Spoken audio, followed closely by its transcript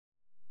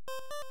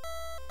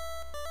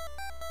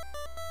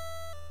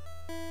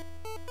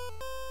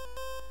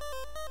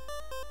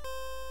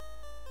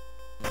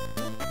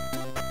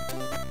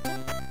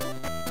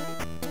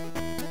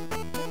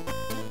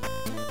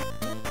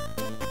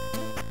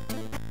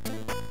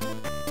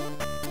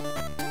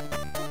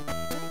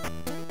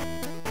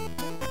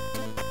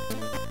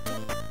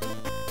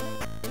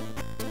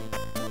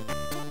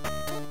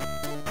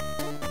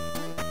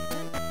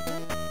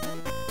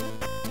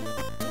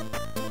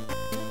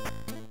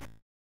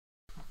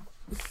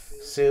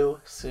Sue.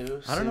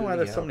 I don't know why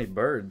there's so many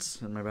birds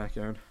in my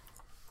backyard.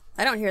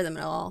 I don't hear them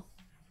at all.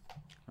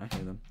 I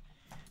hear them.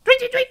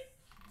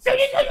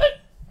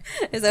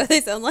 Is that what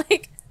they sound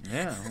like?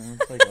 Yeah,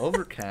 it's like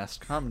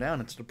overcast. Calm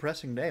down. It's a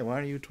depressing day. Why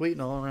are you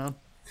tweeting all around?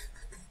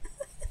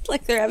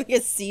 Like they're having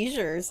a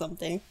seizure or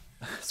something.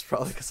 It's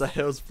probably because I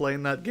was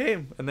playing that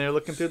game and they're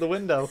looking through the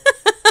window.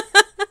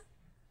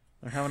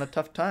 They're having a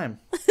tough time.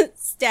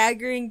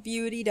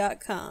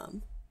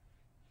 StaggeringBeauty.com.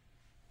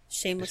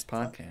 Shameless This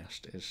plug.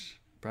 podcast is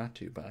brought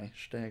to you by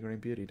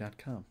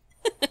StaggeringBeauty.com.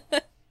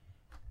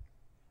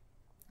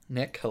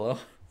 Nick, hello.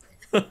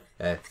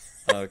 Hey.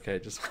 Okay,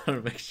 just wanted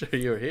to make sure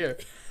you were here.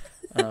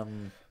 I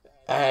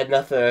had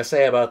nothing to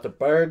say about the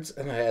birds,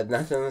 and I had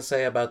nothing to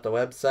say about the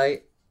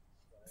website,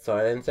 so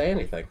I didn't say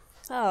anything.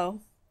 Oh.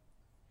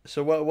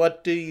 So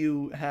what do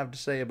you have to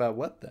say about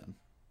what then?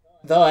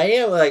 Though I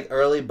am like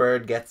early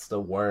bird gets the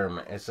worm.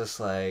 It's just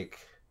like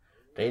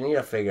they need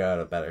to figure out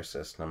a better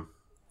system.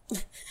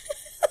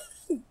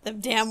 The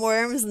damn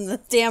worms and the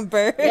damn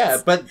birds.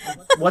 Yeah, but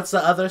what's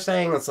the other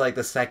saying? It's like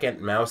the second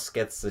mouse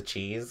gets the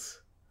cheese.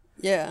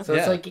 Yeah. So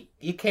it's like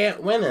you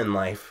can't win in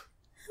life.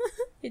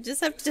 You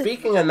just have to...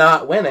 Speaking of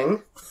not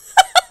winning...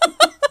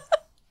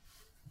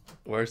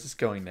 Where's this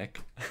going, Nick?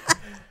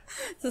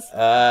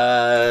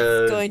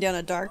 Going down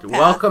a dark path.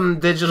 Welcome,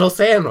 Digital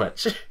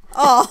Sandwich.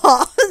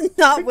 Oh,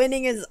 not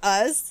winning is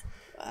us.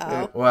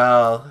 Wow.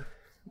 Well,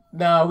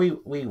 no,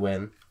 we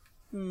win.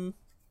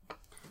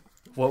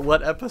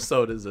 What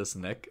episode is this,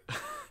 Nick?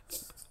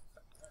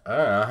 I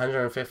don't know,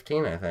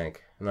 115, I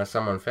think. Unless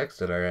someone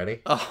fixed it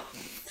already. Oh.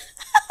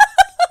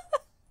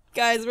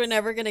 Guys, we're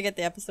never going to get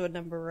the episode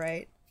number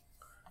right.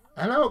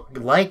 I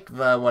don't like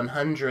the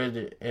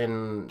 100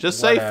 and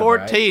Just whatever, say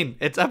 14.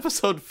 It's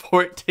episode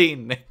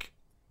 14, Nick.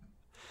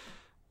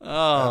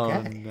 Oh,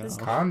 okay. no.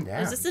 Calm down.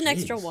 There's just an Jeez.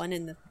 extra one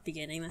in the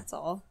beginning, that's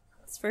all.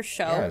 It's for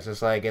show. Yeah, it's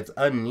just like it's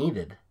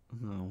unneeded.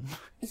 No.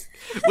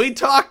 We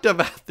talked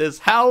about this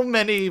how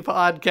many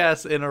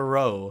podcasts in a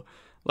row?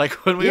 Like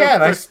when we Yeah, were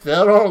and I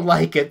still don't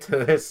like it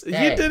to this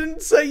day. You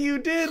didn't say you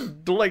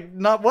did. Like,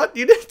 not what?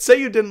 You didn't say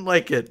you didn't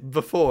like it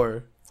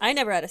before. I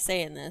never had a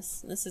say in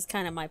this. This is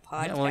kind of my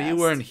podcast. Yeah, well, you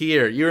weren't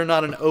here. You're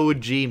not an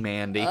OG,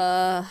 Mandy.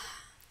 All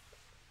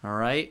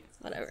right?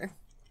 Whatever.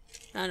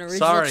 An original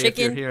Sorry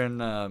chicken. if you're hearing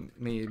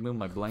me move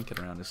my blanket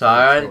around. It's So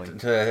I really went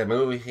to the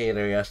movie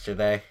theater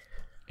yesterday,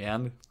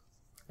 And?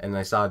 and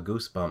I saw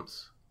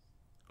Goosebumps.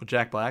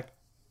 Jack Black?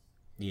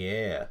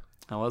 Yeah.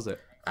 How was it?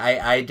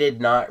 I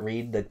did not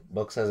read the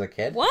books as a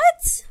kid.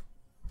 What?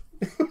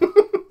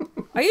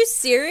 Are you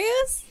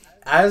serious?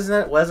 I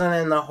wasn't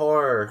in the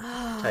horror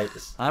type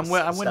I'm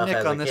with stuff Nick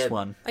as a on this kid.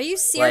 one. Are you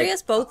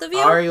serious, both of you?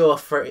 Are you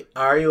afraid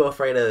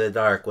of the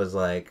dark was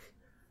like,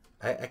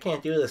 I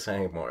can't do this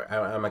anymore.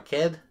 I'm a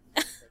kid.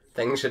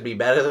 Things should be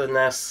better than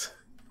this.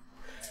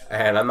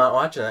 And I'm not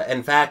watching it.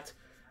 In fact,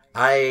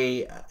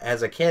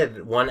 as a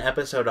kid, one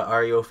episode of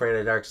Are You Afraid of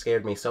the Dark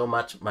scared me so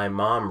much, my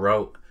mom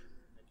wrote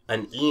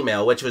an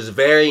email, which was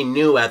very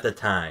new at the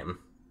time.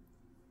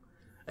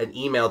 An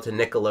email to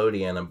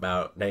Nickelodeon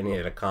about they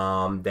needed to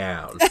calm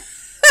down.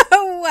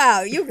 Oh,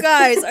 wow. You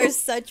guys are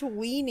such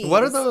weenies.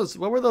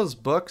 What were those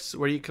books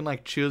where you can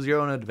like choose your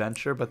own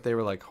adventure, but they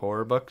were like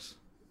horror books?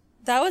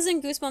 That was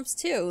in Goosebumps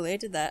too. They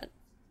did that.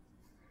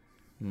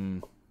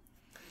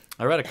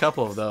 I read a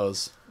couple of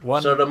those.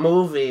 One So the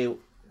movie,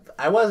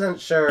 I wasn't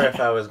sure if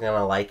I was going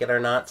to like it or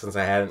not since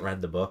I hadn't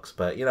read the books,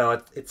 but you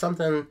know, it's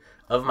something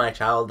of my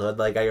childhood.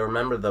 Like I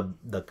remember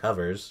the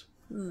covers.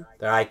 They're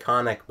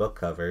iconic book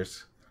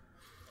covers.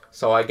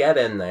 So I get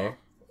in there.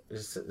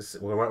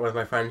 We went with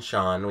my friend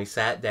Sean. We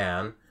sat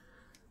down.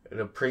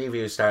 The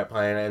previews start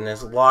playing, and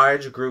this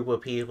large group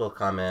of people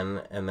come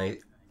in, and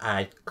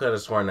I could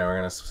have sworn they were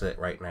going to sit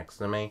right next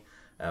to me.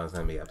 I was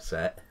going to be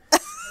upset.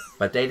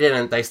 But they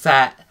didn't. They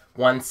sat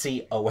one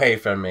seat away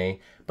from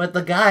me. But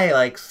the guy,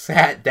 like,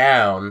 sat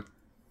down,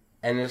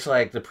 and it's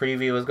like the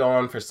preview was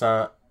going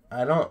for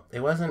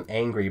it wasn't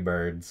Angry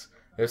Birds.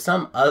 It was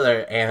some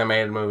other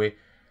animated movie.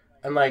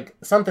 And, like,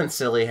 something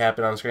silly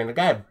happened on screen. The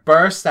guy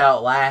burst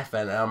out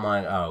laughing, and I'm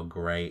like, oh,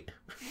 great.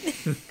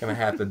 Gonna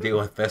have to deal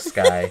with this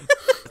guy.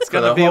 It's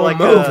gonna be like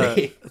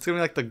it's gonna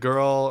be like the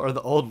girl or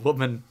the old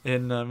woman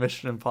in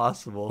Mission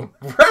Impossible.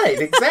 Right,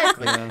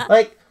 exactly.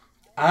 Like,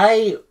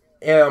 I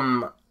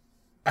don't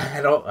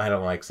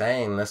like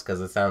saying this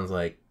because it sounds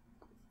like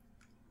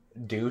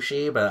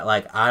douchey, but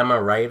like I'm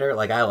a writer.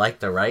 Like I like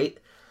to write,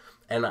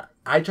 and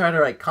I try to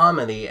write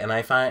comedy, and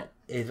I find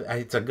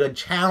it's a good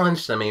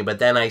challenge to me. But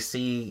then I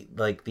see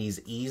like these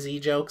easy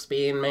jokes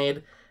being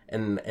made,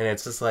 and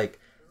it's just like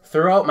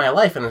throughout my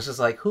life, and it's just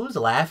like who's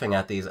laughing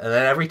at these? And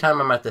then every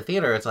time I'm at the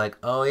theater, it's like,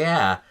 oh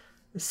yeah,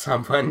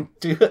 someone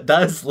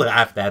does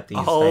laugh at these.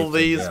 All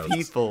these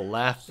people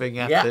laughing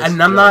at this. Yeah,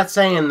 and I'm not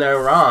saying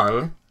they're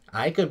wrong.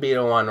 I could be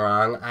the one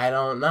wrong. I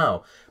don't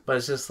know. But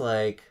it's just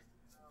like,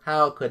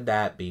 how could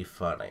that be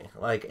funny?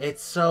 Like,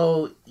 it's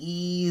so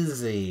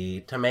easy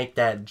to make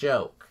that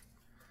joke.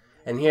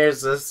 And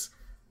here's this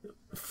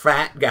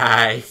frat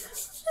guy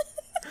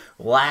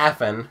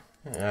laughing.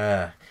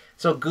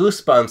 So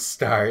Goosebumps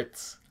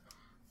starts.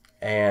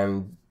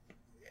 and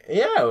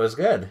yeah, it was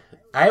good.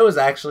 I was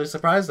actually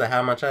surprised at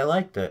how much I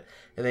liked it.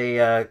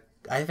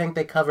 I think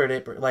they covered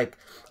it like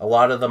a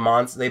lot of the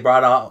monsters. They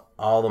brought out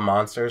all the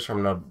monsters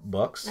from the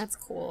books. That's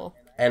cool.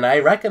 And I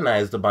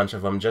recognized a bunch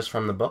of them just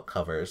from the book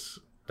covers.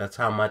 That's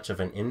how much of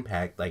an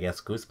impact, I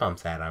guess,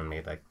 Goosebumps had on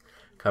me. Like,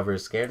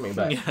 covers scared me,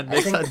 but yeah,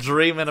 Nick's not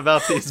dreaming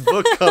about these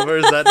book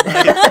covers at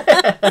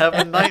night,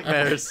 having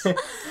nightmares.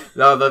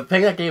 No, the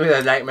thing that gave me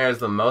the nightmares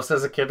the most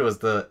as a kid was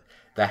the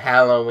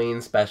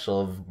Halloween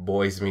special of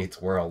Boys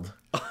Meets World,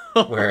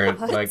 where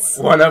like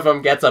one of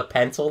them gets a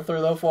pencil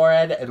through the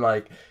forehead and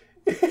like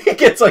he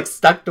gets like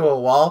stuck to a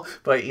wall,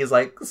 but he's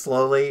like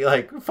slowly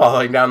like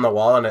falling down the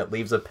wall and it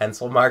leaves a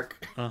pencil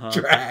mark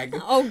drag.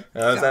 Oh,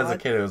 as a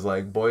kid, it was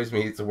like Boys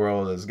Meets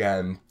World has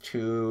gotten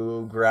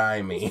too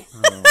grimy.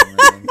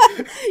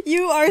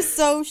 You are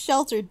so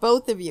sheltered,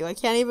 both of you. I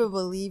can't even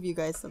believe you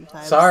guys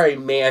sometimes. Sorry,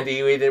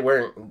 Mandy,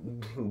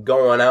 weren't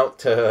going out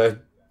to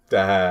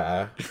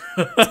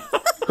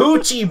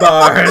hoochie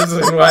bars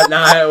and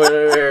whatnot when we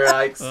were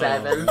like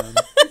 7.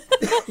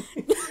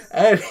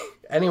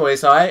 Anyway,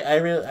 so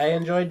I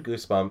enjoyed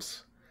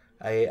Goosebumps.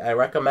 I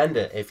recommend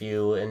it if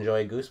you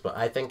enjoy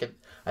Goosebumps.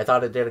 I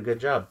thought it did a good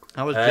job.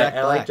 How was Jack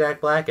Black? I like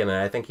Jack Black in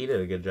it. I think he did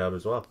a good job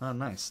as well. Oh,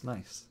 nice,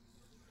 nice.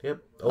 Yep.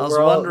 Overall, I was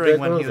wondering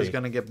when he was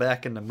going to get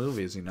back into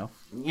movies, you know?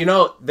 You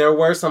know, there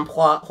were some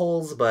plot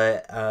holes,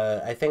 but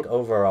I think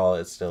overall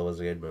it still was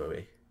a good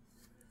movie.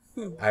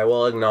 I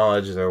will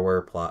acknowledge there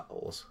were plot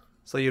holes.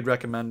 So you'd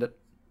recommend it?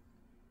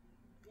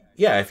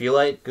 Yeah, if you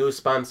like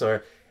Goosebumps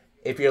or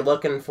if you're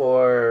looking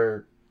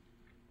for...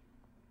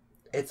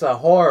 It's a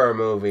horror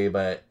movie,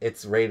 but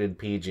it's rated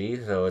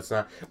PG, so it's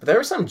not... But there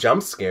were some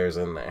jump scares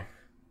in there.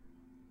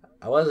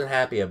 I wasn't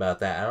happy about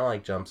that. I don't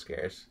like jump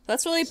scares.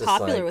 That's really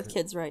popular with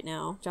kids right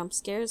now, jump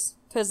scares,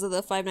 because of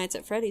the Five Nights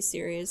at Freddy's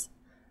series.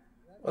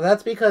 Well,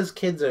 that's because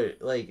kids are,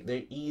 like,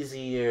 they're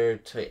easier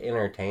to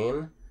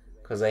entertain,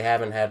 because they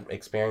haven't had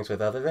experience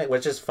with other things,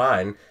 which is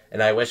fine,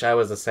 and I wish I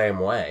was the same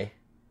way.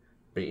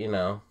 But, you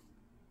know...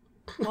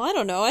 Well, I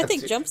don't know. I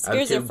think jump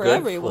scares are for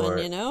everyone,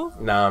 you know?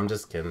 No, I'm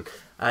just kidding.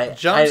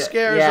 Jump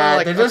scares are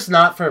like... they're just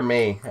not for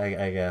me,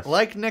 I guess.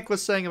 Like Nick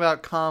was saying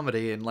about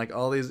comedy and like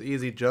all these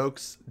easy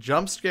jokes,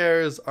 jump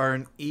scares are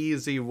an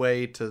easy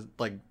way to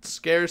like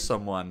scare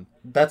someone.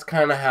 That's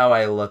kind of how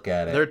I look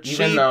at it. They're cheap,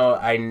 even though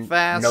I know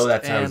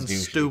that sounds and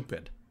douchey.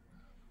 Stupid.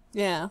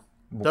 Yeah.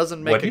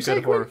 Doesn't make a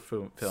good horror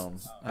film.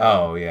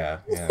 Oh, yeah.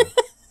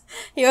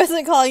 He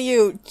wasn't calling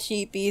you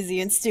cheap, easy,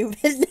 and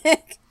stupid,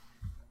 Nick.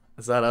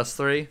 Is that us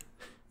three?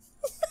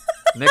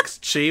 Nick's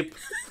cheap.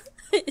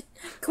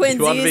 Quinn's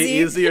you want to be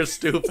easy. easy or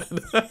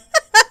stupid?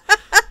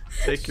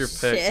 Take your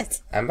pick.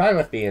 Shit. I'm fine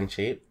with being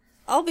cheap.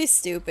 I'll be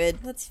stupid.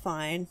 That's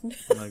fine.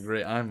 I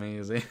agree. I'm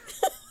easy.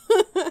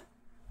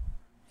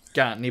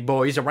 Got any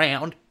boys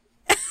around?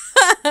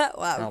 Wow,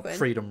 I'll Quinn.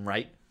 treat them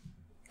right.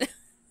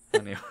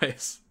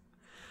 Anyways.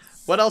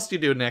 What else do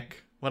you do,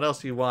 Nick? What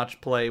else do you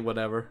watch, play,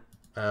 whatever?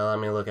 Let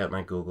me look at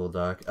my Google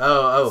Doc.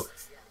 Oh.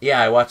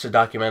 Yeah, I watched a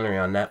documentary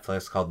on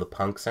Netflix called The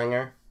Punk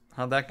Singer.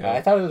 How'd that go?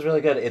 I thought it was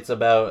really good. It's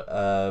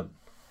about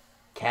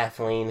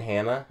Kathleen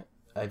Hanna.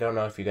 I don't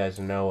know if you guys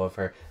know of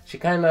her. She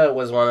kind of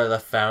was one of the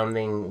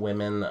founding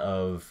women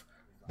of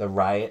the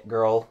Riot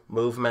Girl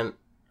movement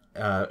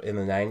in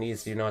the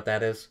 90s. Do you know what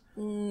that is?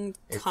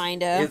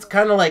 Kinda. It's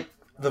kind of like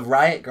the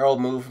Riot Girl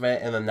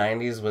movement in the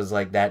 90s was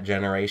like that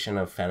generation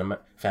of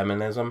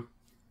feminism.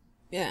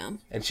 Yeah.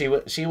 And she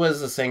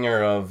was the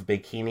singer of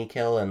Bikini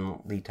Kill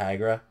and Lee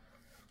Tigra.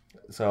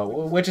 So,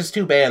 which is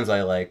 2 bands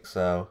I like,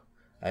 so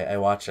I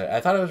watched it. I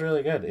thought it was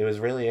really good. It was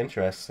really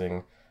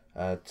interesting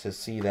to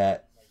see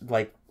that,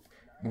 like,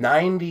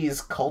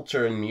 90s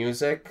culture and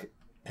music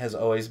has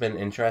always been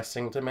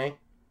interesting to me.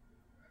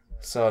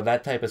 So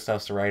that type of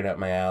stuff's right up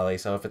my alley.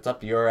 So if it's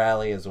up your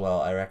alley as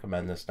well, I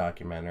recommend this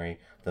documentary,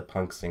 The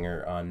Punk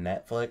Singer, on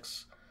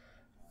Netflix.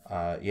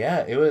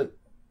 It was...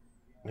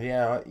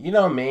 Yeah, you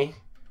know me.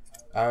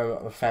 I'm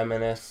a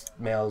feminist,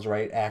 males'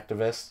 right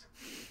activist.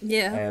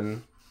 Yeah.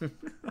 And...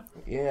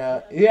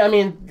 Yeah, I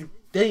mean,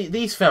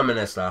 these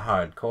feminists are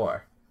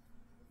hardcore.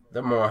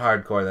 They're more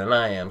hardcore than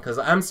I am, because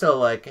I'm still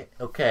like,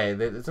 okay,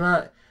 it's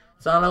not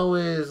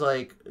always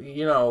like,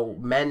 you know,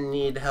 men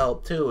need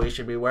help too. We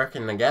should be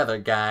working together,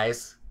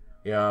 guys.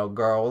 You know,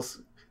 girls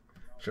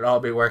should all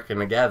be working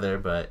together.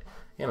 But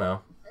you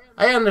know,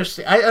 I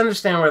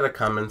understand where they're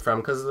coming from,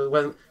 because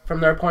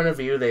from their point of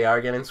view, they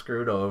are getting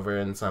screwed over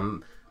in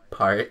some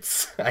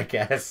parts, I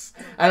guess.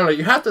 I don't know.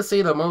 You have to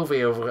see the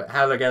movie of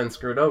how they're getting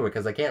screwed over,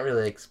 because I can't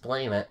really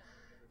explain it,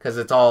 because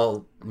it's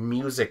all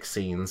music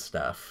scene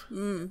stuff.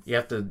 You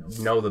have to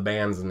know the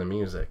bands and the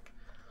music.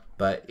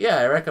 But yeah,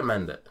 I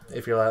recommend it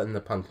if you're into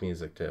punk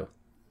music too.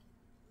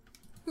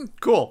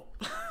 Cool.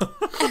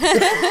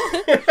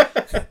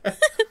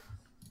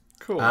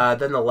 Cool.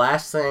 Then the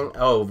last thing,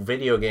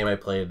 video game I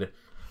played.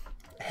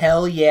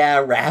 Hell yeah,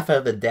 Wrath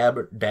of the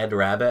Dead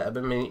Rabbit. I've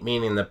been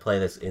meaning to play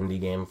this indie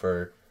game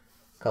for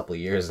a couple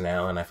of years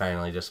now, and I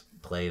finally just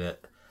played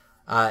it.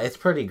 It's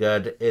pretty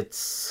good.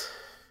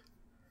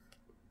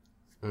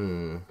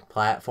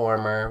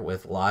 platformer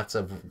with lots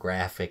of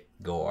graphic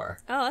gore.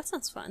 Oh, that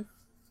sounds fun.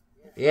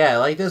 Yeah,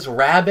 like this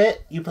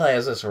rabbit. You play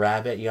as this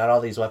rabbit. You got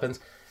all these weapons.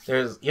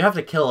 You have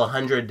to kill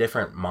 100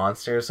 different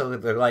monsters. So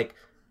they're like,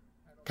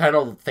 kind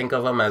of think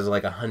of them as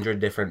like 100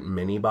 different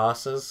mini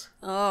bosses.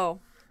 Oh.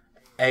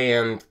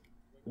 And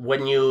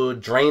when you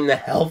drain the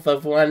health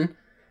of one,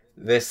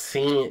 there's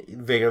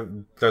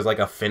like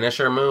a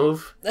finisher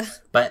move.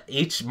 But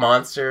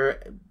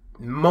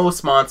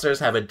most monsters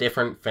have a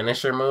different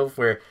finisher move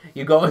where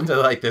you go into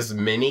like this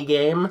mini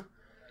game.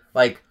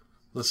 Like,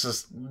 let's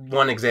just,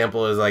 one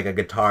example is like a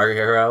Guitar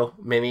Hero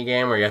mini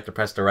game where you have to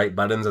press the right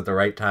buttons at the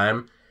right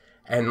time.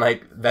 And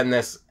like, then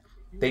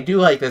they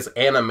do like this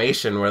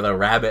animation where the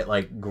rabbit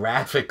like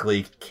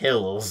graphically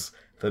kills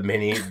the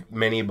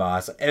mini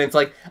boss. And it's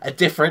like a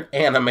different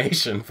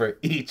animation for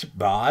each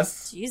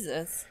boss.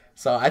 Jesus.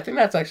 So I think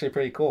that's actually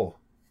pretty cool.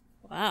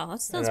 Wow,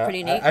 that sounds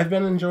pretty neat. I've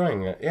been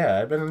enjoying it. Yeah,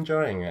 I've been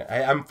enjoying it.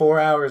 I'm 4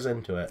 hours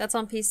into it. That's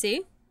on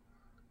PC?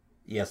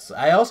 Yes.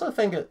 I also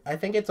think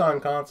it's on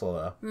console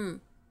though. Hmm.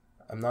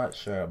 I'm not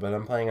sure, but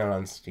I'm playing it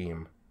on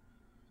Steam.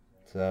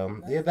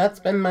 So yeah, that's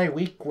been my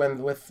week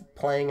with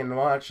playing and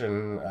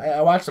watching.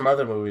 I watched some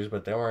other movies,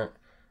 but they weren't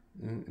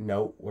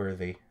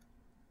noteworthy.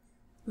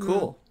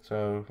 Cool.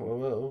 So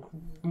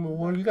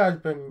what have you guys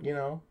been,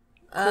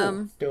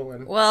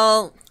 doing?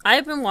 Well,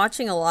 I've been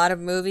watching a lot of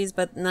movies,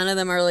 but none of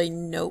them are really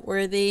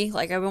noteworthy.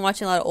 Like, I've been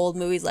watching a lot of old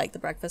movies like The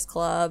Breakfast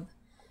Club,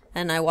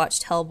 and I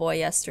watched Hellboy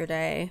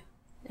yesterday,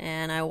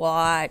 and I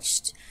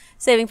watched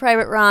Saving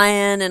Private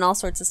Ryan, and all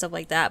sorts of stuff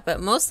like that. But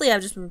mostly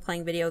I've just been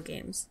playing video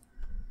games.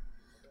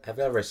 I've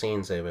never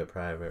seen Saving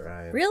Private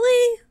Ryan.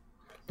 Really?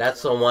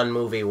 That's the one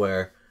movie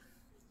where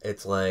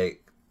it's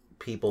like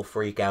people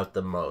freak out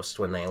the most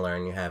when they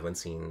learn you haven't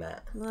seen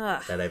that.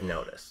 Ugh. That I've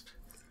noticed.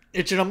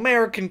 It's an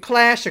American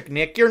classic,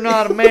 Nick. You're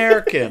not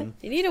American.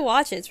 You need to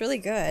watch it. It's really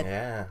good.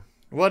 Yeah.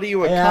 What are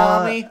you, a Yeah,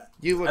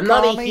 commie? I'm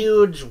not a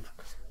huge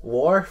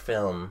war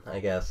film, I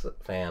guess,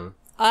 fan.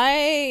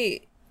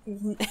 I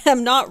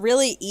am not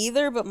really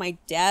either, but my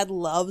dad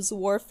loves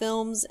war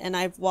films, and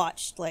I've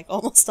watched, like,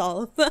 almost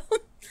all of them.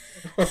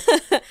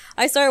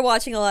 I started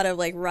watching a lot of,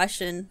 like,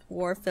 Russian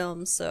war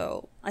films,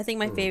 so I think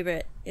my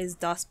favorite is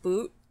Das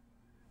Boot,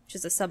 which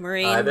is a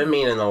submarine. I've been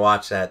meaning to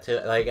watch that, too.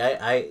 Like,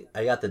 I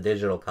got the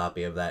digital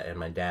copy of that, and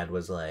my dad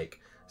was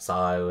like,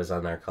 saw it was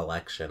on our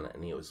collection,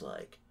 and he was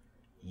like,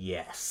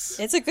 yes.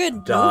 It's a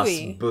good Das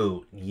movie.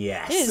 Boot,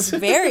 yes. It is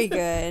very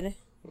good.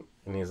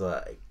 And he's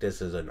like, this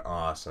is an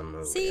awesome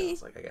movie. See? I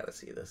was like, I gotta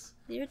see this.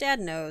 Your dad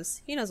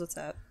knows. He knows what's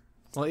up.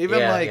 Well, even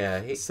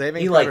he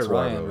Saving Private likes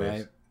war Ryan, movies.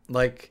 right?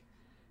 Like,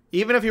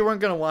 even if you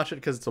weren't going to watch it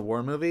because it's a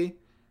war movie,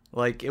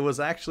 like, it was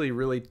actually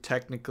really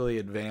technically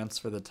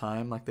advanced for the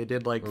time. Like, they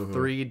did, like,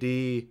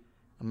 3D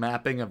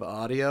mapping of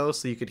audio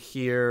so you could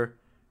hear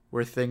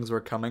where things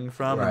were coming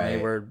from, and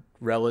they were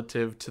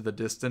relative to the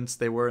distance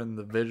they were in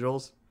the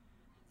visuals.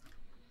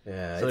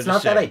 Yeah, So it's just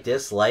not that say- I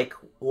dislike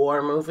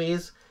war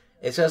movies.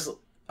 It's just,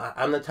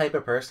 I'm the type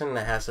of person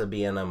that has to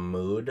be in a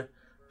mood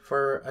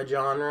for a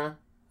genre.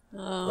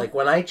 Oh. Like,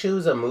 when I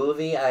choose a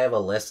movie, I have a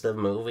list of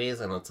movies,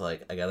 and it's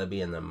like, I gotta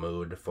be in the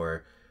mood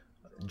for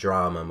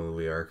drama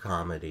movie or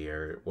comedy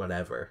or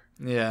whatever.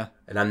 Yeah.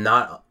 And I'm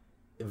not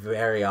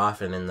very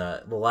often in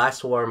the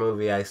last war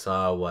movie I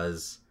saw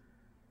was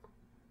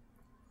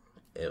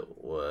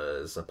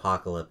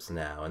Apocalypse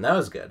Now, and that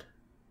was good.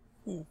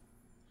 Well,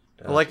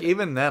 like,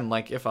 even then,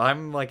 like, if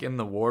I'm, like, in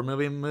the war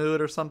movie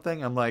mood or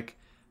something, I'm like,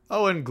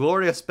 oh,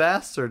 Inglourious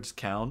Bastards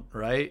count,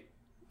 right?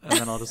 And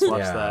then I'll just watch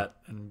Yeah. that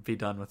and be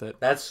done with it.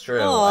 That's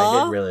true.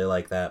 Aw. I did really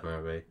like that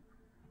movie.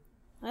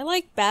 I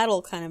like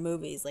battle kind of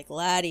movies, like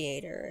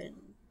Gladiator and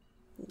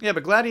Yeah,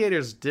 but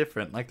Gladiator's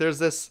different. Like,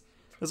 there's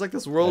like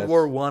this World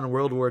War I,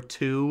 World War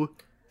II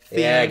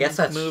Yeah, I guess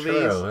that's movies.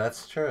 true.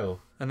 That's true.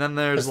 And then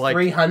there's, Because like...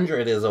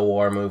 300 is a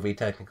war movie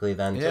technically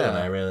then, too, Yeah. and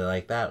I really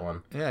like that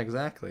one. Yeah,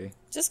 exactly.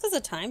 just because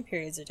the time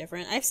periods are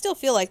different, I still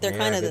feel like they're Yeah,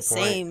 kind of the good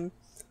point. same.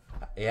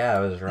 Yeah, I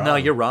was wrong. No,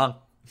 you're wrong.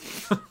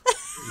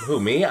 Who,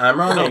 me? I'm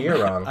wrong or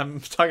you're wrong? I'm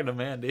talking to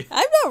Mandy.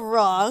 I'm not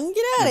wrong.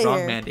 Get out You're of wrong,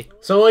 here. Mandy.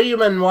 So what have you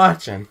been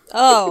watching?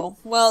 Oh,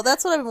 well,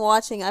 that's what I've been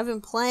watching. I've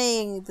been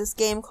playing this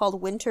game called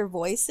Winter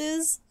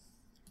Voices.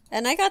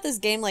 And I got this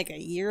game like a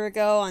year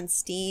ago on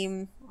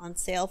Steam on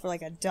sale for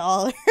like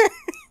 $1.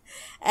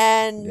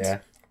 And Yeah.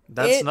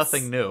 That's It's-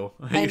 nothing new.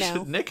 I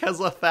know. Nick has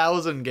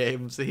 1,000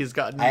 games that he's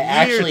gotten I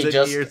actually years and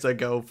just- years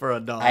ago for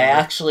 $1. I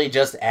actually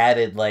just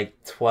added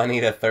like 20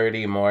 to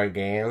 30 more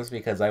games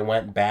because I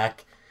went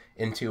back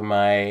into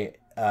my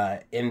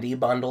indie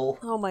bundle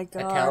oh my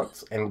god.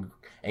 accounts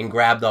and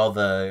grabbed all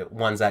the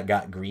ones that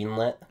got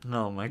greenlit.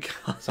 Oh my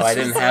god. So I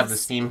didn't have the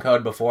Jesus. Steam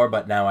code before,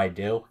 but now I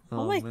do.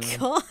 Oh my man.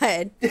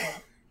 god.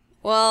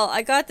 Well,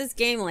 I got this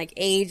game like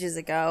ages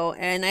ago,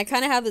 and I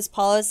kind of have this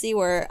policy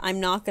where I'm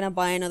not going to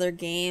buy another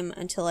game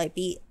until I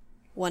beat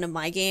one of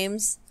my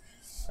games.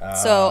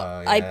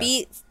 So I yeah.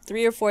 beat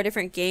 3 or 4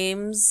 different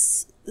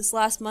games this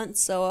last month,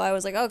 so I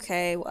was like,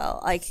 okay, well,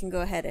 I can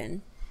go ahead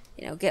and,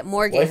 get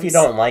more games. What if you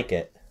don't like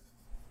it?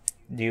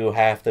 Do you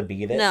have to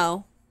beat it?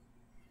 No.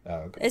 Oh,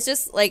 okay. It's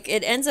just like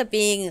it ends up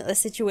being a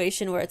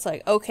situation where it's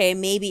like, okay,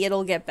 maybe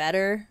it'll get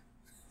better,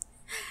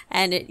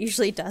 and it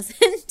usually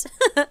doesn't.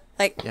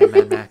 Like Yeah,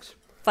 Mad Max.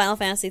 Final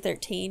Fantasy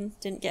 13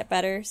 didn't get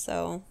better,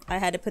 so I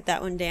had to put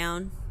that one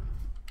down.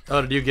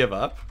 Oh, did you give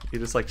up? You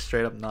just like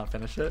straight up not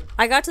finish it?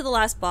 I got to the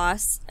last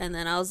boss, and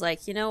then I was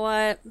like, you know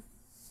what?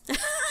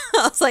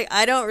 I was like,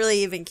 I don't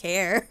really even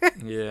care.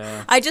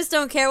 Yeah. I just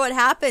don't care what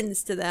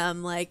happens to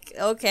them. Like,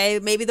 okay,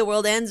 maybe the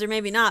world ends or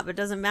maybe not, but it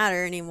doesn't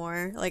matter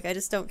anymore. Like, I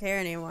just don't care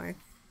anymore.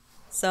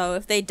 So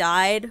if they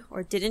died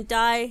or didn't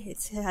die,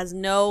 it has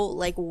no,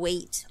 like,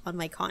 weight on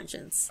my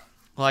conscience.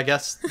 Well, I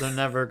guess they're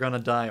never gonna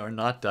die or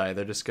not die.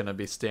 They're just gonna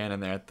be standing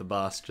there at the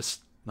boss,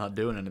 just not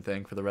doing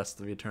anything for the rest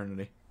of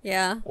eternity.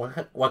 Yeah.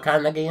 What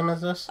kind of game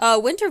is this?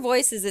 Winter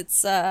Voices,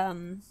 it's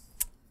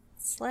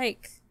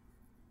like,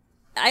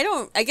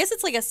 I guess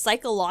it's like a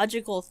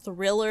psychological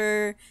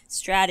thriller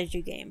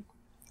strategy game.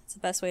 It's the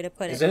best way to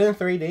put it. Is it in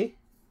 3D?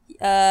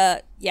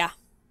 Yeah.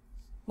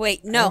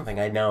 Wait, I no. don't think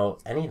I know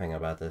anything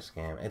about this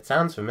game. It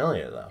sounds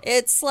familiar, though.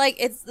 It's like,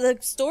 the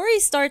story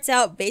starts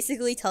out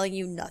basically telling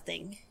you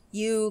nothing.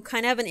 You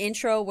kind of have an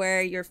intro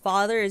where your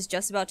father is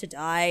just about to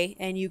die,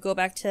 and you go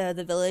back to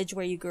the village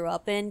where you grew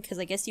up in, because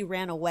I guess you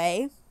ran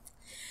away.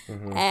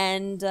 Mm-hmm.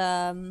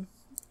 And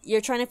you're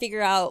trying to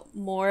figure out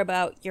more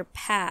about your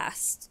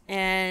past.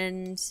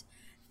 And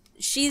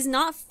she's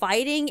not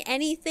fighting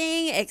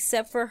anything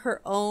except for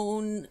her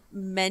own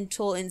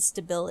mental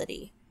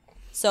instability.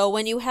 So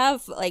when you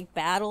have, like,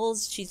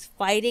 battles, she's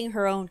fighting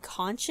her own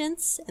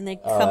conscience, and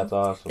that's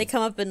awesome. they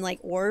come up in, like,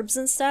 orbs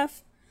and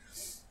stuff.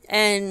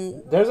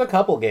 And There's a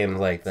couple games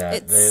like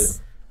that.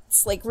 it's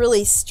like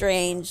really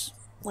strange.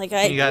 Like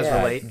Can you guys Yeah.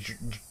 relate?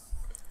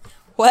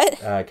 what?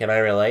 Can I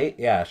relate?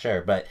 Yeah,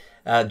 sure. But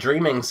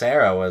Dreaming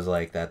Sarah was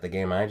like that, the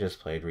game I just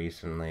played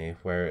recently,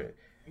 where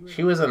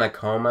she was in a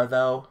coma,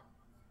 though,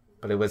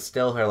 but it was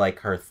still her, like,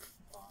 her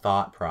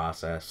thought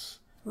process.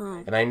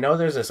 Oh. And I know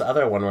there's this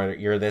other one where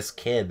you're this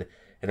kid,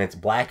 and it's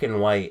black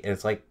and white, and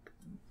it's, like,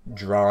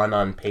 drawn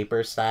on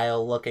paper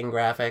style looking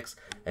graphics,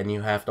 and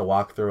you have to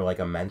walk through, like,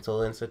 a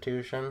mental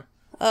institution.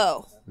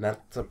 Oh, And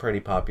that's a pretty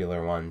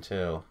popular one,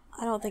 too.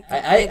 I don't think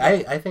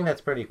I think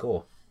that's pretty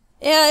cool.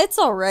 Yeah, it's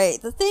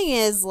alright. The thing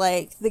is,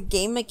 like, the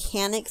game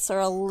mechanics are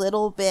a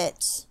little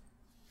bit...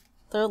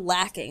 They're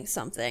lacking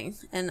something,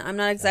 and I'm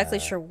not exactly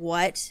sure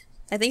what.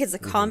 I think it's the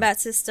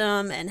combat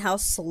system and how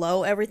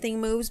slow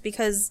everything moves,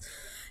 because,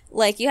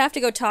 like, you have to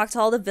go talk to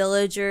all the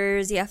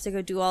villagers, you have to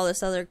go do all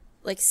this other,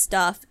 like,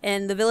 stuff,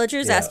 and the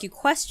villagers Yeah. ask you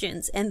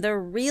questions, and they're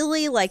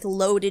really, like,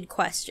 loaded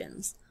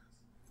questions.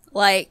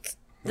 Like,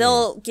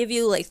 they'll give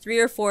you, like, 3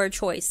 or 4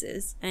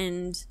 choices,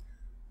 and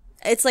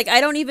it's like,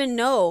 I don't even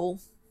know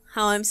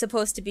how I'm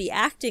supposed to be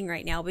acting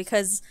right now,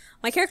 because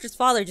my character's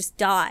father just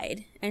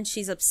died, and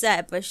she's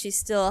upset, but she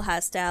still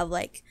has to have,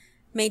 like,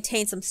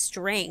 maintain some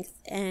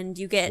strength, and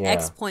you get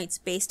X points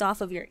based off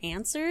of your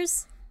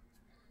answers.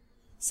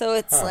 So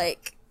it's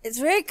like, it's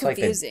very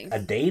confusing.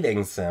 Like a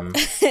dating sim,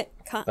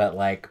 but,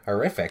 like,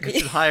 horrific. You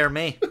should hire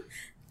me.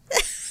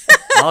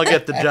 I'll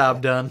get the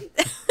job done.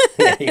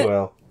 Yeah, you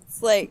will.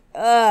 It's like,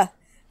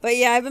 But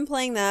yeah, I've been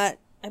playing that.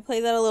 I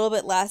played that a little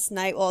bit last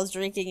night while I was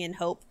drinking in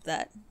hope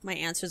that my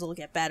answers will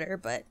get better,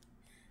 but it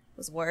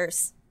was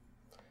worse.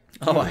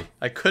 Oh,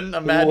 I couldn't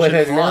imagine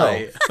wouldn't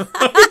why.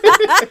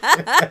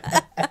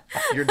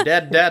 Your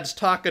dad's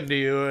talking to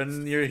you,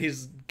 and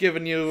he's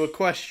giving you a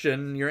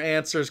question. Your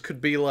answers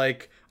could be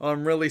like, "Oh,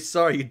 I'm really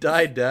sorry you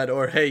died, Dad,"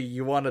 or "Hey,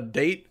 you want a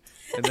date?"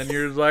 And then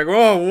you're just like,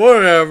 "Oh,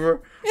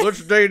 whatever.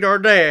 Let's date our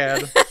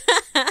dad."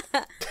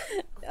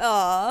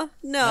 Aw,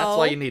 no. That's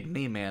why you need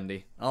me,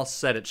 Mandy. I'll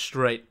set it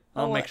straight.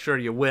 I'll make sure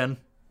you win.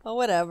 Oh,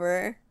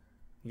 whatever.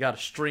 You gotta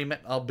stream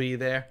it. I'll be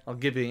there. I'll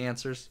give you the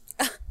answers.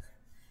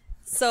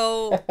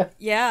 So,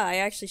 yeah, I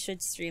actually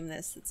should stream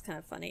this. It's kind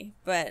of funny.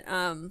 But,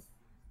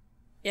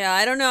 yeah,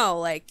 I don't know.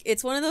 Like,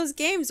 it's one of those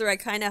games where I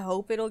kind of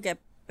hope it'll get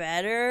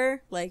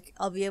better. Like,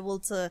 I'll be able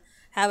to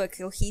have a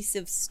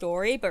cohesive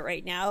story. But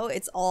right now,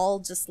 it's all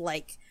just,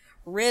 like,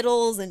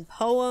 riddles and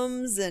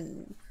poems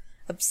and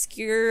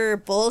obscure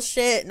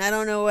bullshit. And I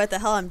don't know what the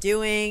hell I'm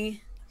doing.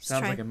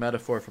 Sounds like a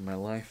metaphor for my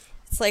life.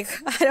 It's like,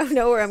 I don't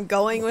know where I'm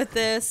going with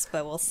this,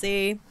 but we'll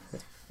see.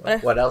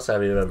 What else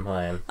have you been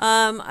playing?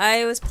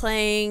 I was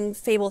playing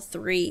Fable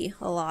 3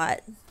 a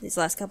lot these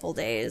last couple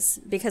days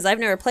because I've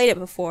never played it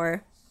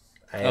before.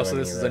 Oh, so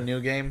this is a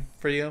new game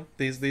for you?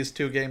 These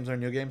 2 games are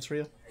new games for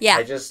you? Yeah.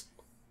 I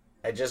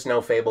just know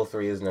Fable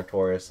 3 is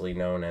notoriously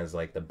known as,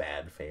 like, the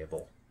bad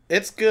Fable.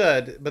 It's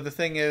good, but the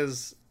thing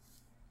is,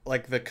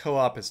 like, the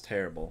co-op is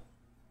terrible.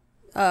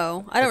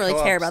 Oh, I don't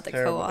really care about the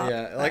co-op.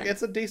 Yeah, like,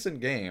 it's a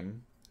decent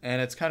game,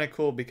 and it's kind of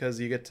cool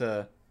because you get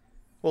to...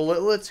 Well,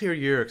 let's hear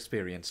your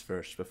experience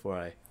first before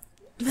I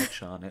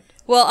touch on it.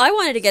 Well, I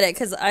wanted to get it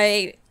because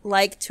I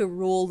like to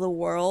rule the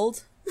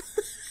world.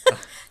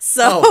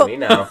 So We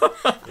know.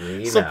 We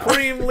know.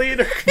 Supreme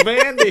Leader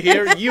Commander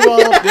here, you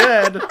all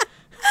dead.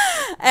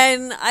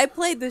 And I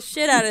played the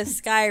shit out of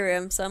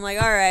Skyrim, so I'm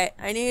like, all right,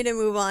 I need to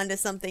move on to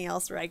something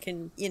else where I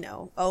can,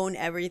 own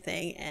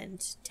everything and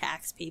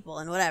tax people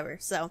and whatever.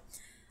 So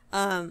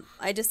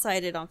I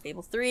decided on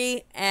Fable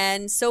 3,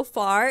 and so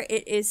far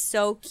it is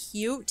so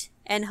cute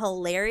and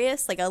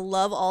hilarious. Like, I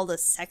love all the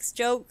sex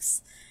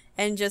jokes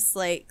and just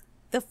like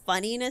the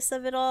funniness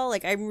of it all.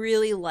 Like, I'm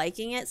really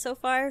liking it so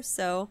far.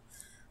 So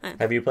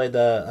Have you played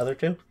the other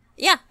two?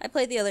 yeah, I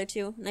played the other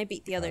two and I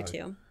beat the other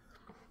two.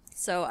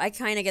 So I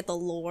kind of get the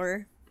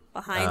lore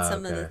behind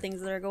some of the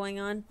things that are going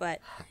on. But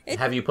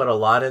Have you put a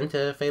lot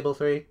into Fable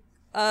 3?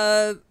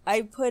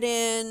 I put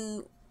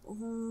in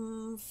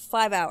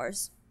 5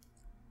 hours.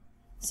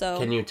 So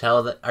Can you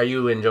tell that? Are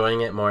you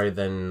enjoying it more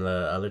than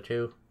the other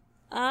two?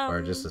 um,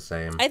 Or just the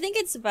same? I think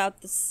it's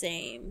about the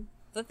same.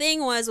 The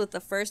thing was with the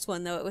first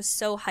one, though, it was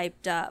so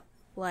hyped up.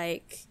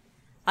 Like,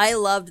 I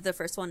loved the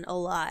first one a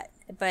lot,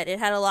 but it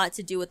had a lot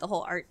to do with the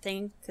whole art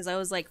thing, because I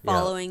was, like,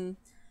 following,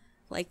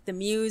 like, the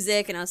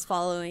music, and I was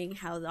following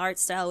how the art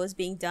style was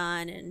being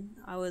done, and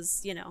I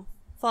was, you know,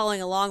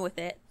 following along with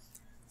it.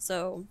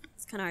 So,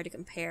 it's kind of hard to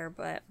compare,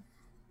 but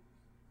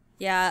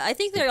yeah, I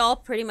think they're all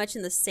pretty much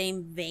in the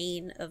same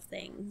vein of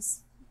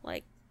things.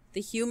 Like, the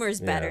humor is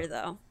better,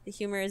 though. The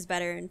humor is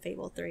better in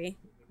Fable 3.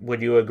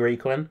 Would you agree,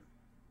 Quinn?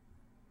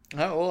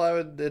 Well, I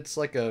would. It's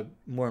like a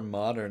more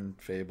modern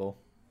Fable.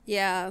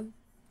 Yeah,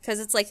 because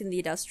it's like in the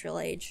industrial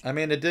age. I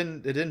mean, it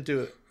didn't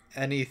do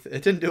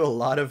it didn't do a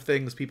lot of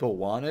things people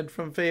wanted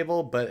from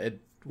Fable, but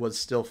it was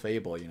still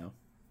Fable, you know.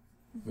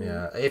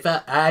 Yeah.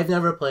 I've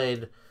never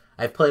played.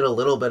 I've played a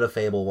little bit of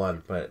Fable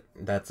 1, but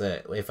that's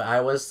it. If I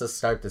was to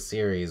start the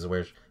series,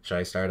 where should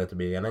I start at the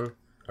beginning,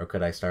 or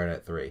could I start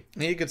at 3?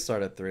 You could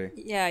start at 3.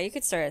 Yeah, you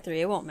could start at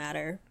 3. It won't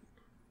matter.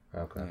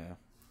 Okay. Yeah.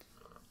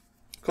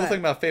 Cool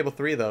thing about Fable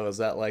 3, though, is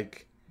that,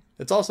 like,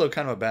 it's also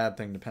kind of a bad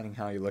thing depending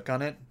how you look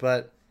on it,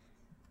 but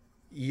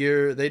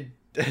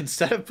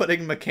instead of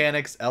putting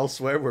mechanics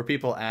elsewhere where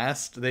people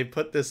asked, they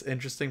put this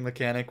interesting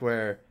mechanic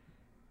where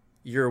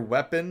your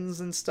weapons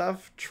and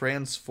stuff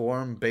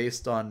transform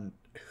based on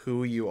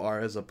who you are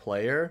as a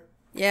player.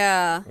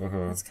 Yeah,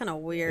 it's kind of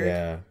weird.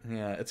 Yeah.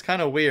 Yeah, it's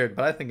kind of weird,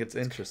 but I think it's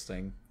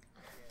interesting.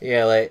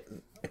 Yeah, like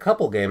a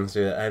couple games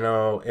do it. I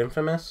know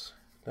Infamous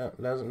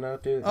doesn't know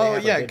do. They Oh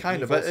have a yeah, good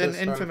kind of. default But in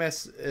system.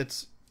 Infamous,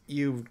 it's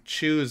you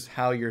choose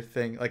how your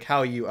thing, like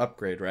how you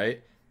upgrade,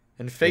 right?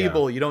 In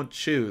Fable, you don't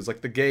choose.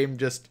 Like the game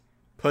just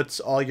puts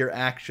all your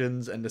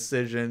actions and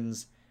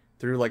decisions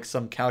through like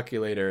some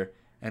calculator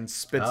and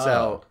spits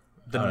out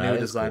the Oh, new that is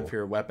design cool. for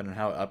your weapon and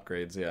how it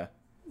upgrades. Yeah.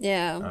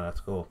 Yeah, Oh,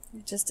 that's cool.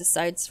 it just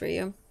decides for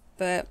you.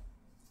 But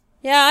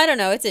yeah, I don't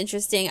know. It's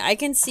interesting. I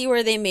can see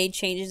where they made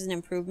changes and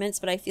improvements,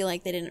 but I feel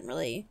like they didn't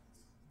really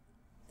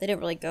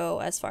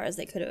go as far as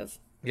they could have.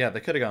 Yeah, they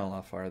could have gone a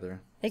lot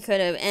farther. They could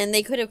have, and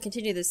they could have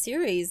continued the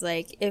series.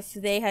 Like, if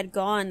they had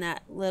gone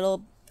that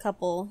little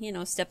couple,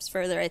 steps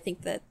further, I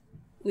think that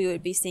we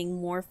would be seeing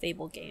more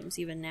Fable games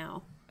even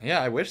now.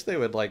 Yeah, I wish they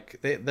would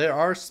there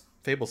are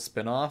Fable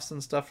spin-offs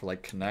and stuff for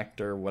like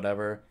Connect or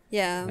whatever.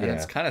 Yeah. And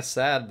it's kind of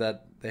sad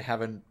that they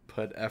haven't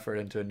put effort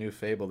into a new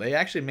Fable. They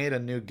actually made a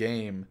new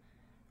game,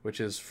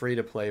 which is free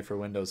to play for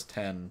Windows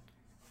 10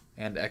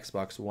 and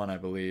Xbox One, I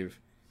believe,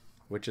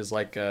 which is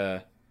like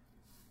a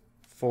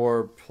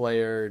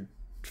 4-player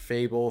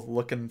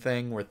Fable-looking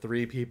thing where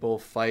 3 people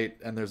fight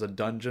and there's a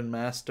dungeon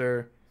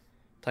master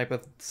type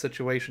of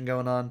situation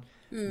going on.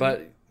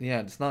 But yeah,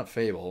 it's not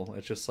Fable.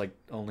 It's just like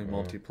only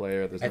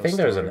multiplayer. There's I no think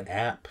there's story. an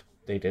app.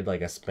 They did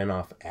like a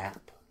spin-off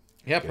app.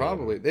 Yeah,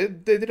 probably. They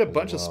did a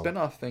bunch of well.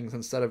 spin-off things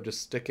instead of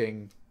just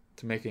sticking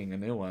to making a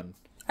new one.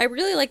 I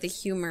really like the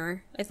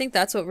humor. I think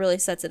that's what really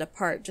sets it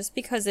apart, just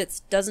because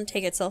it doesn't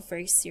take itself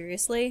very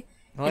seriously.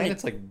 Well, and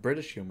it's like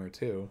British humor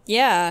too.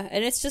 Yeah,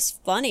 and it's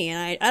just funny,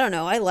 and I don't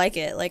know, I like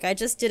it. Like, I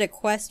just did a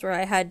quest where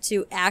I had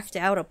to act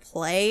out a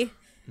play,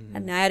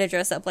 and I had to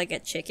dress up like a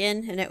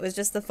chicken, and it was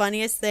just the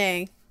funniest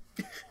thing.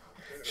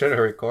 Should have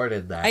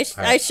recorded that.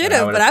 I should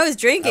have, but I was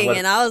drinking,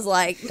 and I was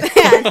like,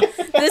 man,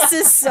 this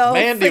is so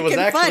Mandy was freaking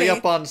actually funny.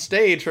 up on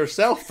stage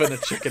herself in a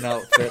chicken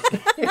outfit.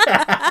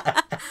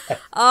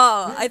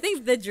 Oh, I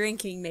think the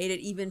drinking made it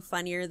even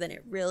funnier than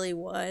it really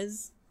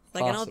was.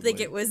 Like, I don't think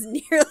Possibly. it was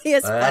nearly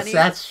as funny.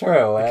 That's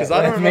true. Because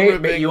I don't remember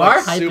it being you like,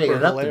 are hyping super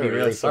it up to be really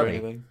hilarious or funny.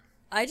 anything.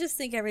 I just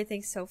think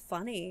everything's so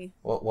funny.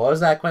 What was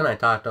that, Quinn? I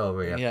talked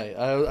over you.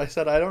 Yeah, I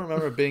said I don't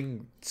remember it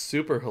being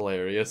super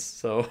hilarious,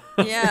 so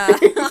Yeah,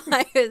 it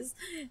was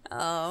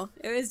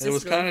just it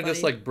was really kind of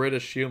just funny. like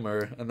British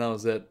humor, and that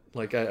was it.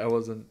 Like I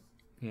wasn't,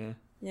 yeah,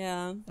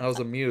 Yeah. I was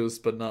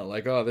amused, but not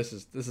like, oh, this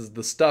is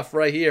the stuff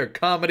right here,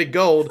 comedy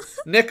gold.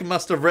 Nick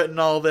must have written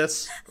all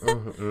this.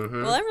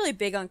 Mm-hmm. Well, I'm really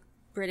big on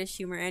British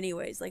humor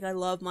anyways. Like, I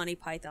love Monty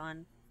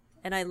Python,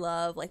 and I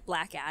love, like,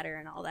 Blackadder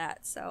and all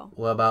that, so.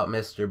 What about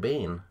Mr.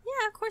 Bean?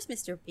 Yeah, of course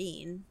Mr.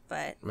 Bean,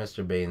 but.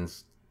 Mr.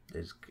 Bean's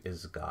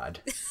is God.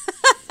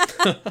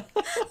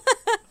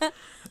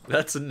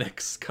 That's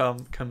Nick's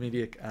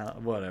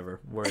comedic, whatever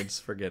words.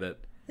 Forget it.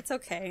 It's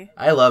okay.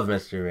 I love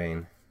Mr.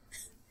 Bean.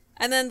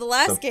 And then the So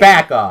last game.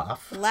 back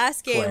off. The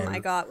last game Quinn. I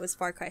got was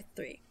Far Cry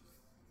 3.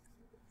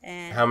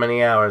 And How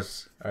many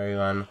hours are you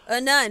on?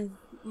 none.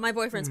 My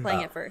boyfriend's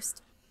playing it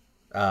first.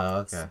 Oh,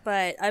 okay.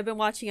 But I've been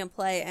watching him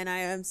play, and I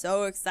am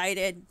so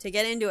excited to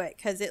get into it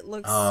because it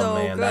looks Oh so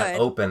man, good. that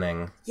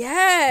opening.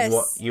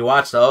 Yes. You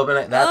watched the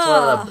opening? That's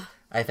one of the, Ugh.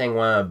 I think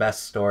one of the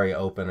best story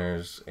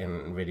openers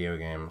in video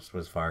games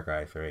was Far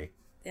Cry 3.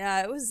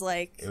 Yeah, it was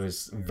like It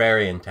was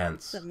very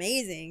intense.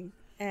 amazing.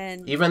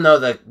 And Even though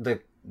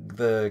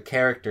the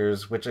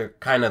characters, which are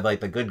kind of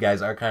like the good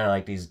guys, are kind of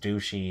like these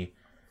douchey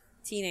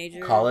teenager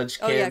college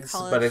kids, Oh yeah,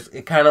 college. but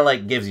it kind of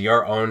like gives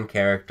your own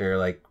character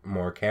like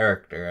more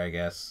character, I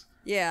guess.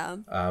 Yeah.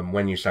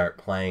 When you start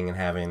playing and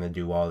having to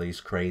do all these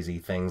crazy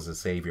things to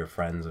save your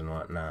friends and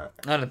whatnot.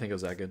 I didn't think it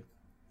was that good.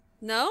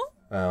 No?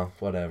 Well,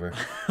 whatever.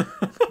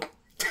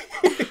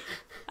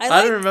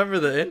 I don't remember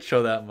the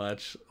intro that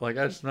much. Like,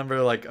 I just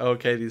remember, like,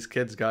 okay, these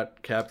kids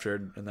got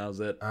captured, and that was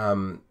it.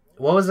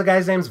 What was the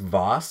guy's name?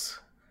 Voss?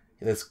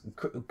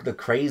 The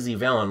crazy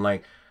villain.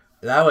 Like,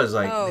 that was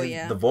like Oh,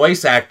 yeah. the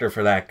voice actor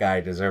for that guy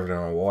deserved an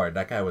award.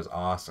 That guy was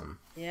awesome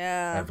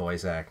Yeah. at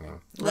voice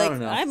acting. Like, don't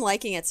know. I'm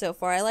liking it so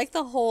far. I like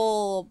the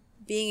whole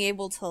being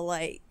able to,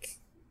 like,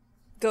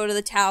 go to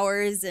the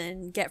towers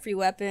and get free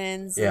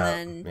weapons Yeah,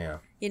 and then, yeah,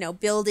 you know,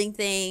 building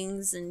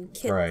things and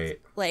right.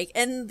 like,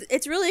 and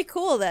it's really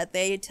cool that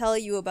they tell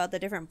you about the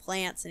different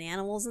plants and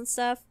animals and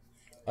stuff,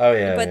 Oh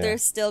yeah, but yeah.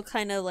 there's still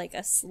kind of like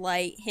a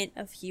slight hint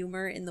of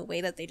humor in the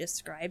way that they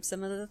describe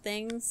some of the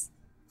things.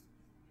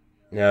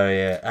 No,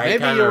 yeah. I Maybe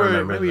kinda you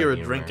remember were the humor.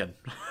 drinking.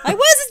 I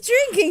wasn't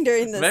drinking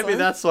during this Maybe one.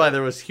 that's why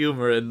there was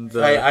humor in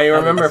the. I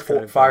remember how they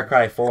Far described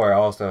Cry 4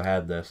 also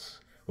had this,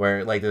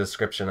 where like the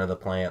description of the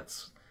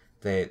plants,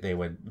 they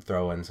would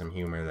throw in some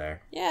humor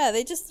there, Yeah,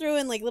 they just threw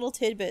in like little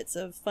tidbits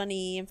of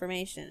funny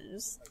information. It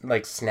was-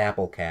 like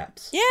Snapple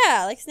caps.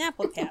 yeah, like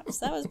Snapple caps.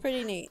 That was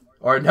pretty neat.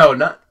 Or no,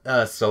 not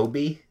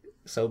Sobe,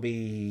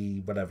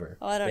 whatever.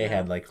 Oh, I don't they know.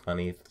 had like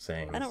funny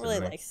sayings. I don't really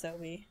didn't like Sobe.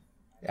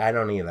 they? I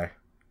don't either.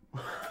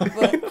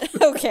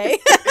 But okay.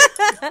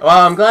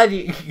 Well, I'm glad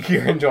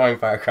you're enjoying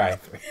Far Cry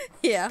 3.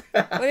 Yeah.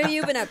 What have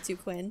you been up to,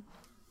 Quinn?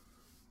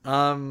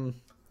 Well,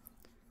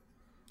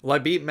 I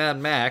beat Mad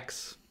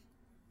Max,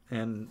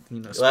 and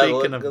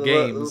speaking of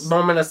games,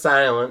 moment of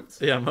silence.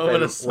 yeah, moment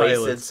Ben of silence.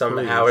 wasted some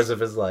please. hours of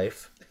his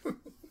life. All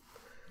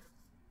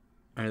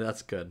right,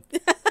 that's good.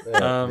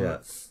 Yeah, Um, yeah.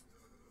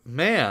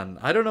 Man,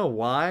 I don't know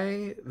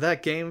why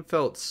that game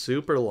felt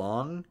super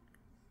long,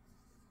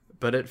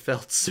 but it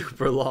felt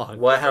super long.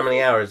 What? How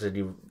many hours did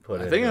you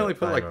put in? I think I only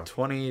put final? like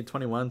 20,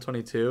 21,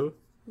 22.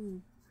 Yeah,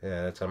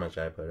 that's how much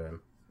I put in.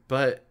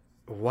 But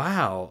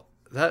wow,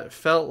 that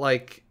felt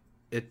like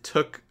it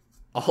took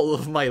all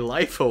of my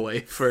life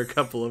away for a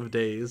couple of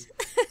days.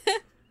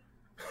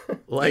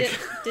 Like,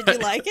 Did you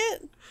like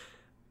it?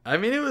 I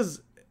mean, it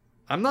was.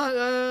 I'm not.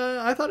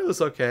 I thought it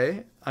was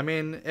okay. I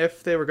mean,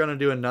 if they were gonna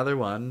do another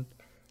one,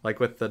 like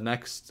with the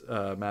next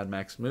Mad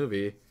Max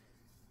movie,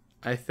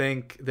 I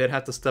think they'd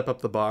have to step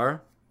up the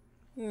bar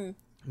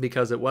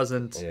because it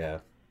wasn't. Yeah.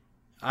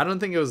 I don't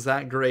think it was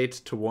that great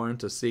to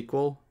warrant a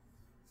sequel.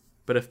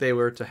 But if they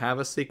were to have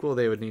a sequel,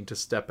 they would need to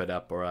step it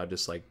up, or I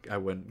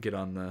wouldn't get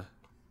on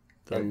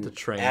the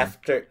train.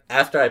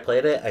 After I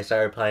played it, I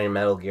started playing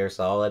Metal Gear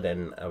Solid,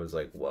 and I was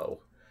like, "Whoa,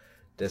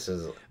 this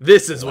is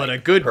What a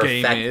good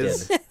game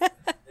is.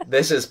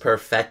 This is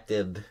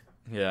perfected,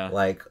 Yeah,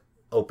 like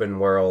open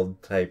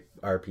world type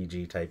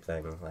RPG type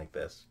thing like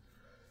this."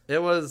 it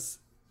was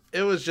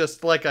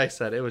just like I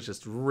said. It was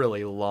just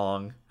really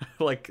long.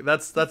 Like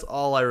that's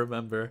all I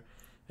remember.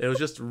 It was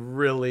just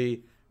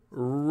really,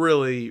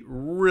 really,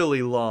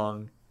 really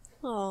long.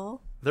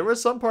 Oh. There were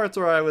some parts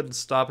where I would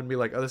stop and be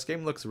like, "Oh, this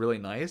game looks really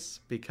nice,"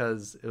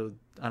 because it was,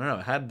 I don't know,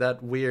 it had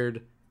that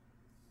weird,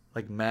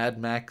 like Mad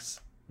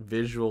Max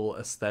visual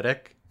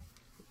aesthetic.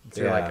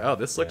 So you're like, Yeah, "Oh,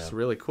 this looks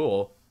really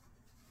cool,"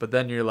 but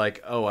then you're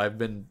like, "Oh, I've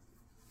been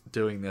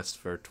doing this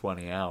for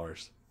 20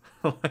 hours."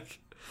 Like,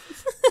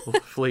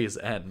 please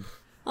end.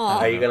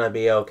 Are you gonna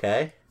be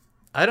okay?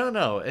 I don't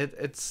know.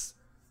 It's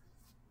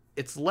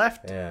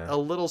left Yeah. a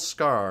little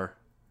scar.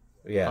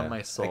 Yeah, On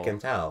my soul. I can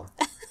tell.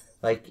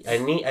 Like I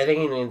think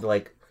you need to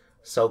like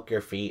soak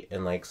your feet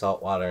in like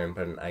salt water and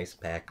put an ice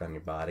pack on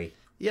your body.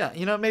 Yeah,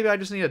 maybe I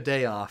just need a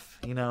day off.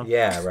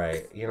 Yeah,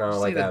 right. You know,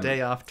 Just like need a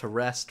day off to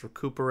rest,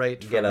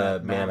 recuperate Get from a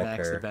that Mad Max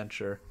manicure.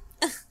 adventure.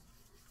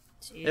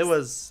 Jeez. It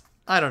was,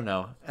 I don't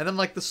know. And then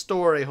like the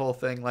story whole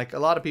thing, like a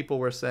lot of people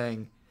were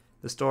saying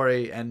the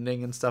story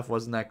ending and stuff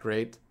wasn't that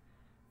great.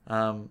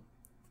 I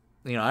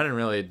didn't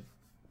really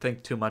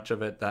think too much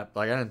of it. That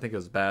like I didn't think it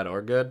was bad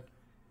or good.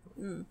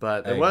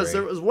 But I there was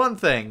agree. one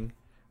thing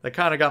that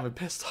kind of got me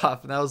pissed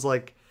off, and that was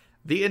like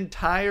the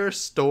entire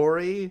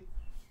story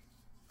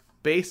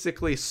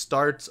basically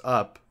starts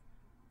up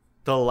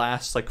the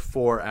last like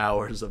 4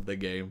 hours of the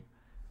game.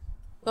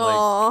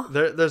 Aw.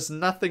 Like there's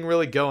nothing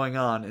really going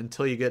on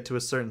until you get to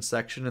a certain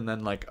section, and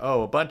then like,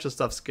 oh, a bunch of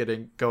stuff's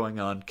going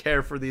on.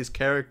 Care for these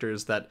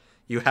characters that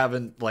you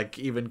haven't like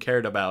even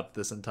cared about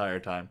this entire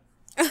time.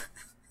 I don't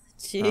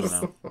Jeez.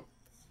 know.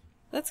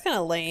 That's kind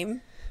of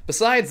lame.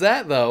 Besides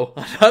that, though,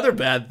 another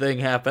bad thing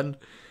happened.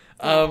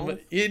 A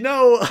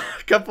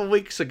couple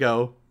weeks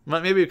ago,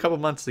 maybe a couple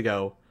months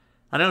ago,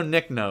 I know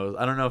Nick knows.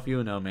 I don't know if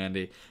you know,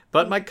 Mandy.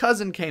 But my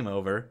cousin came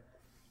over,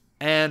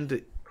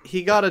 and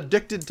he got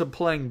addicted to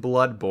playing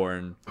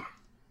Bloodborne.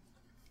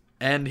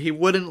 And he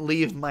wouldn't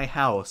leave my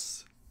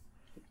house.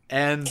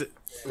 And...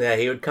 Yeah,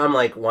 he would come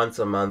like once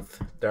a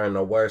month during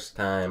the worst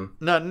time.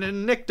 No,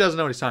 Nick doesn't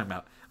know what he's talking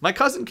about. My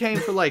cousin came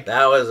for like...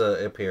 That was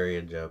a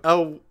period joke.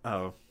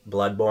 Oh.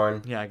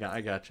 Bloodborne? Yeah,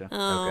 I gotcha.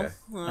 Oh, Okay.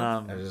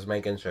 I was just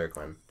making sure,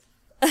 Quinn.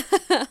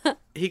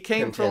 He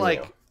came Continue. for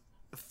like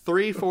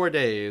 3-4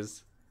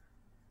 days,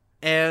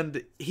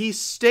 and he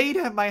stayed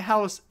at my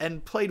house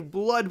and played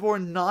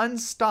Bloodborne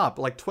nonstop,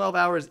 like 12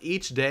 hours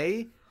each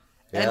day.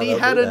 Yeah, And he they'll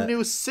had do a that.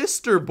 new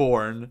sister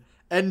born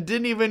and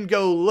didn't even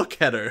go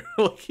look at her.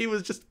 Like, he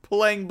was just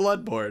playing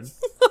Bloodborne.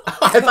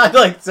 I thought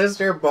like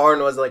Sister Born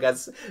was like a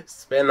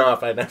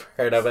spin-off. I never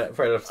heard of it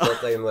for the split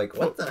thing. Like,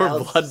 what the For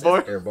hell Bloodborne?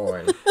 Sister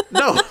Born?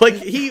 No,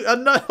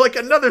 like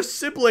another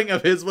sibling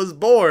of his was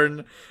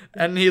born,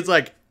 and he's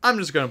like, "I'm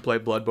just gonna play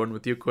Bloodborne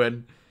with you,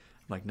 Quinn."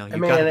 I'm like, no,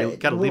 you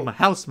gotta leave my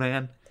house,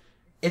 man.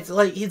 It's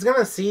like he's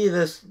gonna see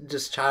this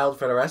just child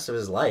for the rest of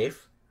his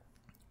life.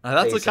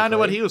 That's kind of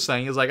what basically. he was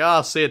saying. He was like, "Oh,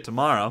 I'll see it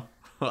tomorrow."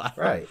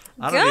 Right.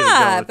 I don't need to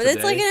God, go but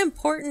it's like today. an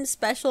important,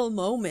 special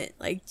moment.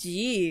 Like,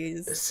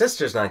 jeez. His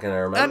sister's not gonna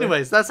remember.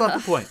 Anyways, that's not the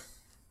point.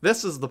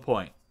 This is the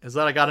point, is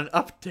that I got an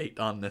update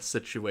on this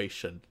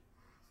situation.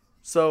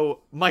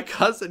 So, my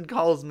cousin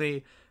calls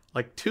me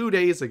like 2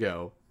 days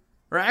ago,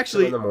 or 2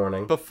 actually in the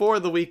morning. before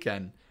the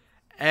weekend,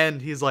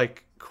 and he's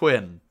like,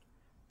 "Quinn,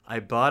 I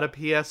bought a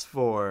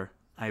PS4,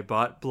 I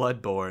bought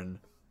Bloodborne,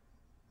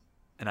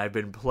 and I've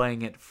been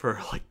playing it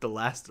for like the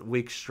last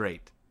week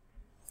straight.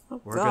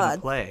 We're gonna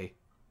God. play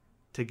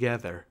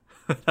together."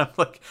 I'm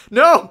like,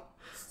 "No,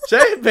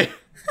 save me!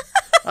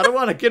 I don't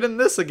want to get in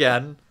this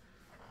again."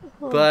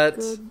 But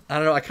I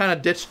don't know. I kind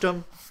of ditched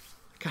him.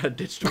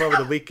 Over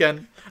the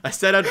weekend. I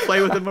said I'd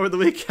play with him over the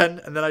weekend,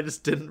 and then I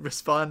just didn't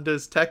respond to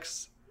his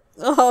texts.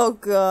 Oh,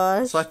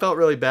 gosh. So I felt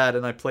really bad,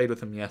 and I played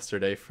with him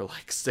yesterday for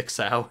like 6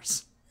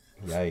 hours.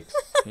 Yikes.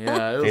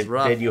 Yeah, it was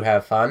rough. Did you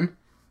have fun?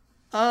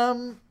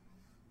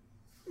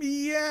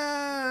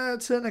 Yeah,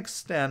 to an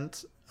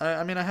extent.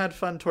 I mean, I had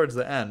fun towards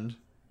the end,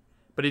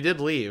 but he did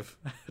leave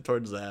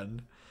towards the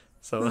end,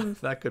 so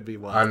that could be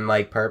why. On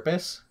like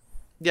purpose?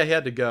 Yeah, he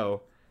had to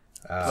go.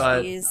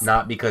 But Jeez.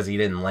 Not because he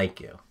didn't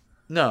like you.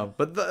 no,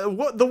 but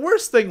the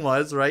worst thing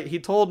was, right, he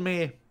told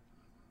me,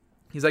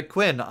 he's like,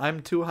 "Quinn,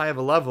 I'm too high of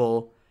a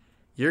level.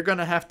 You're going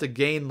to have to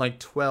gain like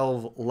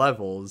 12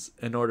 levels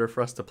in order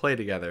for us to play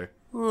together."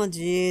 Oh,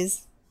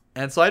 jeez.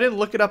 And so I didn't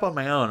look it up on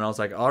my own. I was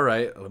like, all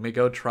right, let me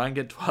go try and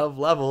get 12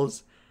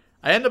 levels.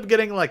 I end up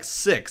getting like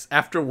 6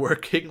 after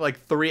working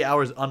like 3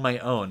 hours on my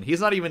own.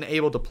 He's not even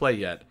able to play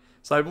yet.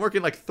 So I'm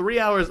working like 3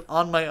 hours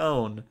on my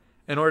own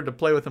in order to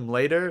play with him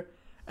later.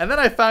 And then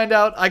I find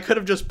out I could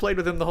have just played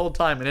with him the whole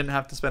time and didn't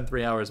have to spend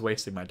 3 hours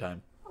wasting my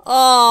time.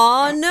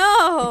 Oh,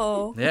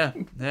 no.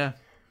 Yeah.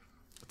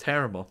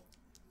 Terrible.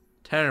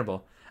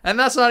 And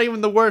that's not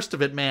even the worst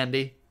of it,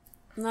 Mandy.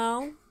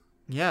 No?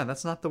 Yeah,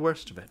 that's not the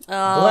worst of it. Oh.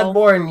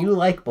 Bloodborne, you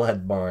like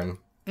Bloodborne.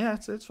 Yeah,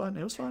 it's fun.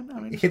 It was fun. I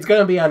mean, It's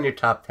gonna be on your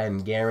top 10,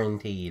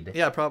 guaranteed.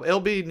 yeah, probably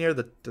it'll be near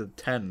the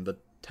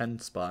 10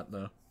 spot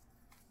though.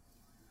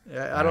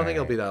 Yeah, I don't think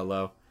it'll be that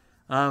low.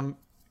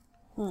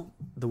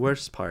 The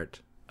worst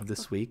part of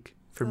this week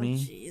for Oh, me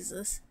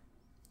Jesus.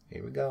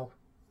 Here we go.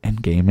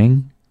 and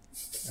gaming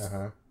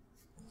Uh-huh.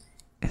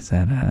 is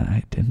that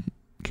I didn't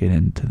get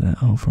into the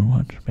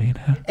Overwatch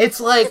beta. It's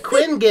like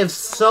Quinn gives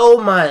so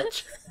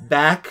much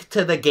back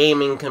to the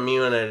gaming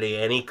community,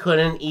 and he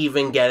couldn't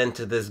even get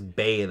into this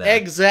beta.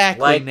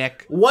 Exactly, Like,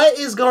 Nick. what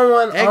is going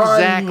on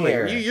Exactly.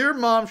 here? Your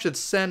mom should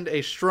send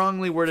a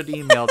strongly worded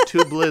email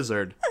to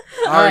Blizzard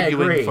I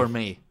arguing agree. for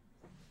me.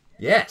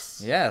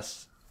 Yes.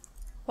 Yes.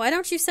 Why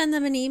don't you send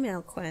them an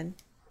email, Quinn?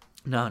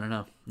 No.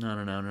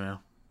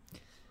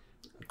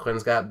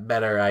 Quinn's got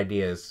better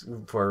ideas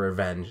for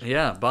revenge.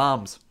 Yeah,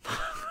 bombs.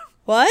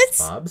 What?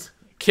 Bob's?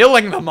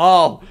 Killing them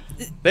all.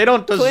 They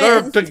don't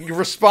deserve to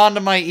respond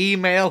to my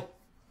email.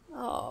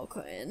 Oh,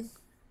 Quinn.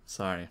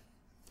 Sorry.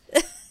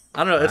 I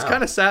don't know. It's Wow.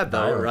 kind of sad though,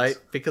 Violence. right?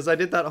 Because I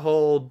did that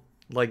whole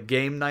like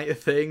game night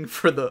thing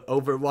for the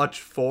Overwatch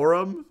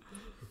forum,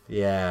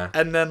 Yeah.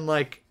 and then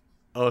like,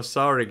 oh,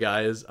 sorry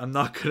guys, I'm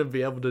not gonna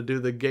be able to do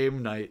the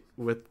game night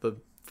with the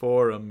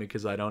forum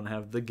because I don't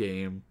have the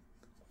game.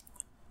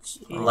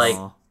 Like,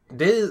 Aw.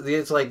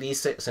 it's like these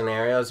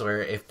scenarios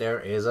where if there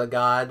is a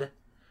god,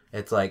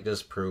 it's like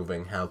just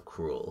proving how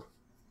cruel.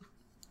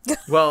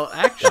 Well,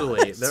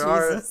 actually,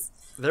 Jesus.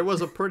 there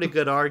was a pretty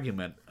good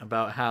argument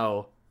about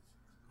how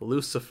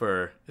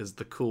Lucifer is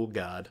the cool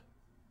god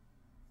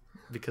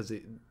because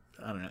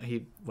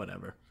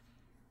whatever.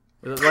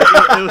 Like,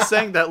 it was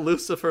saying that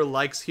Lucifer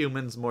likes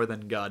humans more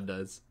than God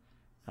does.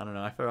 I don't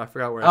know. I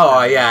forgot where.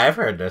 Oh, yeah, I've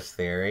heard this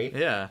theory.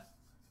 Yeah.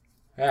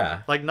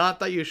 Yeah. Like, not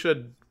that you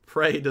should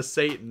pray to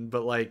Satan,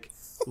 but like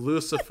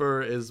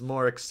Lucifer is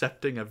more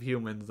accepting of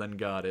humans than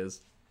God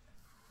is.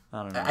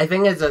 I don't know. I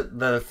think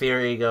the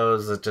theory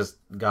goes that just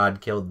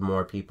God killed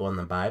more people in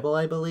the Bible,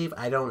 I believe.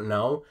 I don't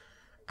know.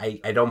 I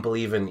don't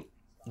believe in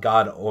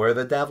God or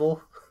the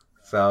devil.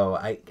 So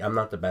I'm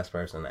not the best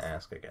person to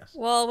ask, I guess.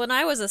 Well, when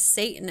I was a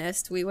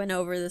Satanist, we went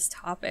over this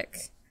topic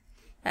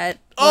at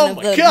Oh one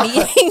my of the god,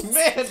 meetings.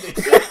 man!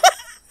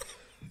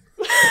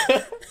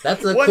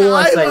 That's the When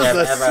coolest I thing was I've a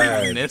ever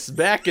heard. Satanist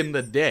back in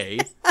the day,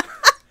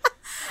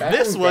 Back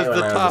this in was day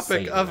the when I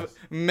topic a of Satanist.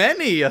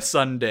 many a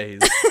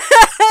Sundays.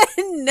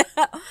 No.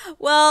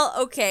 Well,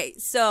 okay,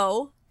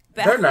 so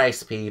They're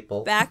nice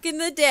people. back in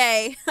the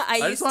day, I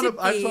I used just to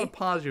want be. to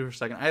pause you for a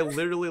second. I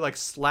literally like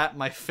slapped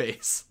my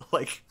face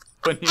like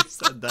when you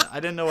said that. I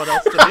didn't know what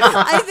else to do.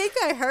 I think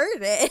I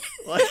heard it.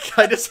 Like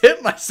I just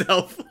hit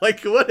myself.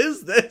 Like what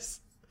is this?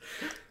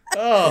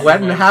 Oh,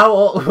 How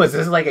old was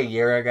this? Like a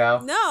year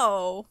ago?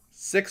 No.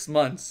 6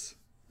 months.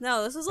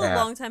 No, this was a Yeah.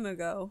 long time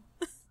ago.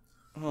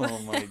 Oh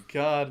my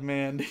god,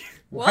 Mandy.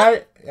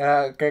 What?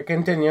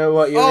 Continue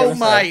what you were Oh gonna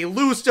my say.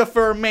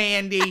 Lucifer,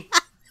 Mandy.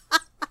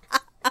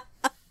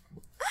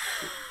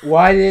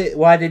 Why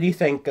did you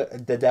think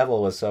the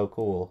devil was so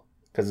cool?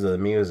 Because of the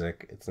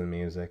music. It's the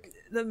music.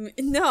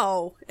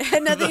 No, it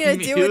had nothing to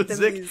do with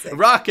the music.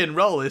 Rock and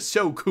roll is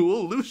so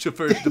cool.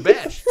 Lucifer's the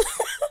best.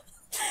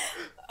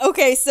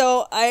 Okay,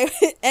 so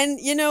and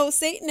you know,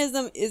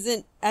 Satanism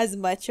isn't as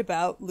much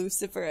about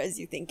Lucifer as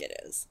you think it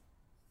is.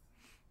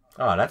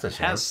 Oh, that's a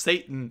shame. Has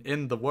Satan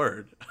in the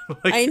word.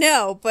 Like, I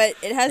know, but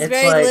it has It's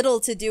very like- little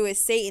to do with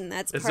Satan.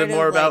 That's is part it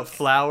more of, about like,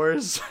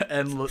 flowers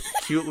and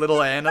cute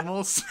little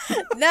animals?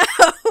 No,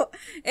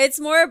 it's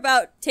more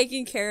about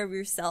taking care of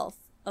yourself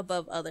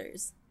above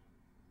others.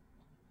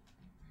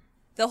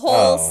 The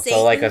whole Satan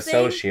so like a thing,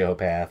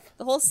 sociopath.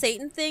 the whole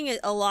Satan thing,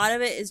 a lot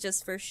of it is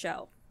just for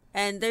show.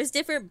 And there's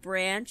different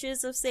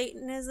branches of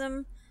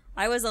Satanism.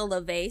 I was a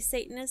LaVey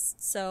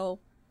Satanist, so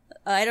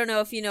I don't know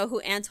if you know who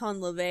Anton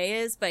LaVey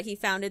is, but he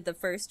founded the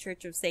First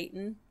Church of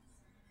Satan.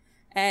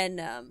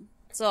 And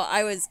so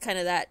I was kind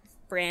of that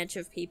branch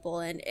of people,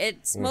 and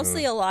it's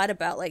mostly a lot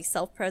about like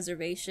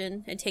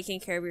self-preservation and taking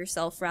care of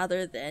yourself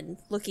rather than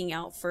looking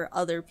out for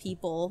other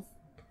people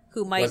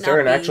who might Was not there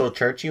an be... actual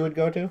church you would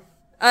go to?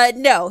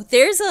 No,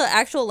 there's an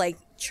actual like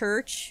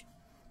church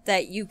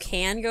that you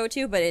can go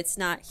to, but it's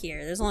not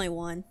here. There's only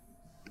one.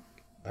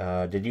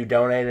 Did you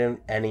donate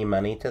any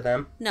money to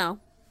them? No.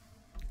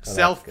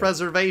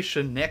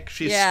 Self-preservation, Nick.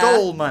 She Yeah.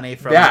 stole money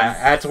from Yeah,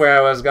 him. that's where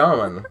I was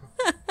going.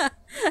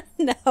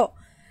 No.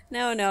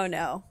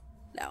 No.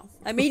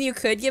 I mean, you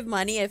could give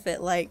money if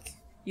it like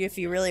if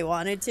you really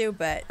wanted to,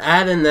 but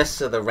Adding this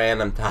to the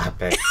random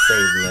topic,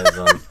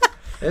 Satanism.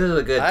 This is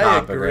a good I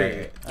topic, agree.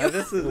 right?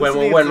 This needs When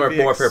to we're be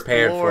more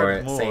prepared for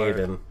it, explored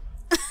more.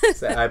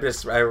 Satan.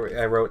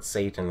 I wrote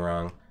Satan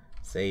wrong.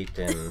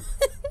 Satan.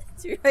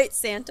 do you write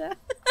Santa?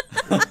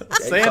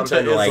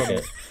 Something like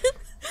Santa-ism.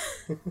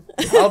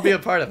 it. I'll be a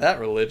part of that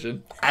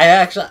religion. I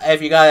actually,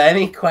 if you got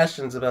any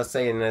questions about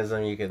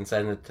Satanism, you can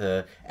send it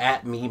to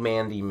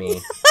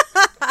 @MeMandyMe.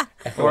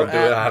 And Or we'll do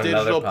it on at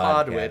another Digital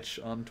podcast.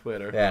 Podwitch on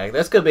Twitter. Yeah,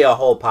 this could be a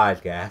whole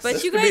podcast. But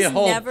This you could be a guys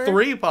whole never-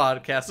 3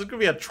 podcasts. This could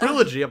be a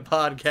trilogy of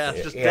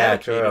podcasts just Yeah,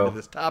 dedicated true. to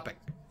this topic.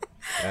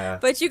 Yeah.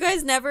 But you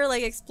guys never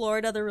like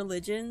explored other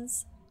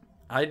religions?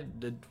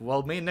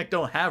 Well, me and Nick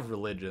don't have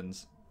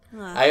religions.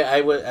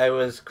 I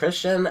was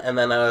Christian, and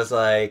then I was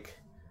like,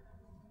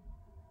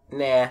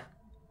 nah.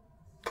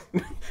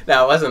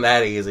 No, it wasn't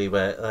that easy,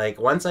 but like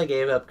once I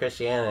gave up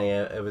Christianity,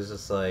 it was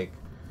just like,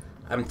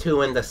 I'm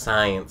too into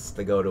science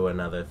to go to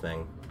another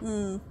thing.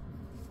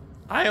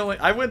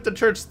 I went to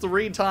church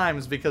 3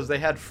 times because they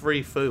had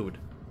free food.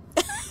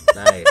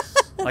 Nice.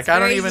 Like I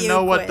don't very even you,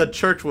 know what the Quinn.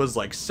 church was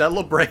like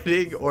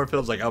celebrating, or if it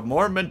was like a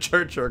Mormon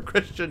church or a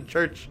Christian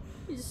church.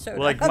 You just showed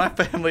Like up.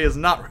 my family is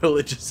not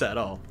religious at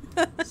all.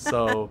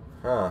 So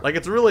Huh. like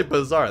it's really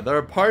bizarre. There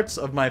are parts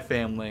of my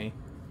family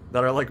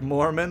that are like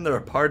Mormon, there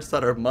are parts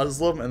that are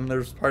Muslim, and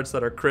there's parts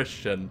that are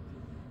Christian.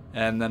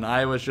 And then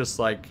I was just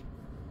like,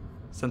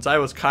 since I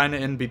was kind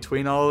of in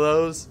between all of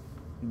those,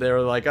 they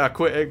were like,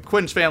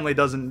 Quinn's family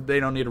they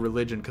don't need a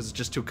religion because it's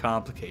just too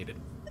complicated.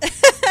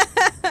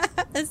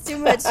 That's too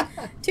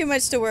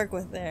much to work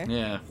with there.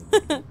 Yeah.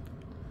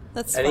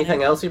 That's Anything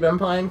funny. else you've been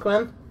playing,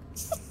 Quinn?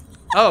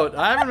 Oh,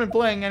 I haven't been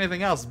playing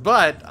anything else,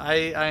 but I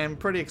am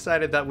pretty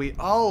excited that we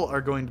all are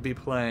going to be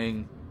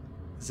playing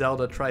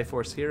Zelda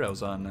Triforce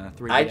Heroes on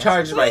 3DS. I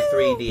charged my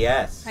Woo!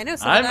 3DS. I know.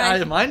 So did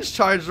I. Mine's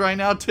charged right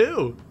now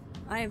too.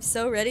 I am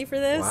so ready for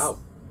this. Wow.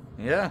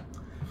 Yeah.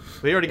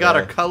 We already got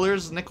our Yeah.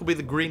 colors. Nick will be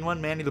the green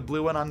one, Manny the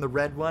blue one, I'm the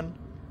red one.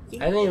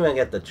 I didn't even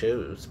get to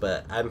choose,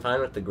 but I'm fine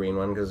with the green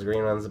one because the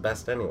green one's the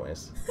best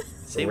anyways.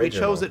 See, Original. we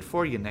chose it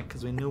for you, Nick,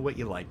 because we knew what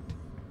you liked.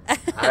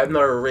 I'm the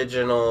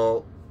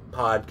original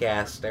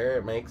podcaster.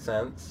 It makes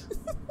sense.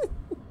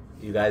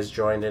 You guys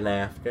joined in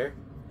after.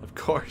 Of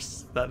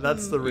course.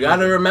 That's the You reason.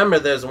 gotta remember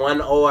there's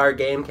one OR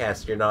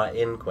Gamecast you're not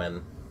in,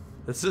 Quinn.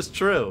 This is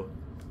true.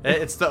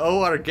 It's the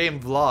OR game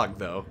vlog,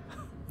 though.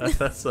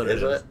 That's what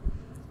Is it is.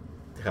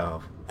 it?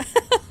 Oh.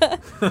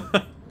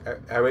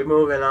 Are we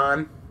moving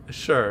on?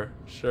 Sure,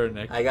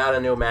 Nick. I got a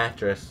new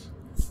mattress.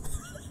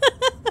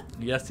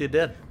 Yes, you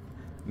did.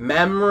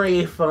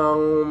 Memory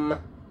foam.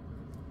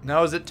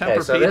 Now, is it Okay,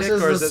 Tempur-Pedic so this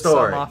is or the is it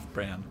story. some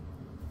off-brand?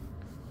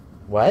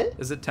 What?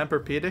 Is it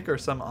Tempur-Pedic or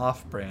some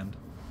off-brand?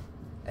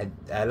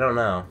 I don't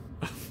know.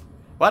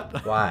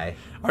 What? Why?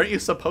 Aren't you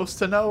supposed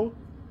to know?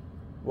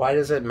 Why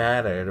does it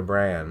matter, the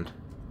brand?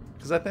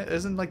 Because I think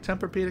isn't like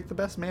Tempur-Pedic the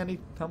best? Mandy,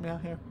 help me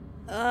out here.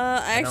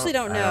 I actually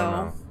don't I don't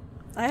know. know.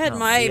 I had No.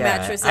 my Yeah,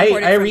 mattress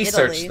imported I from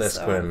researched Italy, this,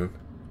 so. Quinn.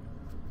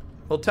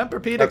 Well,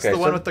 Tempur-Pedic's Okay, the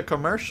one so- with the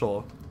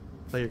commercial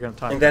that you're going to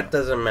talk And that about.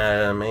 doesn't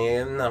matter to me.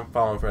 I'm not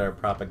falling for their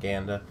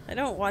propaganda. I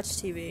don't watch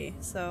TV,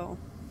 so.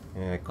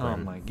 Yeah, Quinn. Oh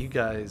my, you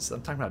guys!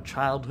 I'm talking about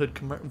childhood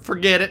commercial.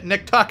 Forget it,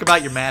 Nick. Talk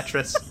about your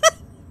mattress.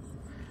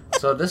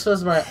 So this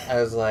was I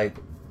was like,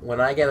 when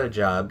I get a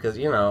job, because,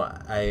 you know,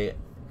 I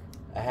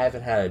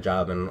haven't had a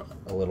job in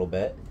a little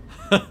bit.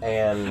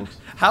 And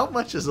How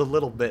much is a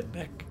little bit,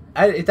 Nick?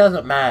 it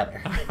doesn't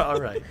matter.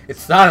 All right.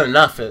 It's not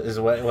enough is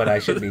what I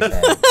should be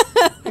saying.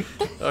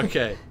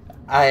 Okay.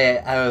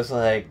 I was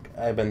like,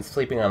 I've been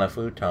sleeping on a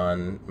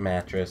futon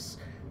mattress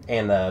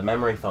and a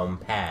memory foam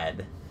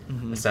pad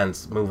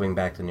since moving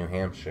back to New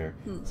Hampshire.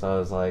 So I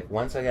was like,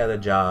 once I get a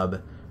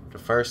job, the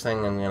first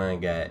thing I'm going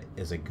to get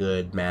is a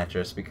good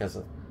mattress because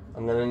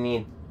I'm going to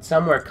need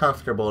somewhere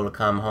comfortable to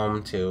come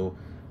home to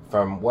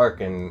from work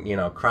and, you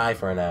know, cry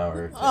for an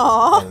hour or two.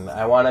 Aw. And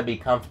I want to be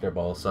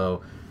comfortable,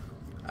 so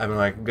I'm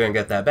like, going to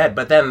get that bed.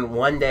 But then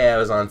one day I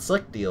was on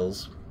Slick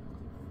Deals,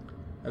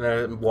 and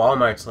then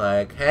Walmart's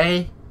like,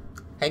 hey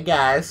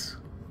guys,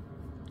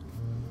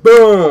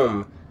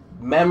 boom,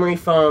 memory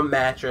foam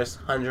mattress,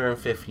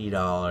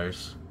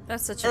 $150.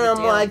 That's such a And good I'm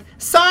deal. like,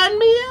 sign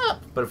me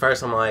up. But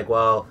first I'm like,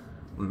 well,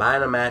 I'm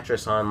buying a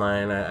mattress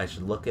online, I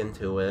should look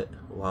into it,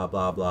 blah,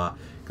 blah, blah.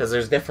 Because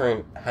there's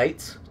different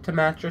heights to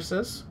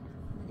mattresses.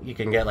 You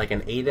can get like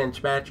an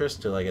 8-inch mattress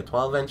to like a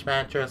 12-inch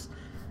mattress.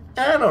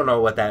 I don't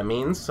know what that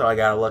means, so I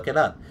gotta look it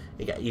up.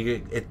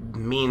 It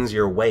means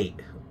your weight.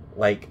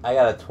 Like, I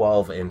got a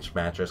 12-inch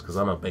mattress because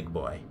I'm a big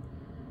boy.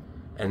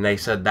 And they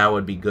said that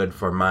would be good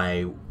for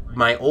my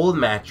old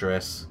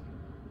mattress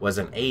was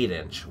an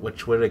 8-inch,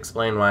 which would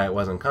explain why it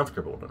wasn't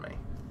comfortable to me.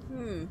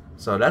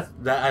 So that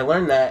I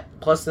learned that.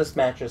 Plus, this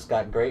mattress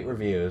got great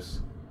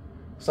reviews.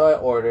 So I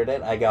ordered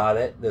it. I got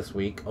it this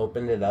week.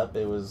 Opened it up.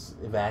 It was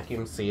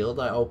vacuum sealed.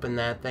 I opened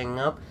that thing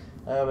up.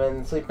 I've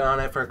been sleeping on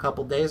it for a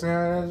couple days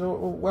now, and it's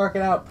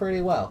working out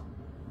pretty well.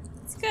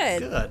 It's good.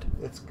 Good.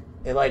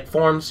 It like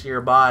forms to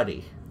your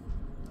body.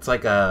 It's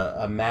like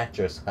a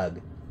mattress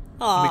hug.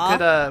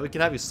 Aw. We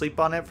could have you sleep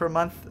on it for a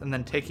month and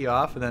then take you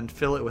off and then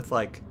fill it with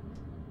like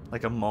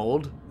a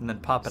mold and then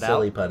pop it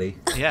Silly out. putty.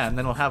 Yeah, and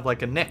then we'll have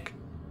like a Nick.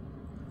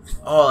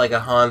 Oh, like a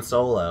Han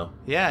Solo.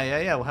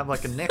 Yeah. We'll have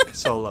like a Nick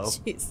solo.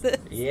 Jesus.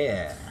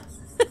 Yeah.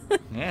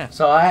 Yeah.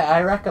 So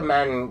I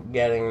recommend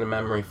getting the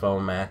memory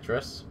foam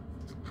mattress.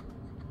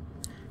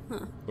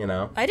 Huh. You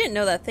know? I didn't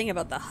know that thing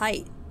about the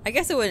height. I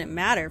guess it wouldn't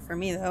matter for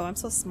me, though. I'm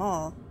so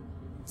small.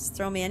 Just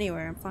throw me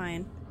anywhere. I'm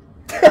fine.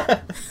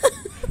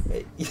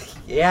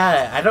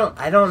 Yeah,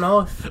 I don't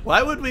know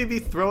Why would we be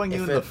throwing you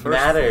if in the it first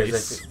matters.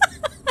 place?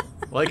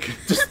 Like,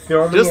 Just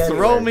throw me just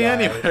throw me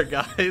guys. anywhere,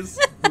 guys.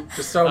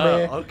 Just throw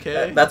me.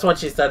 Okay. That's what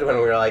she said when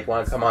we were like,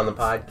 want to come on the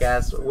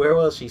podcast. Where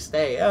will she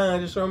stay?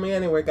 Just throw me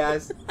anywhere,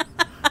 guys.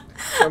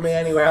 Throw me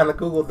anywhere on the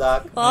Google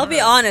Doc. Well, I'll be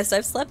honest.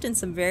 I've slept in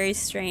some very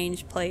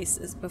strange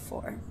places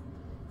before.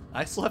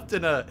 I slept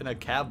in a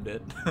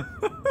cabinet.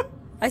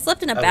 I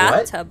slept in a what?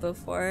 bathtub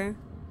before.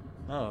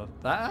 Oh,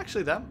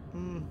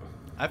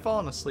 I've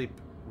fallen asleep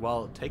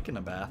while taking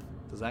a bath.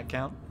 Does that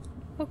count?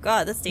 Oh,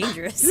 God, that's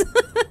dangerous.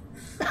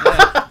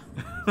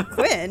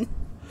 Quinn.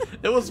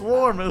 It was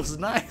warm. It was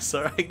nice.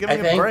 All right, give me I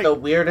a think break. the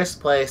weirdest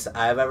place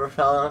I've ever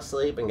fallen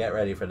asleep, and get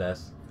ready for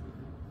this,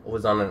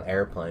 was on an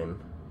airplane.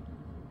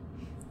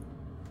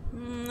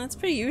 That's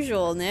pretty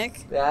usual,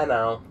 Nick. Yeah, I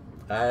know,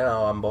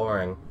 I'm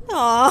boring.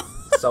 Aw.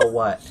 So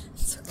what?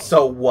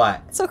 So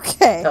what? It's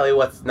okay. Tell you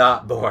what's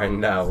not boring.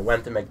 No,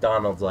 went to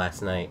McDonald's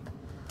last night.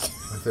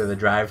 Went through the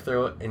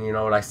drive-thru, and you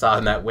know what I saw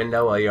in that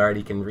window? Well, you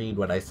already can read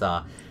what I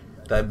saw.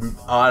 The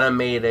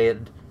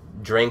automated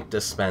drink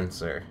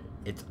dispenser.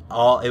 It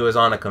was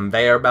on a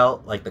conveyor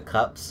belt, like the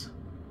cups.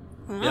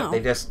 Wow. They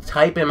just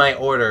type in my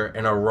order,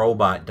 and a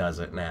robot does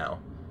it now,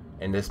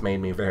 and this made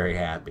me very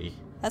happy.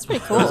 That's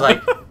pretty It cool. was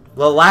like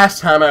the last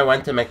time I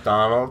went to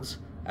McDonald's,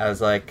 I was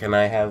like, "Can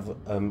I have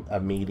a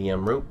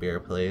medium root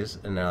beer, please?"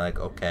 And they're like,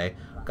 "Okay."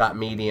 Got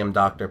medium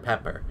Dr.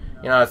 Pepper.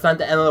 You know, it's not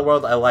the end of the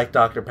world. I like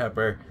Dr.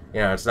 Pepper.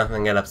 You know, it's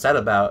nothing to get upset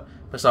about.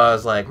 But so I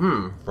was like,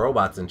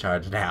 robot's in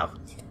charge now.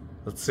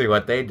 Let's see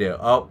what they do.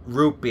 Oh,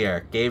 root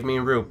beer. Gave me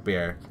root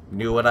beer.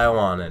 Knew what I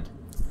wanted.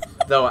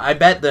 Though I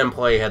bet the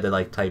employee had to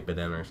like type it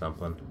in or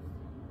something.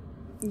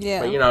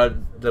 yeah. But you know,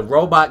 the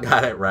robot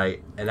got it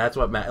right, and that's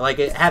what like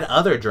it had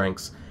other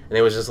drinks, and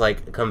it was just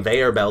like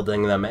conveyor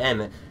belting them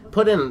in. It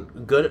put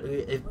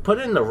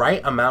in the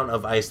right amount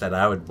of ice that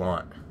I would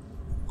want.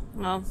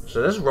 Well,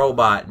 So this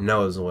robot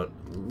knows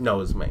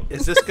me.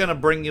 Is this gonna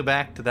bring you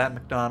back to that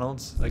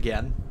McDonald's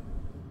again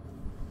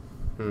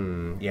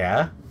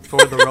Yeah.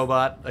 for the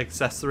robot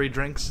accessory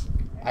drinks?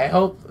 I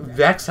hope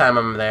next time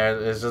I'm there,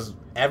 it's just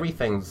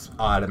everything's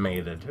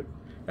automated.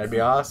 That'd be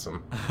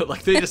awesome.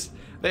 Like they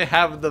They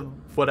have the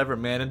whatever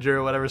manager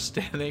or whatever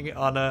standing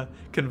on a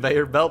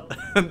conveyor belt,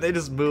 and they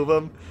just move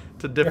them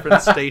to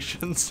different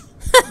stations.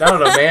 No,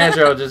 the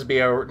manager will just be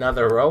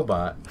another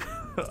robot.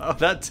 Oh,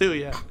 that too,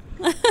 yeah.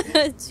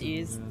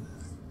 Jeez.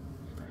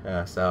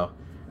 Yeah, so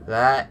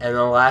that, and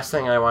the last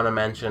thing I want to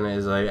mention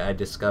is I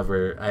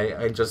discovered,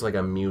 I just like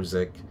a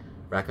music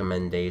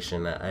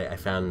recommendation. I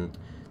found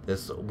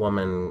this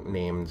woman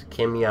named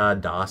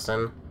Kimya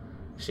Dawson.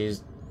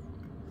 She's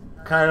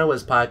kind of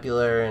was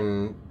popular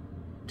in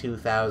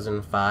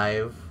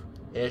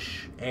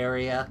 2005-ish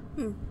area.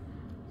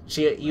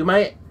 You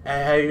might,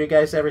 have you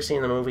guys ever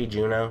seen the movie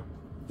Juno?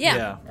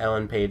 Yeah.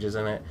 Ellen Page is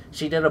in it.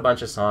 She did a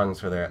bunch of songs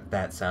for that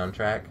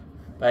soundtrack,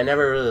 but I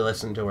never really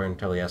listened to her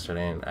until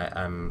yesterday, and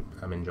I'm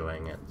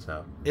enjoying it.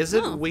 So Is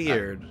it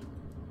weird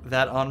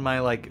that on my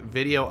like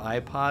video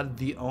iPod,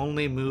 the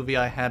only movie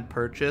I had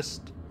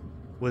purchased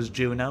was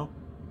Juno,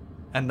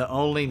 and the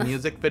only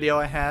music video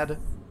I had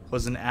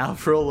was an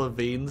Avril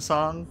Lavigne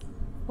song?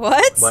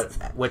 What?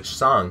 which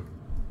song?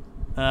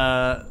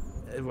 I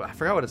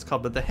forgot what it's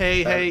called, but the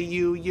hey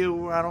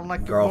you, I don't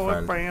like your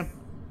Girlfriend. boyfriend.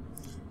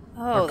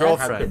 Oh, Or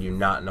that's... How could you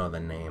not know the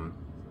name?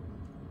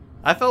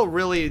 I felt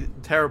really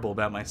terrible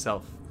about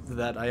myself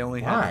that I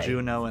only had Why?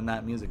 Juno and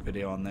that music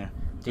video on there.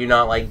 Do you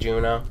not like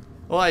Juno?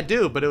 Well, I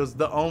do, but it was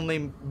the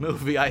only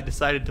movie I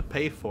decided to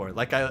pay for.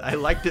 Like, I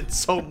liked it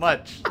so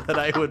much that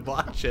I would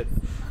watch it.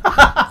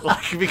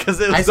 Like,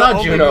 because it was I the saw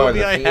only Juno in movie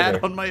the I had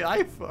theater. on my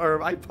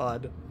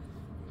iPod.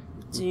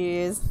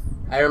 Jeez.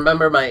 I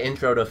remember my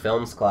intro to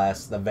films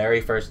class. The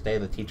very first day,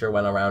 the teacher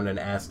went around and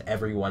asked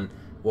everyone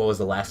what was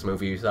the last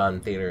movie you saw in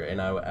theater, and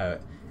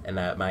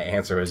my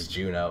answer was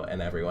Juno,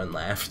 and everyone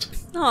laughed.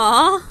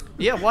 Aw.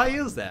 Yeah, why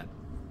is that?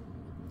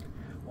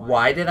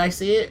 Why did I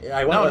see it?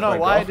 I went with my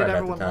Why did girlfriend at the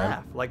everyone time.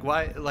 laugh? Like,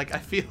 why? Like, I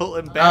feel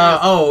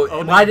embarrassed.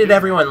 owning Why did Juno.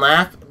 everyone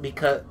laugh?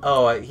 Because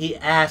he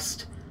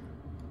asked,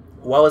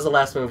 what was the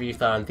last movie you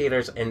saw in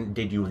theaters, and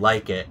did you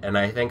like it? And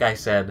I think I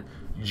said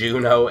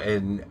Juno,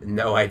 and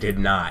no, I did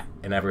not,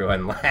 and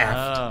everyone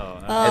laughed.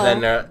 Oh, Oh.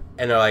 And then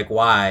they're like,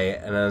 why?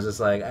 And I was just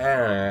like,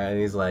 and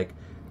he's like,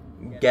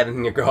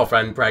 getting your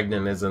girlfriend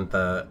pregnant isn't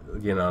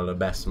the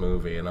best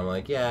movie. And I'm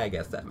like, yeah, I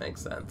guess that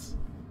makes sense.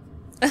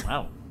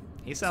 wow.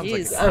 He sounds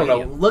like Jeez. a I don't know.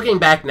 comedian. Looking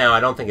back now, I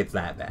don't think it's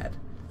that bad.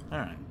 All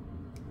right.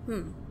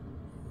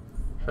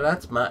 So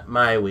that's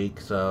my week.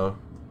 So,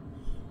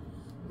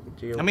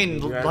 do you, I mean,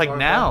 do you guys like wanna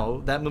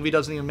now, that movie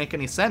doesn't even make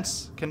any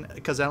sense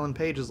because Ellen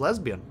Page is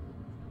lesbian.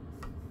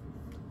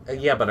 talk?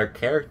 Yeah, but her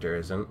character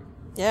isn't.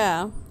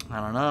 Yeah. I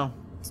don't know.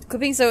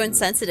 Quit being so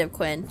insensitive,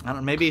 Quinn. I don't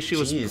know. Maybe she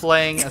was Jeez.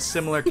 playing a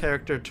similar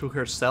character to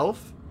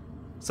herself,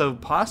 so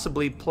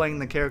possibly playing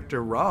the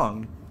character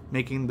wrong,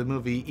 making the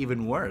movie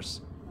even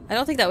worse. I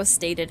don't think that was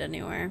stated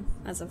anywhere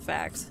as a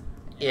fact.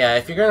 Yeah,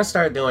 if you're gonna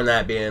start doing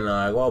that, being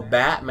like, well,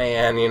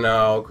 Batman,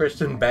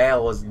 Christian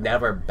Bale was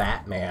never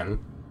Batman.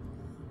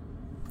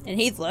 And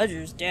Heath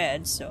Ledger's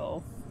dead,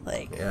 so,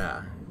 like,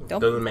 Yeah,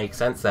 Don't- doesn't make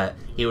sense that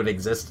he would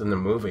exist in the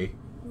movie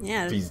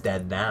yeah, if he's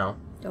dead now.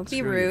 don't be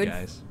Screw you rude.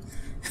 guys.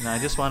 No, I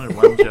just wanted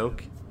one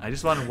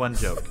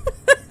joke.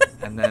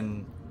 And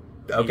then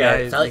you Okay,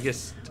 guys, I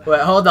guess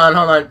wait, hold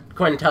on,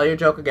 Quinn, tell your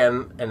joke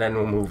again, and then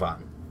we'll move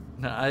on.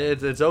 no,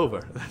 it's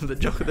over. The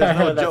joke. There's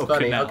no That's joke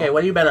funny. now. Okay,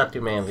 what have you been up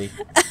to, Mandy?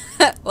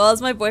 Well,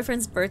 it's my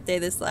boyfriend's birthday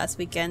this last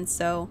weekend,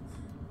 so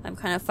I'm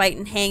kind of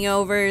fighting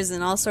hangovers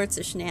and all sorts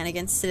of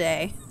shenanigans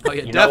today. Oh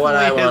yeah, You know what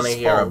I definitely wanna his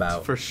hear fault,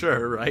 about. for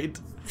sure, right?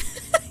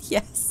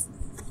 Yes.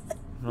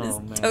 Oh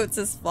man. Totes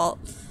his fault.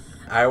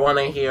 I want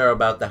to hear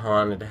about the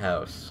haunted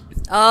house.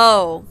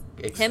 Oh.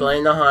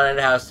 Explain the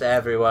haunted house to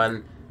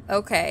everyone.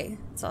 Okay.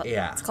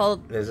 Yeah. It's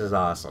called This is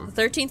awesome.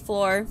 the 13th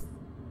Floor,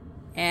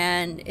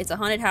 and it's a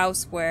haunted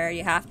house where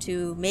you have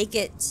to make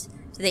it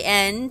to the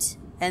end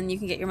and you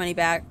can get your money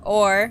back,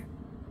 or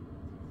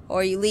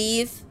you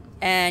leave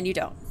and you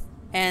don't.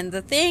 And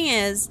the thing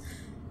is,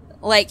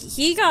 like,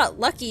 he got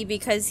lucky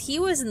because he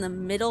was in the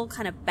middle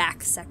kind of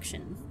back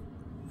section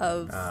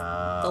of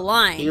the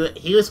line.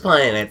 He was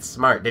playing it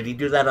smart. Did he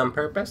do that on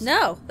purpose?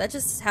 No, that's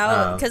just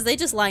how, Oh. because they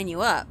just line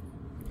you up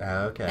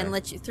Okay. and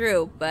let you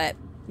through. But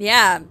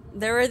yeah,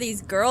 there were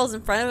these girls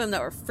in front of him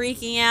that were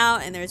freaking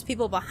out, and there's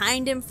people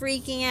behind him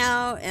freaking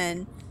out,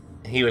 and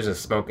He was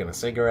just smoking a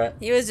cigarette.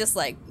 he was just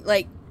like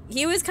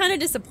he was kind of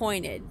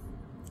disappointed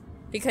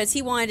because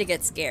he wanted to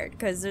get scared,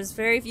 because there's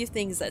very few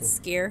things that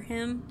scare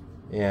him,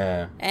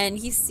 Yeah. and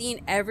he's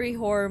seen every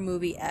horror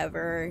movie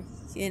ever.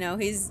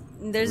 There's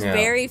Yeah.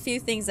 very few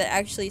things that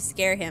actually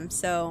scare him.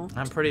 So,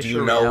 I'm pretty Do sure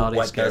you know reality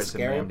what scares does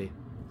scare him, him? Mandy.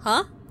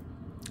 huh?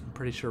 I'm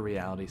pretty sure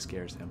reality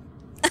scares him.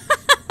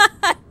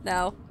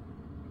 No.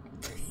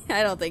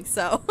 I don't think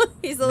so.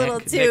 He's a Nick, little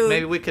too. Nick,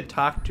 maybe we could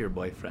talk to your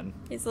boyfriend.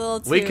 He's a little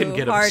too. We can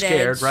get him hard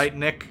scared, edge right,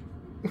 Nick?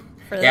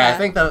 For Yeah, that. I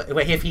think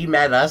if he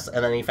met us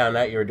and then he found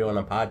out you were doing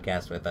a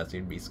podcast with us,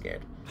 he'd be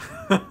scared.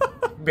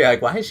 Be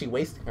like, why is she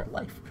wasting her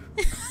life?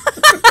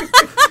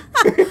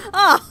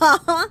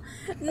 Aw,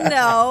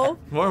 no.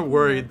 More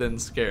worried than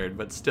scared,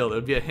 but still,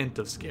 there'd be a hint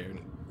of scared.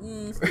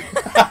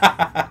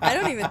 I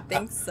don't even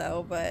think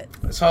so, but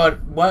So,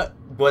 what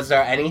was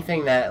there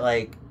anything that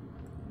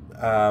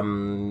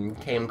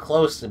came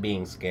close to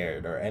being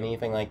scared or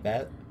anything like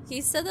that?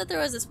 He said that there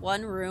was this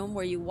one room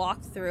where you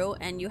walk through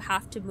and you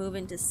have to move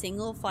into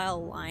single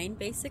file line,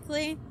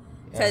 basically,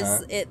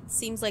 because it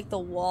seems like the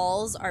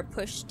walls are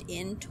pushed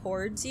in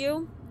towards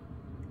you.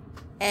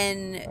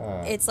 And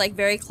it's, like,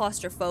 very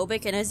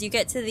claustrophobic. And as you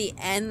get to the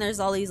end, there's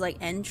all these, like,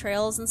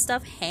 entrails and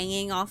stuff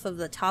hanging off of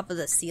the top of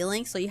the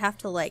ceiling. So you have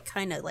to, like,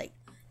 kind of, like,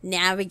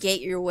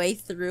 navigate your way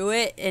through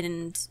it.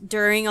 And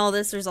during all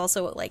this, there's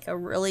also, like, a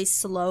really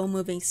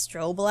slow-moving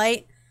strobe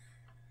light.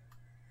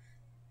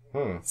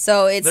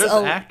 So it's... There's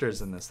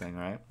actors in this thing,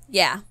 right?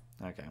 Yeah.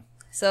 Okay.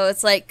 So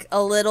it's, like,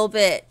 a little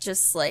bit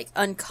just, like,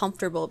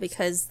 uncomfortable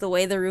because the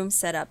way the room's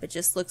set up, it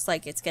just looks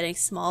like it's getting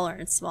smaller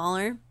and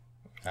smaller.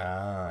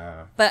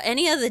 But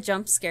any of the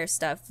jump scare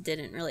stuff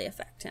didn't really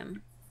affect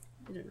him.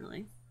 It didn't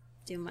really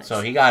do much.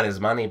 So he got his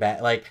money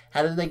back. Like,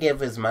 how did they give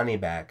his money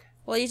back?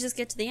 Well, you just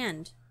get to the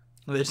end.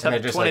 They just have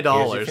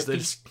 $20. They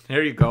just,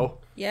 here you go.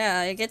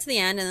 Yeah, you get to the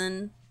end and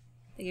then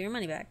they give your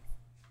money back.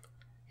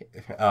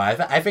 Oh,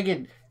 I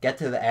figured get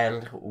to the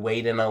end,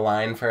 wait in a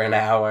line for an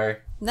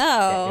hour,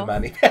 get your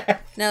money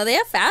back. No, they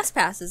have fast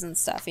passes and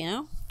stuff, you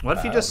know? What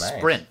if you just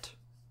sprint?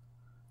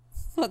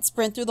 What,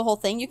 sprint through the whole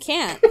thing? You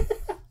can't.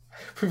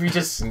 If you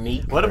just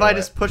sneak. What if I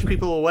just push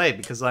people away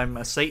because I'm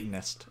a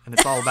Satanist and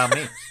it's all about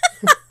me?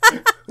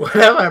 What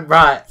if I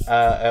brought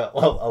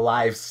a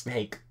live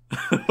snake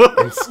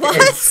and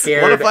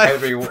scared what if I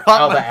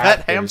all my the pet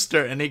actors?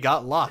 hamster and he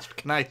got lost?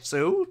 Can I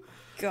sue?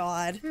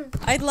 God.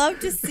 I'd love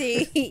to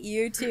see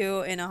you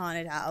two in a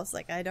haunted house.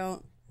 Like, I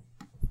don't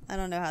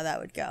know how that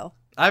would go.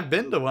 I've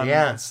been to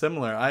one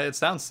similar. It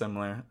sounds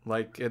similar.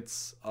 Like,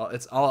 it's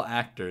all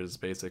actors,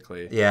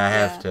 basically. Yeah, I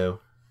have to.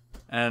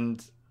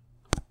 And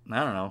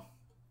I don't know.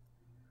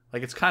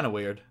 Like, it's kind of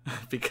weird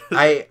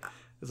because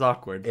it's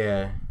awkward.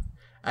 Yeah.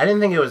 I didn't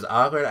think it was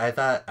awkward.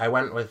 I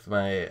went with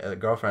my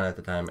girlfriend at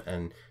the time,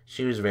 and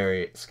she was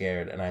very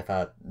scared, and I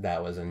thought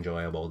that was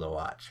enjoyable to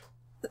watch.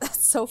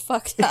 That's so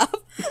fucked up.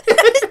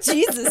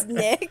 Jesus,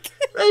 Nick.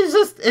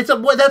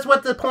 That's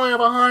what the point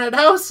of a haunted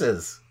house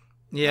is.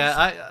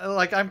 Yeah,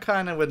 I'm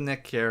kind of with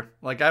Nick here.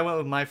 Like, I went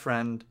with my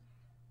friend,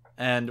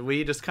 and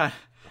we just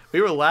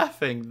we were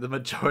laughing the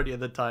majority of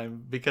the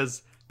time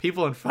because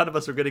people in front of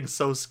us were getting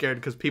so scared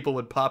because people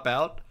would pop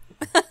out.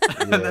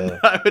 And then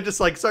I would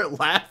just, like, start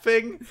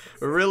laughing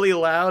really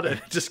loud, and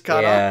it just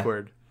got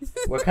awkward.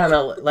 We're kind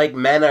of, like,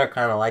 men are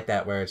kind of like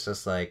that, where it's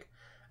just, like,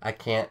 I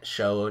can't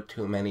show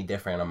too many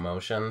different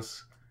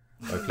emotions,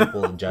 or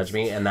people will judge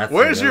me, and that's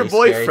Where's really your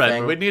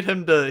boyfriend? We need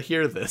him to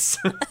hear this.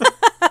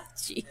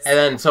 Jeez. And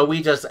then, so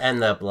we just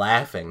end up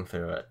laughing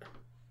through it.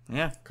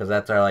 Yeah. Because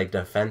that's our, like,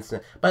 defense.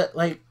 But,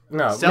 like, no,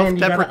 man, you gotta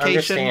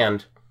self-deprecation.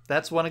 understand.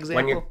 That's one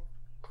example.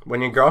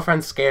 When your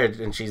girlfriend's scared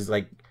and she's,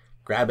 like,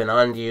 grabbing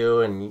onto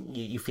you, and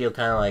you feel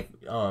kind of like,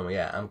 oh,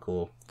 yeah, I'm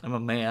cool. I'm a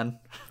man.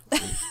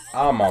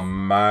 I'm a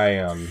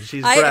man.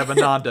 She's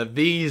grabbing onto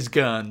these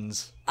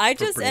guns. I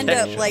just end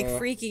up, like,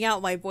 freaking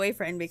out my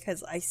boyfriend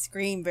because I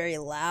scream very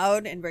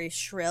loud and very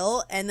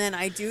shrill, and then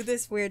I do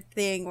this weird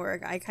thing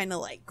where I kind of,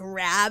 like,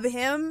 grab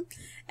him,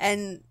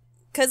 and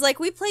because, like,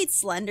 we played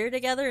Slender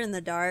together in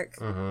the dark,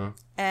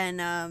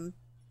 and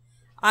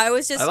I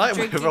was just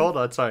drinking. Hold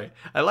on, sorry.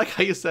 I like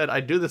how you said I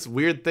do this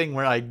weird thing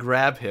where I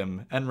grab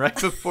him, and right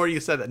before you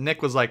said that,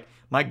 Nick was like,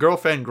 "My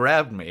girlfriend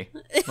grabbed me."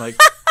 Like,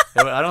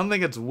 I don't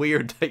think it's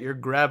weird that you're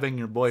grabbing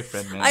your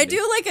boyfriend, Mandy. I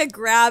do like a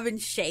grab and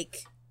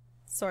shake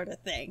sort of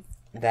thing.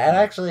 That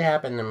actually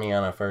happened to me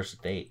on a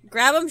first date.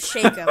 Grab him,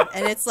 shake him,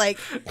 and it's like...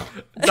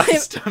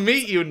 Nice to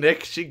meet you,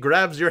 Nick. She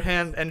grabs your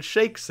hand and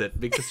shakes it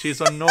because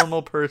she's a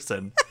normal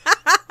person.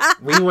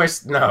 We were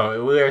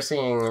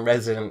seeing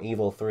Resident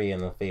Evil 3 in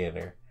the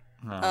theater.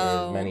 Oh.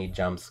 There was many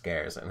jump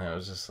scares, and it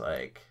was just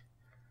like...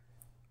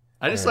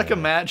 I just like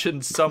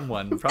imagine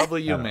someone,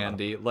 probably you,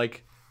 Mandy,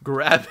 like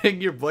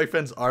grabbing your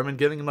boyfriend's arm and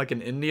giving him like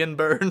an Indian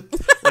burn,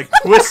 like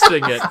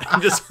twisting it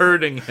and just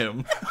hurting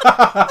him.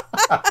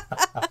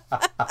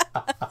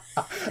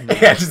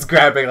 Yeah, just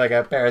grabbing like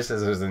a pair of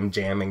scissors and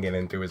jamming it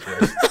into his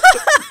wrist.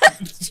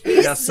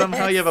 Yeah,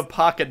 somehow you have a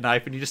pocket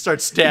knife and you just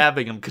start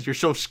stabbing him because you're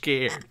so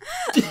scared.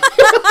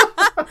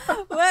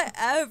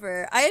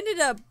 Whatever. I ended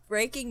up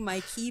breaking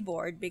my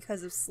keyboard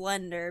because of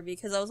Slender,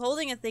 because I was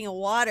holding a thing of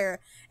water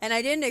and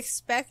I didn't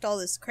expect all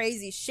this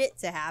crazy shit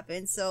to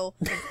happen. So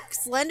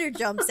Slender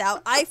jumps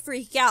out. I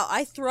freak out.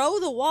 I throw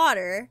the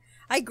water.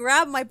 I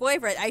grab my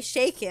boyfriend. I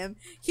shake him.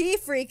 He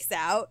freaks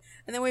out.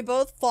 And then we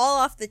both fall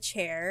off the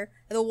chair.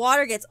 And the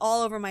water gets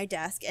all over my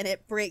desk and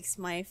it breaks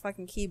my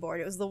fucking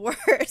keyboard. It was the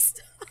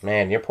worst.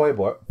 Man, your poor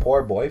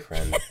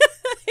boyfriend.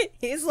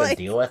 He's to like,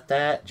 deal with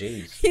that?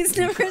 Jeez. He's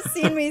never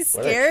seen me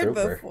scared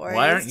before.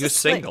 Why aren't you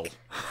single?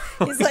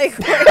 He's like,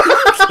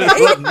 that's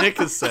what Nick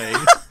is saying.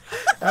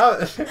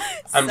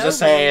 I'm just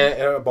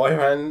saying, a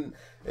boyfriend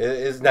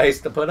is nice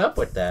to put up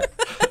with that.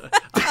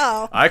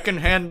 Oh. I can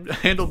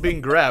handle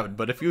being grabbed,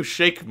 but if you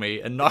shake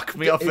me and knock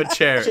me off a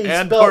chair She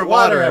and spilled pour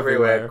water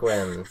everywhere.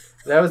 Quinn.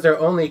 That was their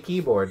only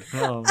keyboard.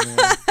 Oh, man.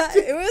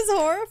 It was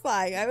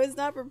horrifying. I was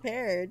not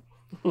prepared.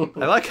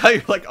 I like how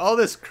you're like, all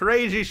this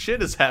crazy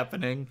shit is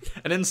happening,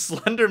 and in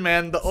Slender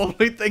Man, the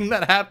only thing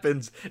that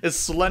happens is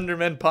Slender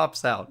Man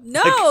pops out.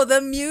 No,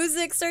 the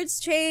music starts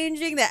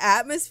changing, the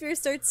atmosphere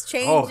starts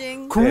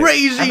changing.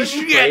 Crazy Haven't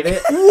you played shit!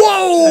 it?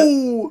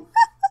 Whoa!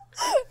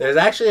 There's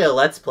actually a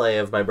Let's Play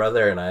of my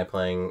brother and I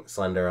playing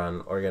Slender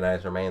on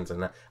Organized Remains,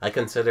 and I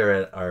consider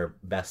it our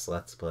best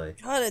Let's Play.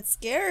 God, it's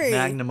scary.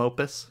 Magnum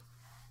opus?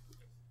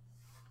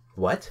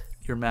 What?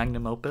 Your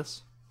magnum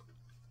opus?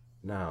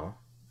 No.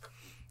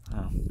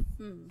 Oh.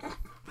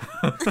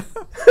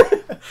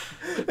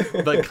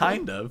 But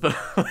kind of.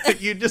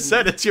 You just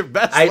said it's your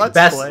best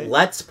Let's Play.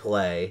 Let's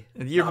Play.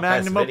 Your not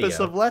magnum best opus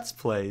video. of Let's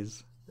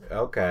Plays.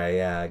 Okay,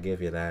 yeah, I'll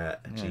give you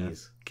that. Yeah.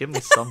 Jeez. Give me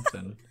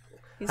something.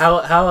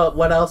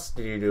 What else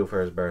did you do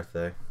for his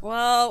birthday?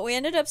 Well, we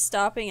ended up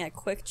stopping at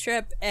Quick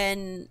Trip,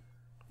 and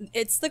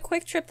it's the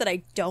Quick Trip that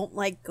I don't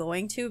like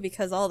going to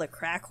because all the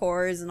crack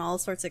whores and all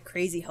sorts of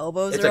crazy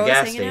hobos It's are a always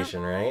gas hanging out.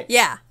 station, right?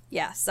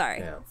 Yeah, sorry.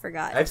 Yeah.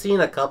 Forgot. I've seen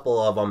a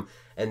couple of them,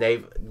 and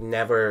they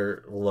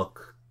never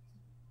look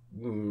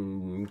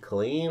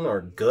clean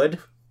or good.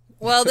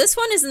 Well, this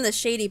one is in the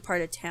shady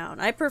part of town.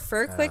 I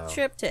prefer Quick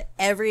Trip to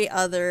every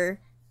other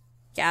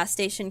gas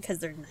station because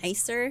they're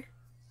nicer.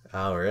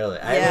 Oh, really?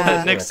 Yeah. I've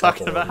only Nick's seen a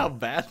couple talking about of how them.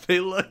 bad they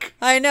look.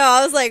 I know.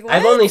 I was like, what?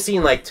 I've only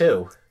seen like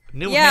 2.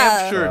 New Yeah.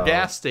 Hampshire Oh.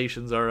 gas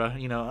stations are,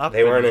 up.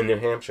 They weren't in New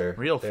Hampshire.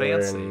 Real They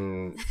fancy. were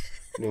in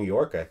New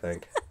York, I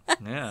think.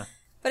 Yeah.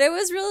 But it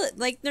was really,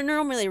 like, they're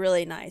normally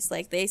really nice.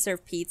 Like, they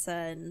serve pizza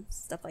and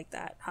stuff like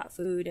that, hot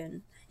food,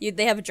 and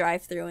they have a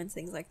drive-thru and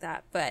things like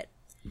that. But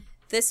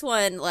this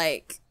one,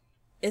 like,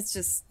 it's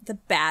just the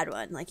bad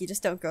one. Like, you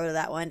just don't go to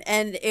that one.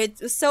 And it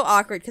was so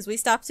awkward because we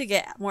stopped to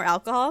get more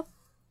alcohol.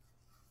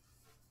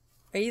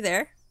 Are you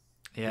there?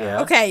 Yeah.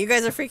 Yeah. Okay, you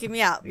guys are freaking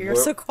me out. You're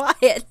We're- so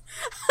quiet.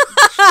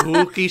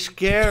 Spooky,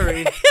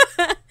 scary.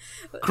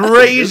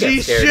 Crazy You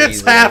get scared shit's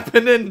easily.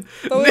 happening.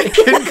 Nick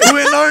and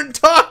Quinn aren't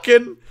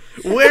talking.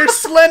 Where's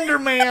Slender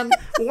Man?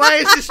 Why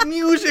is this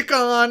music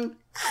on?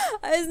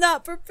 I was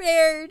not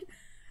prepared.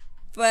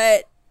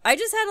 But I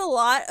just had a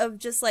lot of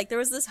just like, there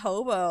was this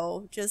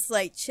hobo just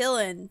like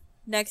chilling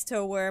next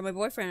to where my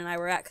boyfriend and I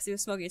were at because he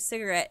was smoking a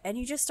cigarette, and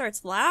he just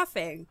starts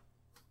laughing.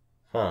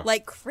 Huh.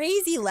 Like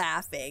crazy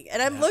laughing.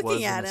 And I'm That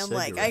looking at wasn't him a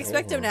like, I cigarette.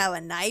 expect him to have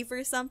a knife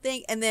or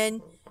something. And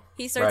then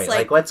he starts Right.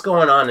 Like, what's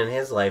going on in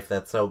his life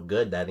that's so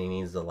good that he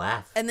needs to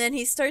laugh? and then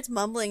he starts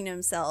mumbling to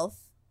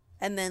himself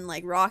and then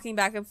like rocking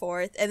back and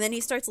forth. And then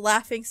he starts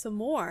laughing some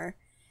more.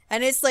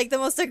 And it's like the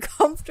most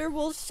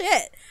uncomfortable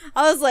shit.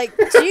 I was like,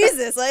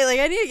 Jesus, like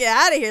I need to get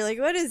out of here. Like,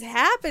 what is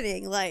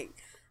happening? Like,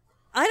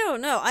 I don't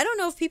know. I don't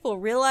know if people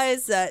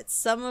realize that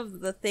some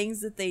of the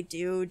things that they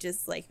do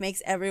just like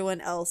makes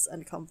everyone else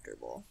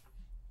uncomfortable.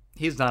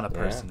 He's not a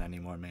person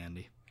anymore,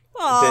 Mandy.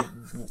 Oh,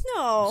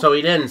 no. So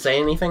he didn't say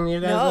anything to you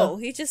guys? No, though?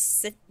 he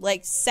just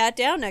sat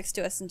down next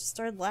to us and just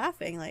started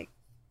laughing. Like,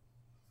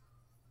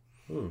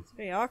 it's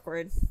very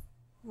awkward.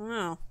 I don't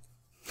know.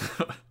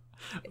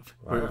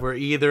 Were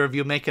either of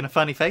you making a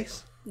funny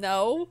face?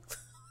 No,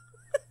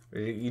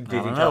 Did I you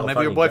don't tell know. a Maybe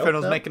funny your boyfriend joke,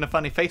 was though? making a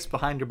funny face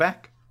behind your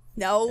back.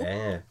 no.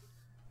 Yeah.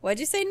 What'd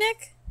you say,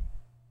 Nick?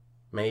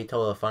 Maybe he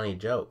told a funny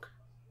joke.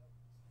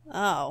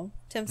 Oh,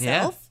 to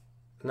himself?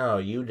 No,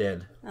 you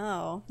did.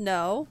 Oh,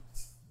 no.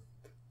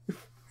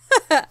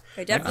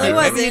 I definitely Maybe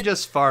wasn't. he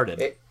just farted.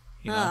 It-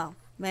 you know? Oh,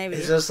 maybe.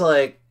 It's just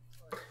like,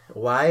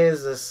 why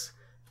is this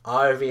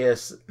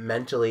obvious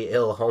mentally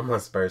ill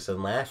homeless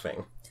person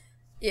laughing?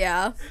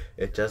 Yeah.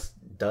 It just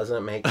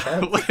doesn't make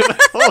sense. Wait,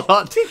 hold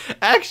on.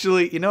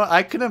 Actually, you know,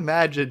 I can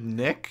imagine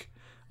Nick,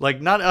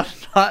 like not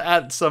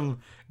at some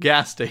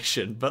gas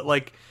station, but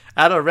like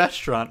at a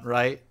restaurant,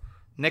 right?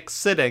 Nick's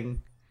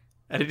sitting,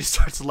 and he just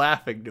starts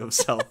laughing to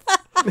himself,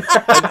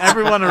 and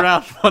everyone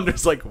around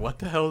wonders, like, "What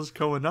the hell is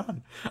going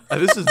on?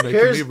 This is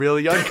making me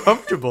really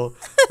uncomfortable.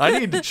 I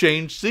need to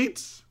change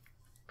seats."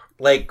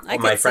 Like, I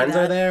my could see friends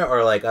are that. there,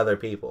 or like other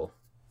people?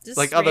 Just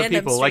Like other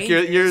random people, like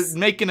you're strangers.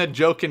 making a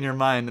joke in your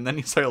mind, and then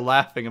you start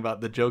laughing about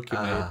the joke you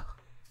made, Ah.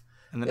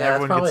 and then Yeah, that's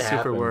everyone probably gets super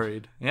happened.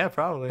 worried. Yeah,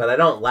 probably. But I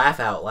don't laugh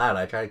out loud.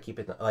 I try to keep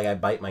it, like, I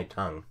bite my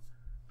tongue.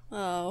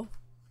 Oh.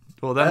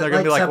 Well, then That, they're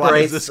gonna be like, like, "Why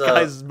is separates this the-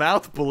 guy's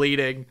mouth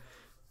bleeding?"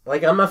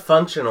 Like, I'm a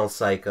functional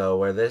psycho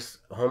where this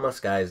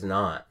homeless guy is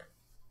not.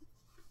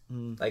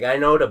 Like, I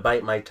know to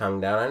bite my tongue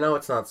down. I know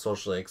it's not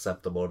socially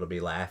acceptable to be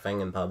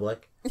laughing in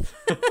public.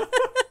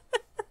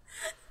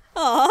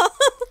 Aw.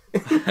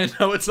 I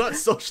know it's not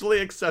socially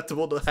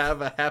acceptable to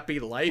have a happy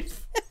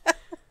life.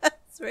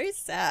 It's very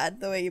sad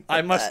the way you put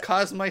I must that.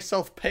 cause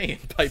myself pain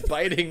by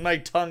biting my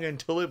tongue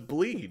until it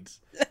bleeds,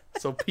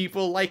 so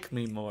people like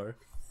me more.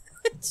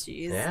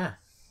 Jeez. Yeah.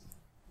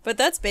 But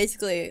that's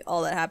basically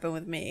all that happened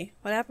with me.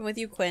 What happened with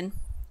you, Quinn?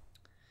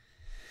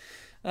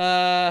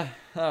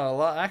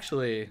 Well,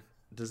 actually,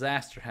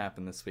 disaster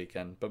happened this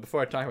weekend. But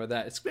before I talk about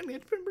that, it's been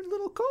a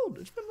little cold.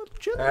 It's been a little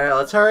chilly. All right,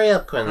 let's hurry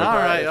up, Quinn. All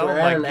right. Oh We're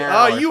my at an god.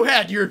 hour. Oh, you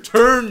had your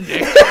turn,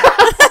 Nick.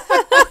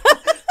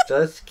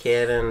 Just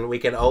kidding. We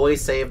can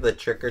always save the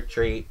trick or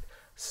treat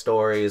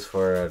stories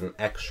for an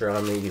extra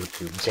on the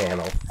YouTube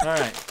channel. All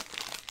right.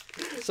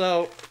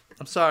 So,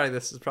 I'm sorry,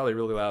 this is probably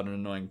really loud and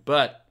annoying,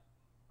 but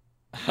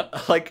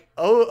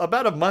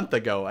about a month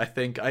ago, I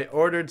think I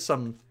ordered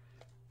some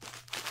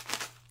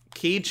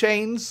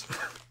keychains.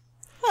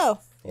 Oh.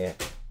 Yeah.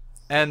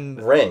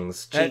 And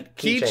Rings.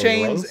 Keychains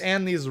rings.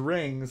 and these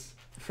rings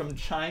from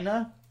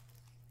China.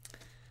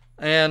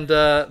 And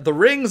the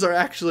rings are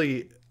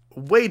actually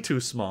way too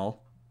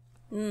small.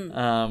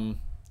 But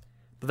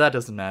that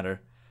doesn't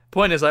matter.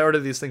 Point is, I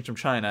ordered these things from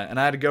China, and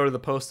I had to go to the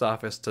post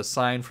office to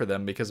sign for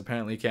them because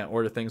apparently you can't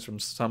order things from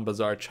some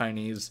bizarre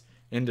Chinese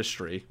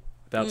industry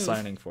without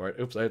signing for it.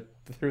 Oops, I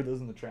threw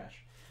those in the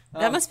trash.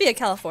 That must be a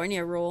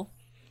California rule.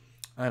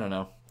 I don't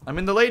know. I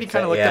mean, the lady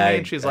kind of looked yeah, at me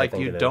and she's I like,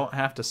 think "You it don't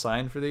have to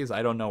sign for these.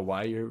 I don't know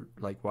why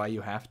why you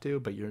have to,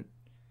 but you're."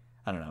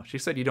 I don't know. She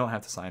said you don't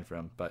have to sign for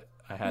them, but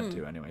I had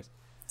to anyways.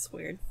 It's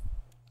weird.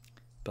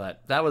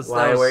 But that was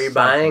Why that was were you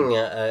something. buying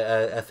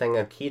a thing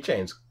of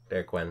keychains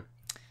there, Quinn?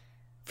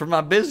 For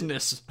my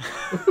business.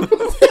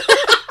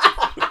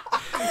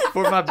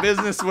 For my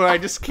business where I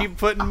just keep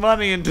putting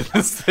money into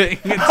this thing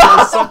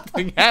until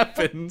something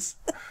happens.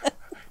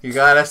 You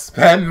gotta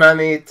spend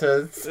money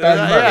to spend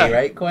money, yeah.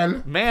 right,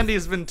 Quinn?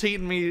 Mandy's been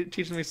teaching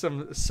me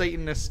some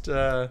Satanist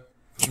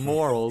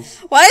morals.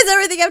 Why does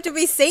everything have to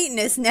be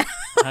Satanist now?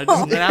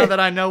 Now that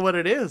I know what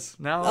it is.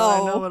 Now that I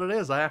know Oh. what it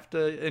is, I have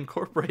to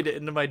incorporate it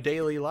into my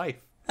daily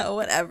life. Oh,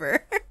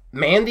 whatever.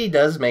 Mandy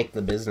does make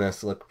the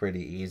business look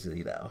pretty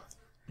easy, though.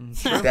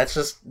 That's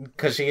just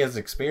because she has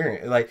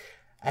experience. Like,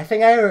 I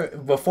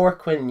think before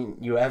Quinn,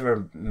 you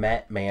ever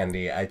met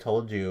Mandy, I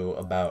told you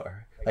about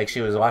her. Like,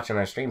 she was watching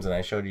our streams, and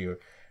I showed you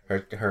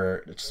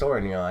her store,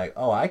 and you're like,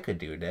 "Oh, I could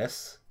do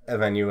this,"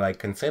 and then you like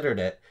considered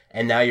it,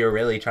 and now you're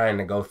really trying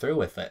to go through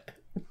with it.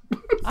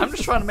 I'm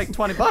just trying to make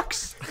 $20.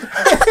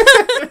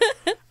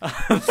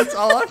 That's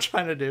all I'm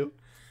trying to do.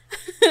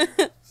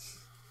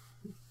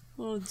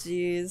 Oh,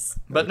 jeez.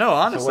 But no,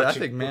 honestly, what I you-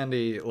 think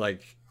Mandy,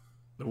 like,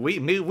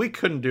 we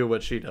couldn't do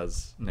what she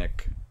does,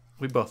 Nick.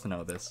 We both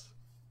know this.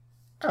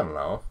 I don't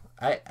know.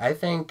 I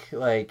think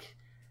like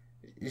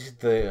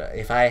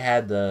if I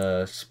had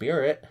the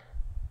spirit,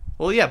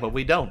 Well, yeah, but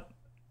we don't.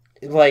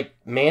 like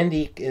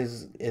Mandy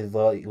is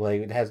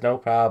like has no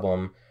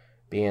problem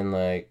being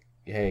like,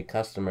 "Hey,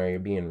 customer, you're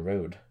being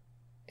rude.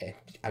 And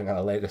I'm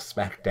gonna lay the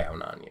smack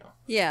down on you."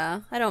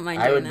 Yeah, I don't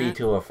mind I doing would be that.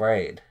 too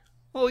afraid.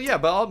 Well, yeah,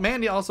 but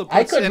Mandy also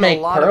I puts could in make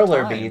a lot of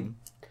perler time. bead.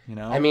 You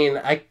know, I mean,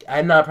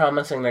 I'm not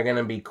promising they're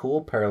gonna be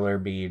cool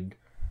perler bead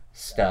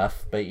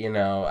stuff, but you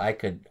know, I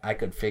could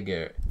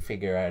figure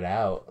it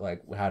out,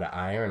 like how to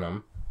iron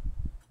them.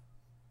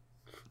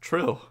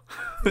 true.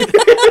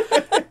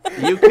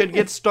 You could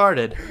get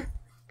started.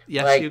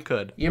 Yes, Like, you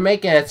could. You're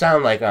making it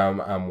sound like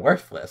I'm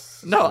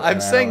worthless. No, and I'm I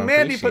saying don't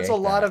Mandy puts a appreciate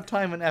lot that. of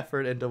time and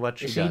effort into what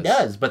she She does.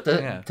 does, but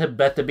Yeah.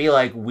 to be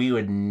like, we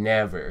would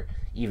never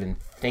even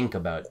think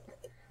about,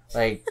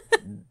 like,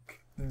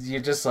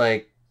 you're just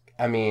like,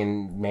 I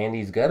mean,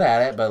 Mandy's good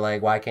at it, but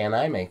like, why can't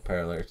I make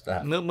perler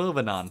stuff?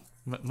 Moving on.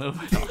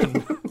 Moving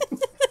on.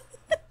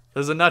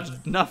 There's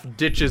enough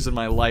ditches in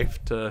my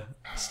life to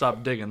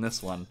stop digging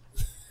this one.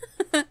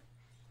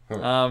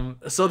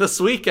 So this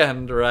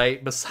weekend,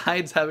 right,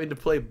 besides having to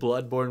play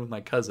Bloodborne with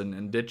my cousin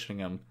and ditching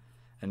him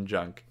and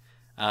junk,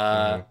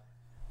 I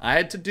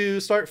had to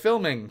start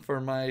filming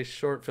for my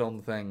short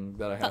film thing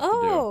that I have to do.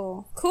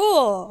 Oh,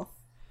 cool.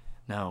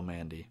 No,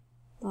 Mandy.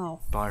 Oh,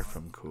 Far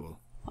from cool.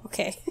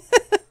 okay.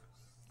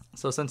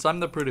 So since I'm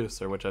the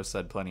producer, which I've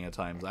said plenty of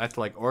times, I have to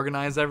like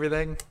organize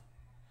everything.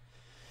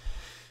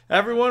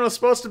 Everyone was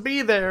supposed to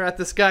be there at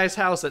this guy's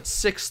house at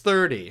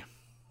 6:30.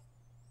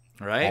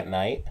 Right? At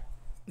night?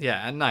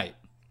 Yeah, at night.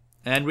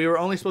 And we were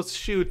only supposed to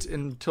shoot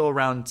until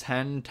around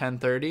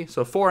 10:30,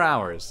 so 4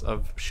 hours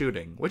of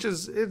shooting, which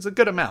is it's a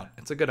good amount.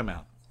 It's a good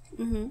amount.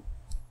 Mm-hmm.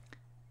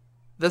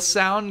 The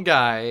sound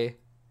guy,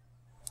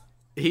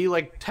 he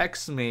like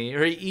texts me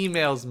or he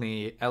emails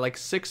me at like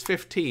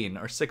 6:15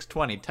 or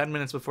 6:20, 10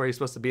 minutes before he's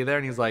supposed to be there,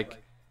 and he's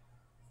like,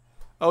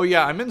 "Oh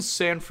yeah, I'm in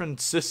San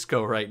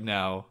Francisco right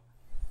now,"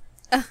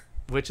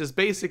 which is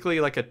basically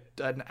like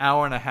an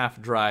hour and a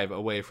half drive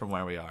away from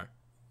where we are.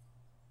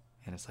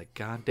 And it's like,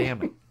 God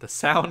damn it. The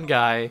sound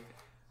guy,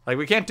 like,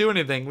 we can't do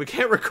anything. We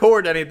can't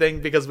record anything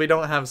because we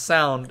don't have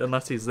sound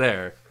unless he's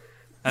there.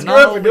 And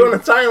Screw it, we're doing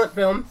a silent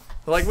film.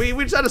 like, we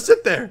just had to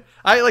sit there.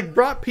 I, like,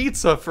 brought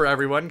pizza for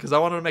everyone because I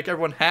wanted to make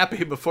everyone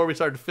happy before we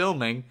started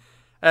filming.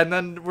 And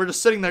then we're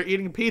just sitting there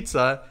eating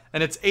pizza,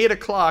 and it's 8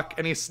 o'clock,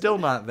 and he's still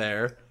not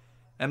there.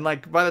 And,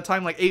 like, by the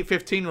time, like,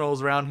 8:15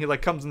 rolls around, he,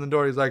 like, comes in the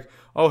door. He's like,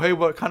 "Oh, hey,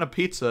 what kind of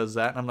pizza is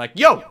that?" And I'm like,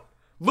 "Yo,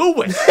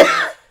 Lewis,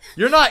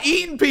 you're not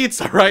eating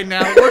pizza right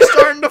now. We're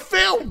starting to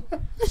film.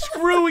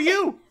 Screw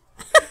you."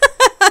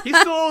 He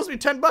still owes me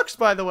 $10,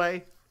 by the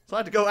way. So I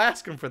had to go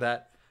ask him for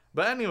that.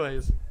 But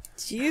anyways,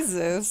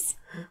 Jesus.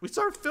 we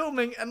start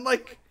filming, and,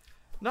 like,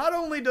 not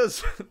only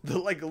does,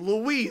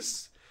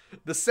 Luis,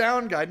 the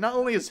sound guy, not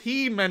only is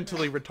he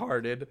mentally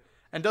retarded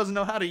and doesn't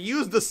know how to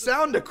use the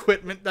sound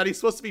equipment that he's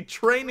supposed to be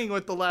training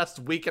with the last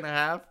week and a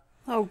half,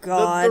 Oh, the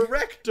God.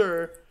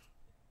 director,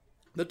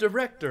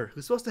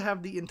 who's supposed to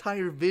have the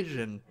entire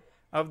vision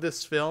of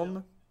this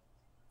film,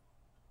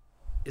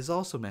 is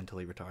also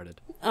mentally retarded.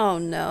 Oh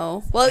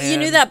no. Well, you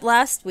knew And- that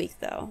last week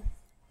though.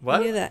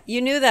 What?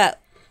 You knew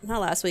that not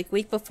last week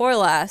before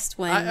last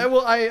when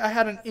I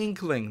had an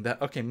inkling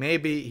that, okay,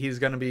 maybe he's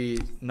going to be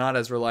not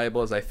as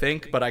reliable as I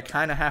think, but I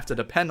kind of have to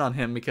depend on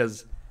him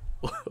because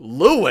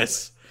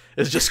Lewis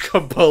is just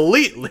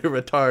completely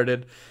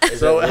retarded.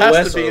 So it has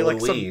Lewis to be or like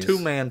some Louise?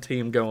 two-man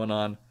team going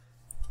on.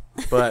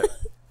 But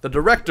the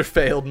director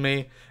failed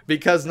me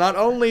because not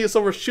only,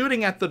 so we're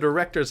shooting at the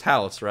director's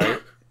house,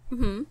 right?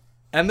 Mm-hmm.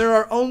 And there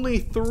are only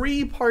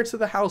 3 parts of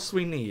the house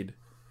we need.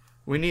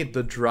 We need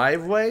the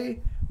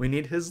driveway, we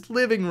need his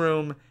living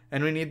room,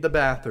 and we need the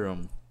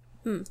bathroom.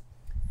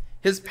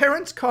 His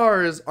parents'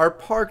 cars are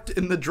parked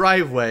in the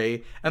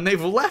driveway, and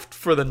they've left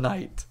for the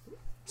night.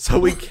 So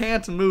we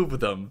can't move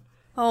them.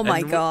 Oh my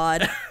And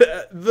god.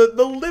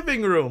 The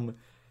living room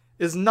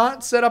is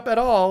not set up at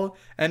all,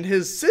 and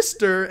his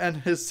sister and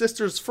his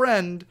sister's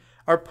friend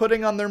are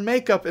putting on their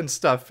makeup and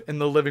stuff in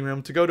the living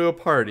room to go to a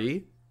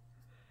party.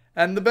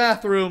 And the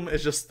bathroom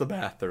is just the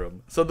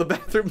bathroom. So the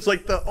bathroom's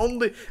like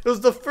it was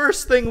the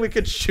first thing we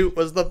could shoot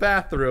was the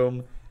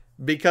bathroom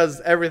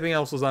because everything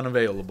else was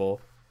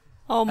unavailable.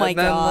 Oh my And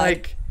then,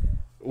 god.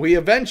 we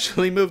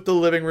eventually moved to the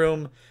living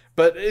room,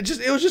 but it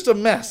was just a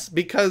mess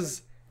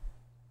because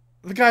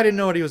the guy didn't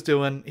know what he was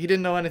doing. He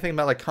didn't know anything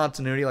about,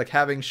 continuity,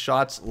 having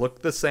shots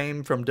look the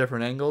same from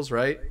different angles,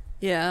 right?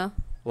 Yeah.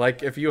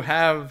 If you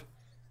have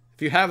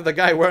the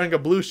guy wearing a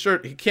blue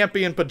shirt, he can't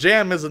be in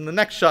pajamas, and the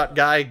next shot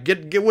guy,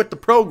 get with the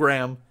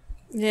program.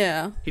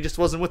 Yeah. He just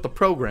wasn't with the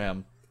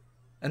program.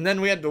 And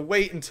then we had to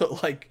wait until,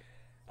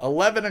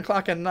 11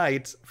 o'clock at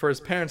night for his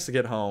parents to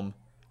get home.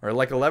 Or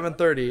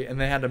 11:30,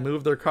 and they had to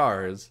move their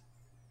cars.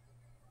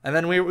 And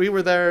then we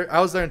were there.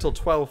 I was there until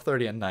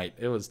 12:30 at night.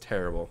 It was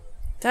terrible.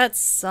 That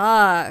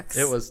sucks.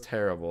 It was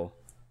terrible.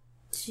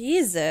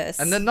 Jesus.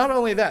 And then not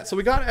only that, so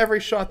we got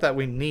every shot that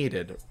we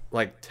needed,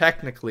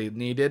 technically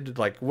needed,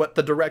 what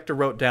the director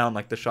wrote down,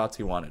 the shots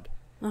he wanted.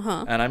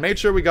 Uh-huh. And I made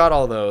sure we got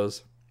all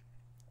those.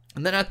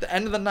 And then at the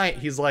end of the night,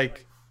 he's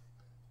like,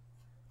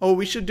 "Oh,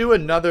 we should do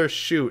another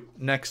shoot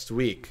next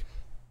week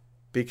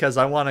because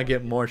I want to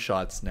get more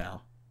shots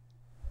now."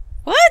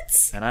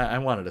 What? And I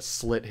wanted to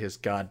slit his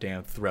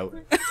goddamn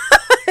throat.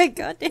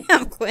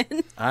 Goddamn,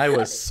 Quinn. I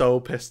was so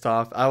pissed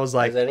off. I was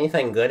like, Has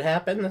anything good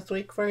happened this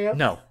week for you?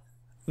 no.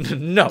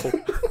 No.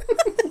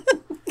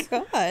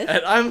 God.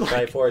 And I'm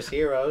like, Triforce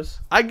Heroes.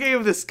 I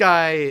gave this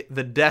guy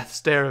the death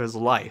stare of his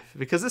life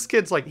because this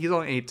kid's he's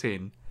only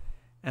 18.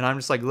 And I'm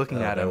just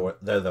looking at him.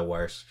 They're the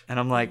worst. And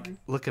I'm like,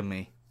 look at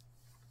me.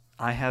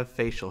 I have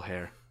facial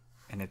hair.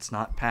 And it's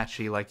not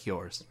patchy like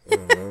yours.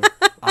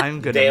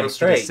 I'm going to Damn make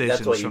straight. decisions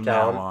That's what you from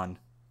tell now him. on.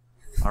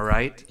 All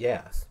right?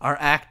 Yeah. Our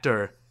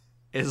actor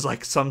is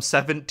some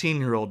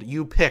 17-year-old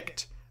you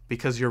picked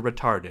because you're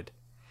retarded.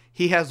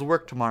 He has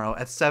work tomorrow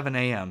at 7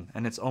 a.m.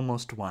 and it's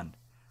almost 1.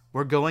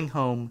 We're going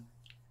home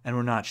and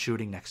we're not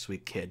shooting next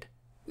week, kid.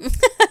 If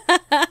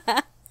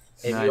And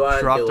you I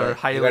want dropped to do our it,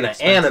 highly you're gonna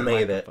expensive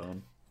animate it.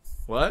 microphone.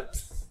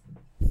 What?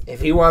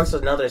 If he wants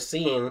another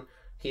scene,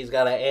 he's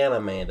got to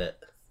animate it.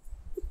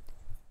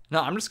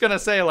 No, I'm just gonna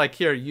say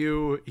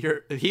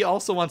he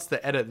also wants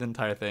to edit the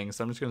entire thing,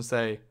 so I'm just gonna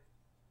say,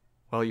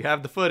 well, you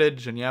have the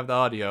footage and you have the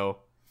audio.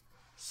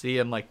 See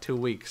you in 2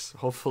 weeks.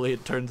 Hopefully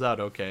it turns out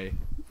okay.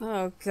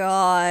 Oh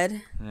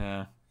god.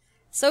 Yeah.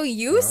 So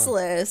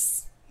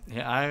useless.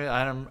 Yeah,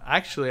 I don't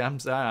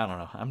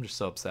know. I'm just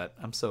so upset.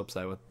 I'm so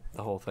upset with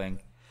the whole thing.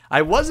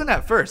 I wasn't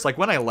at first.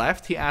 When I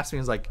left, he asked me,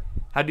 he was like,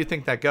 "How do you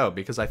think that go?"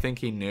 Because I think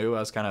he knew I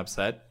was kind of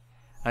upset.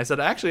 I said,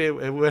 actually,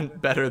 it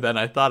went better than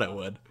I thought it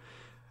would.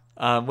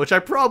 Which I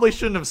probably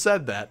shouldn't have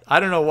said that. I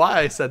don't know why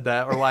I said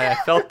that or why I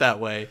felt that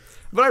way.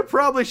 But I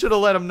probably should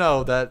have let him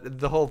know that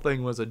the whole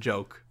thing was a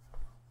joke.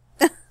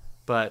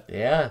 But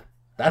Yeah.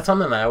 That's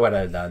something I would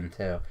have done,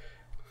 too.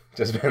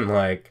 Just been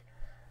like,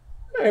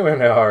 I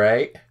went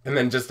alright. And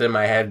then just in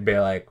my head be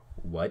like,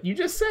 what you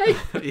just say?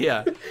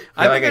 yeah,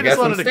 I think I guess just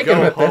I'm wanted to sticking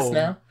go with this home.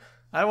 now.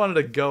 I wanted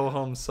to go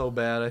home so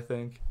bad, I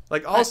think.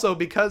 Also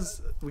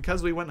because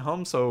we went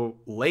home so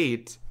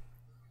late,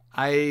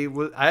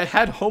 I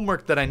had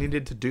homework that I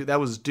needed to do that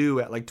was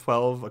due at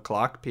 12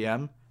 o'clock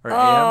p.m. or a.m.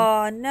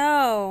 Oh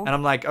no. And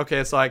I'm like,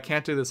 okay, so I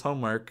can't do this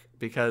homework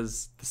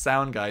because the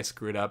sound guy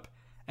screwed up,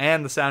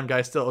 and the sound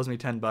guy still owes me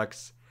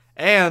 $10,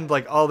 and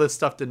all this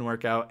stuff didn't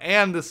work out,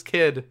 and this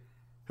kid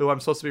who I'm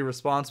supposed to be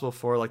responsible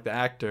for, the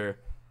actor,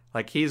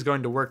 he's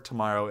going to work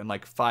tomorrow in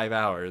 5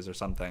 hours or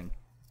something.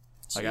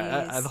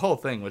 Jeez. The whole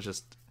thing was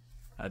just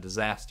a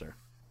disaster.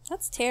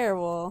 That's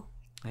terrible.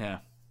 Yeah.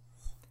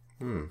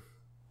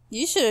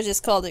 You should have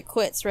just called it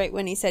quits right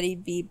when he said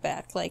he'd be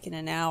back in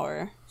an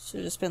hour. Should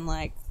have just been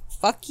like,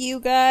 fuck you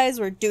guys,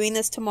 we're doing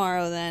this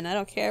tomorrow then. I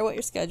don't care what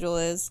your schedule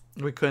is.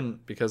 We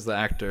couldn't because the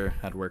actor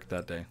had work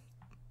that day.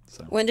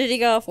 So When did he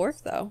go off work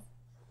though?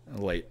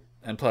 late.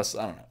 And plus,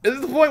 I don't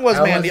know. The point was,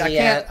 How Mandy, was he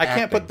I can't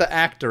acting? put the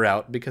actor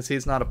out because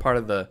he's not a part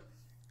of the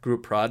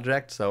group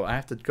project, so I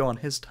have to go on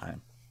his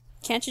time.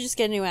 Can't you just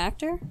get a new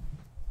actor?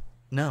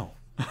 No.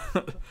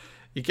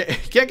 You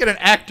can't get an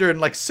actor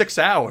in 6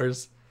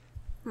 hours.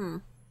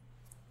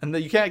 And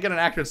then you can't get an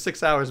actor in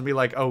 6 hours and be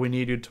like, oh, we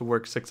need you to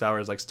work 6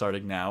 hours, like,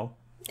 starting now.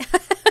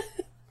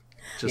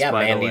 Yeah,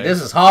 by the Mandy, way.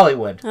 this is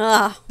Hollywood.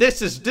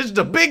 This is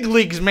the big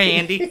leagues,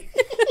 Mandy.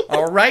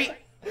 All right?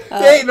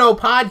 There ain't no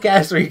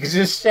podcast where you can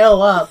just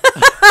show up.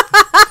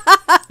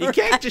 You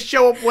can't just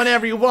show up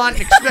whenever you want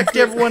and expect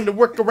everyone to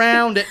work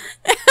around it.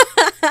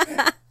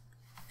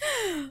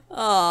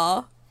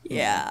 Oh,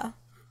 yeah.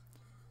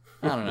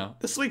 I don't know.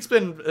 This week's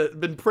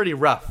been pretty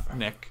rough,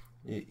 Nick.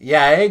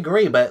 Yeah, I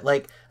agree, but,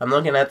 like, I'm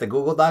looking at the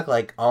Google Doc,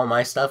 like, all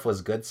my stuff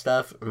was good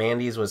stuff.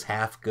 Mandy's was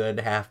half good,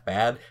 half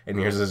bad, and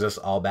yours is just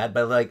all bad.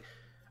 But, like,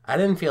 I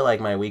didn't feel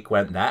like my week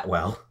went that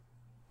well.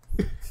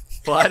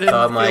 Well, I didn't So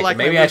I'm feel like, like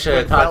maybe my I week should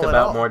have went talked well at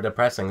about all. more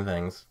depressing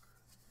things.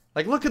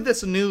 Like, look at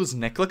this news,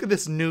 Nick. Look at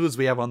this news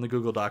we have on the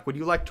Google Doc. Would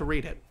you like to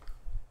read it?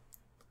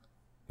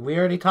 We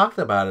already talked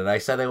about it. I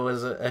said it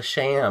was a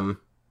sham.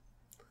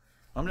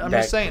 I'm That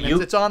just saying,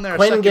 you- it's on there a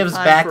Quinn second gives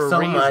time back for a so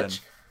reason.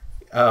 much.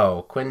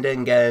 Oh, Quinn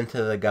didn't get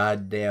into the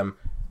goddamn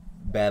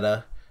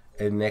beta,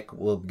 and Nick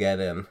will get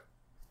in.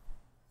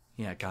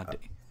 Yeah,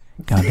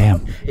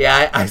 goddamn.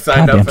 Yeah, I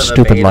signed Goddamn up for the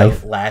stupid beta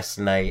life. last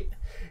night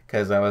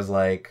because I was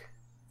like,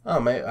 oh,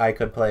 maybe I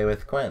could play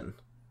with Quinn.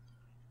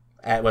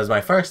 That was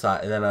my first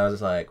thought, and then I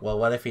was like, well,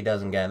 what if he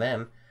doesn't get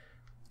in?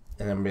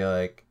 And then be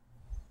like,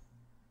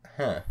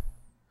 huh.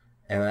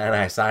 And then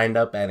I signed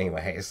up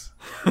anyways.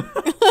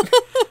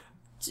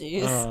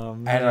 Jeez.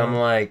 And I'm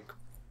like,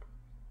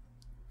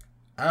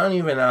 I don't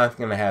even know if I'm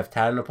going to have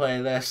time to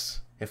play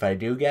this if I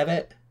do get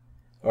it.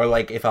 Or,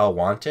 like, if I'll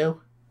want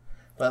to.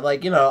 But,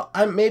 like, you know,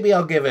 maybe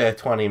I'll give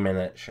it a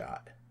 20-minute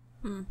shot.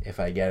 If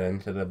I get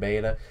into the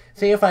beta.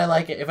 See if I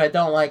like it. If I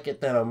don't like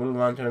it, then I'll move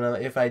on to another.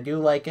 If I do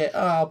like it,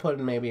 I'll put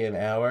in maybe an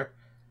hour.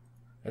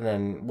 And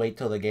then wait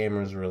till the game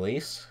is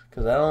released.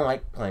 Because I don't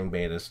like playing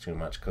betas too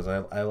much. Because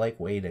I like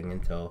waiting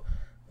until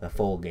the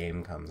full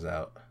game comes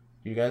out.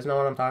 You guys know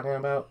what I'm talking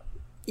about?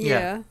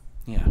 Yeah.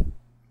 Yeah.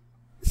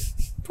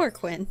 Poor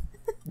Quinn.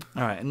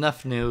 All right,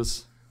 enough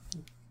news.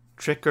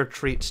 Trick or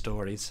treat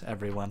stories,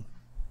 everyone.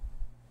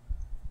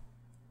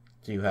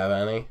 Do you have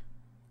any?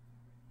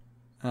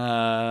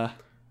 I'm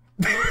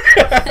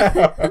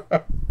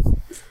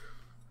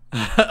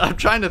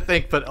trying to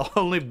think, but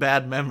only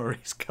bad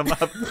memories come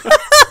up.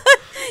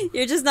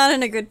 You're just not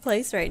in a good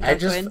place right now,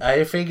 Quinn.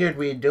 I figured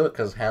we'd do it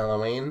because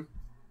Halloween.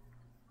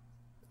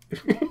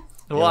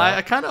 Well,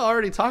 I kind of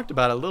already talked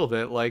about it a little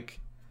bit, like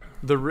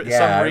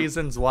some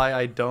reasons why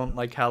I don't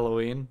like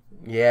Halloween.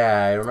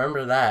 Yeah, I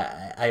remember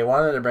that. I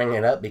wanted to bring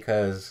it up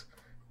because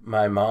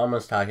my mom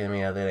was talking to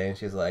me the other day, and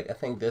she's like, I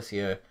think this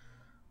year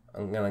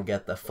I'm going to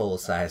get the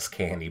full-size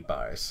candy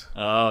bars.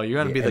 Oh, you're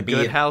going to be the and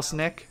good house,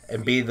 Nick?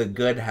 And be the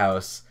good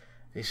house.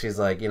 She's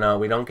like, you know,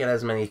 we don't get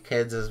as many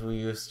kids as we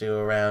used to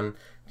around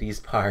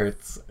these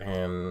parts,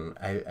 and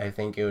I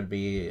think it would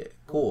be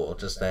cool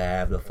just to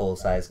have the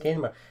full-size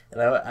candy bar.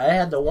 And I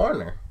had to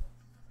warn her.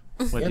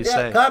 What'd you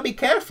say? Gotta be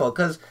careful,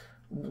 because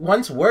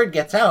once word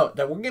gets out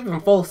that we're giving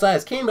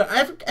full-size candy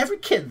bar, every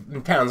kid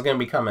in town's going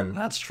to be coming.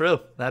 That's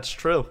true. That's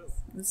true.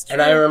 That's true.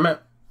 And I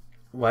remember...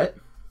 What?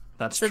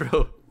 That's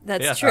true.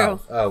 That's Yeah. true.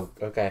 Oh,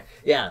 okay.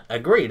 Yeah,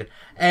 agreed.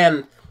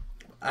 And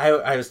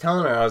I was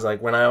telling her, I was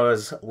like, when I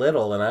was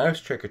little and I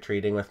was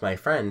trick-or-treating with my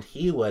friend,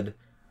 he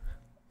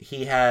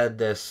had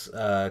this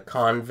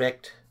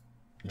convict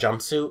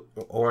jumpsuit,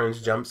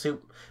 orange jumpsuit,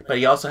 but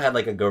he also had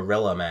like a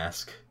gorilla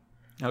mask.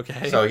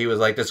 Okay. So he was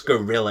like this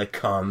gorilla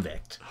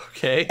convict.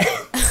 Okay.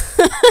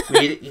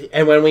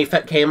 And when we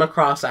came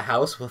across a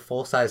house with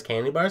full-size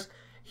candy bars,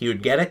 he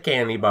would get a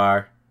candy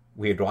bar,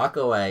 we'd walk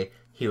away,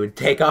 he would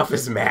take off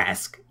his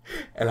mask,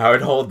 and I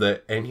would hold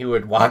it, and he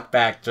would walk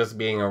back just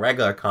being a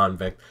regular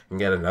convict and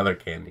get another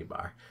candy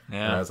bar.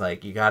 Yeah. And I was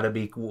like, you gotta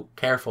be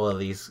careful of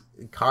these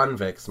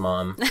convicts,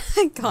 Mom.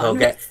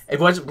 Convicts.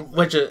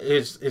 Which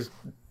is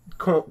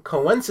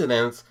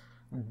coincidence.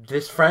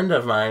 This friend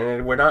of mine,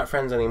 and we're not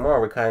friends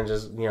anymore, we kind of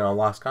just,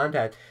 lost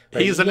contact.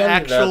 But He's an he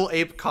ended actual up-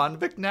 ape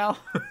convict now?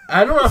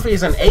 I don't know if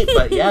he's an ape,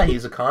 but yeah,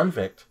 he's a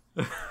convict.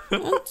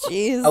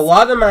 Jeez. A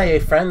lot of my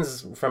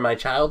friends from my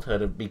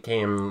childhood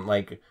became,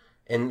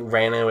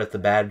 ran in with the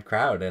bad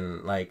crowd,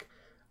 and,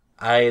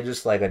 I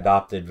just,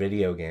 adopted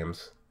video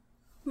games.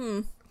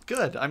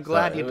 Good. I'm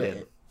glad So, you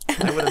did.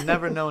 I would have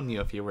never known you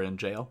if you were in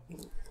jail.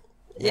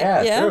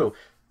 Yeah, Yeah. true.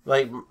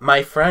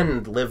 My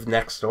friend lived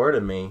next door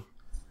to me,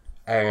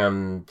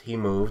 and he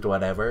moved,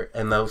 whatever,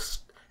 and the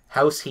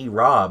house he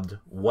robbed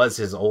was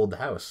his old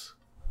house.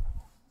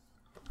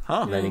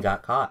 Huh. And then he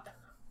got caught.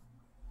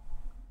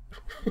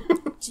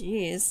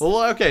 Jeez.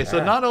 Well, okay,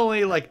 so not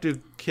only,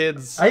 do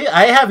kids...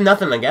 I have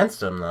nothing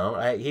against him, though.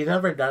 He's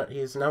never done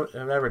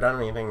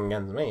anything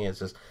against me.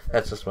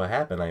 That's just what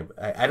happened.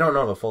 I don't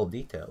know the full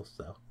details,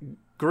 though.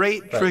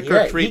 Great But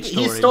trick-or-treat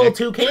story, He stole Nick.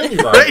 2 candy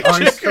bars. Great Oh,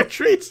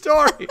 trick-or-treat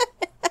story!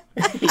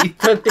 he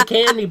took the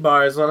candy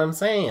bar, is what I'm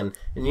saying.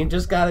 And you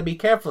just gotta be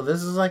careful.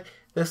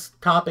 This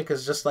topic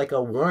is just like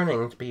a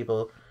warning to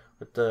people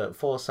with the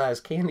full-size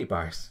candy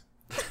bars.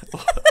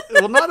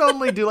 Well, not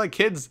only do,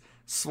 kids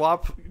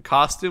swap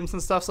costumes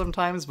and stuff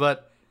sometimes,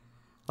 but,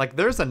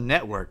 there's a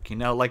network,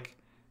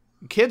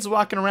 kids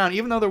walking around,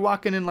 even though they're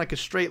walking in like a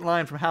straight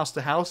line from house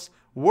to house,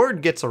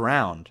 word gets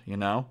around, you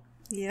know?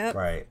 Yep.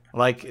 Right.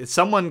 Like, if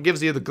someone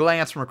gives you the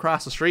glance from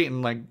across the street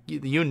and, like,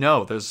 you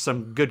know there's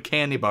some good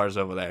candy bars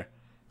over there.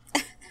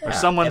 Or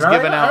someone's And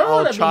giving I out don't all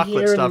wanna be chocolate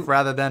hearing- stuff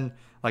rather than,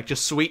 like,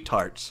 just sweet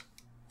tarts.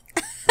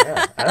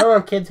 Yeah, I don't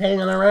want kids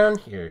hanging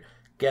around here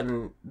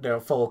getting their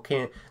full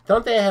candy.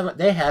 Don't they have?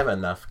 They have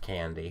enough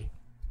candy.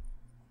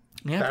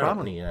 Yeah, I don't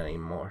probably. need any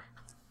more.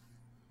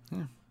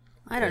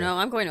 I don't know.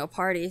 I'm going to a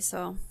party,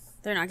 so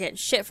they're not getting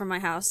shit from my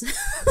house.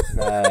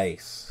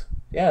 Nice.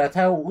 Yeah, that's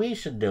how we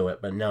should do it.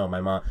 But no,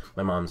 my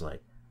mom's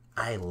like,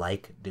 I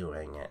like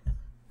doing it.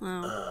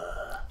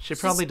 Oh. She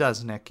probably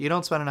does, Nick. You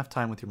don't spend enough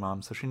time with your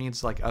mom, so she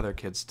needs, like, other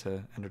kids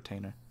to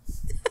entertain her.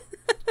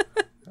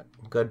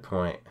 Good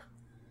point.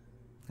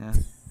 Yeah.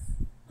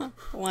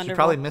 Wonderful. She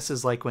probably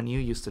misses, like, when you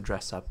used to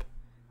dress up.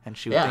 And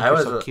she would Yeah, think I you're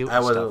was. so cute I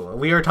and was. stuff.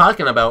 We were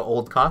talking about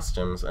old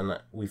costumes, and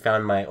we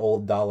found my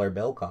old dollar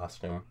bill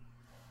costume.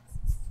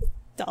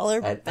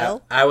 dollar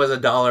bill. I was a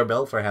dollar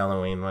bill for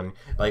Halloween when,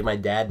 like, my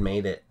dad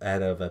made it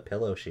out of a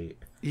pillow sheet.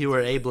 You were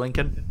Abe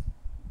Lincoln?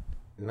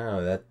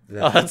 No,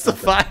 That's the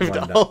 $1.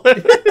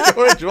 $5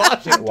 George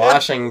Washington.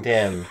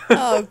 Washington,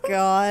 Oh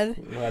God.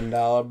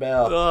 $1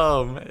 bill.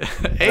 Oh, man.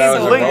 That Abe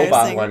was a Lincoln.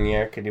 robot one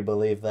year. Could you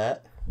believe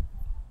that?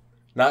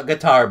 Not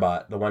Guitar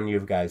Bot, the one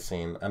you've guys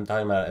seen. I'm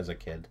talking about as a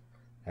kid.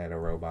 I had a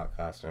robot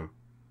costume.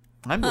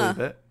 I believe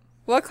it.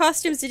 What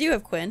costumes did you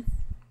have, Quinn?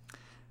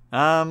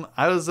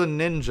 I was a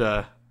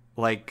ninja,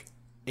 like,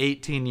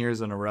 18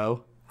 years in a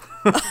row.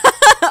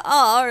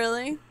 Oh,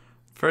 really?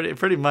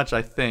 Pretty much,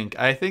 I think.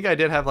 I think I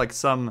did have, like,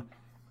 some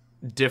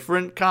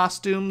different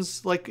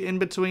costumes, like, in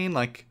between.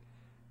 Like,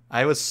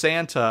 I was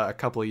Santa a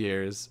couple of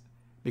years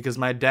because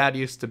my dad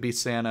used to be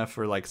Santa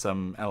for, like,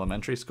 some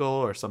elementary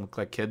school or some,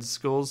 like, kids'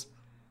 schools.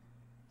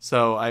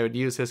 So I would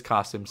use his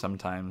costume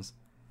sometimes.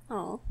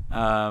 Oh.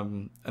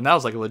 And that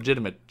was, like, a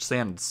legitimate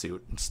Santa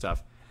suit and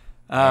stuff.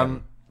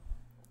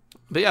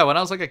 But yeah, when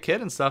I was, like, a kid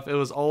and stuff, it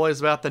was always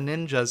about the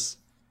ninjas.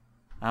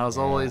 I was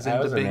always I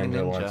into was being a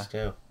ninja ninja. once,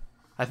 too.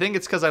 I think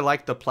it's because I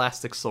liked the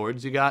plastic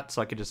swords you got,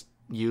 so I could just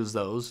use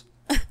those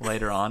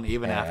later on,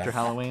 even Yeah. after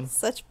Halloween.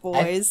 Such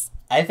boys.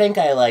 I think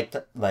I liked,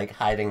 like,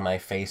 hiding my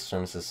face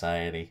from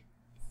society.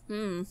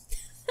 I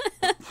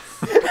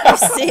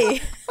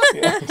see.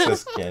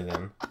 Just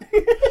kidding.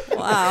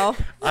 Wow.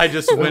 I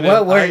just went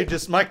What were-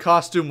 my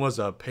costume was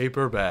a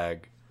paper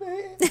bag.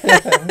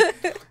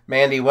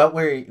 Mandy, what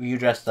were you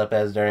dressed up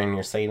as during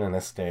your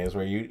Satanist days?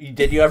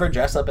 Did you ever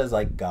dress up as,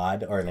 like,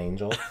 God or an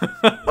angel?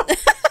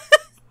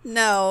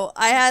 No,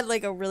 I had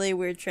like a really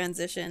weird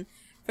transition.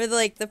 For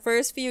the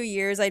first few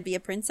years, I'd be a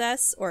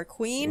princess or a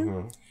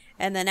queen,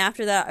 and then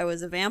after that, I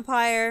was a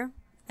vampire,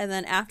 and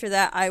then after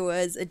that, I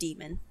was a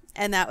demon,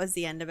 and that was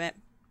the end of it.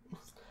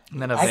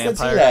 And then a I could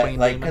see vampire that, queen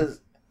like, demon.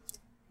 because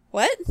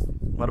What?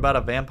 What about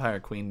a vampire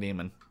queen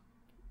demon?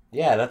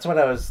 yeah, that's what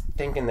I was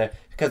thinking. That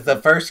because the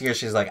first year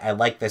she's like, I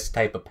like this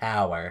type of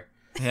power,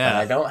 but I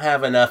Yeah. don't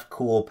have enough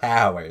cool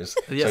powers.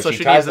 Yeah, so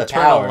she tries needs the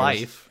eternal powers.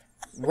 life.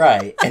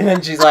 Right, and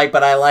then she's like,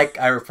 but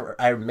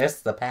I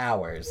miss the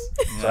powers,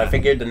 so I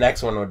figured the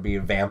next one would be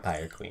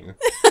Vampire Queen.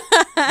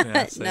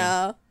 Yeah, same.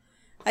 No.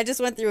 I just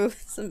went through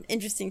some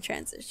interesting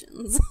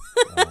transitions.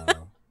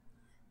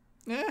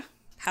 Yeah.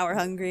 Power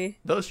hungry.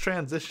 Those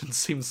transitions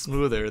seem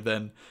smoother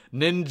than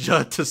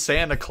ninja to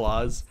Santa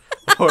Claus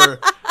or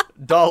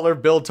dollar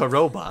bill to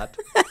robot.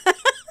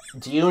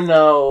 Do you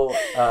know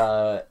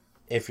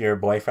if your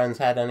boyfriend's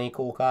had any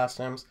cool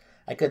costumes?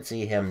 I could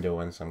see him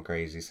doing some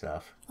crazy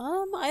stuff.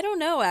 I don't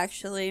know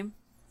actually.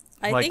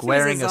 I Like think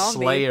wearing he was a a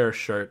zombie. Slayer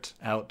shirt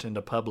out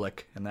into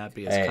public, and that'd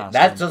be his Hey,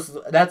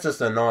 costume. that's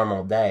just a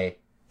normal day.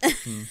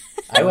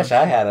 I wish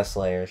I had a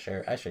Slayer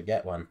shirt. I should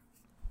get one.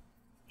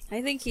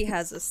 I think he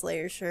has a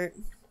Slayer shirt.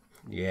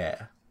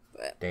 Yeah,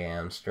 But,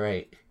 damn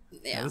straight.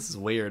 yeah. This is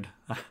weird.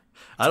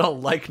 I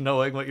don't like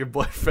knowing what your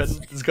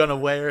boyfriend is gonna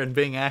wear and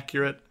being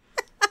accurate.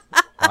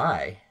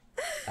 Why?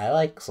 I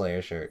like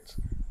Slayer shirts.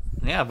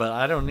 Yeah, but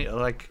I don't need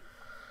like.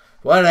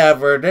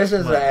 Whatever. This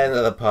is the end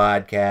of the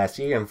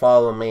podcast. You can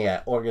follow me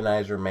at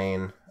Organize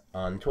Remain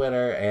on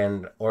Twitter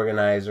and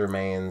Organize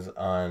Remains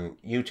on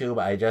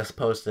YouTube. I just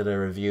posted a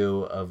review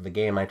of the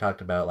game I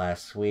talked about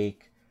last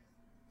week,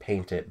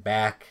 Paint It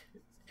Back.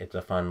 It's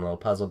a fun little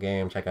puzzle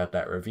game. Check out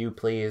that review,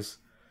 please.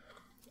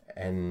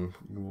 And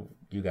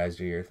you guys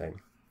do your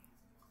thing.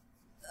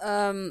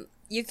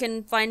 You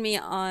can find me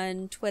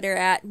on Twitter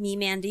at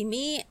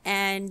MeMandyMe,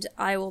 and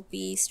I will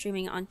be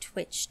streaming on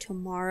Twitch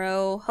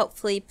tomorrow,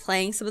 hopefully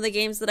playing some of the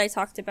games that I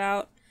talked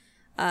about.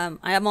 I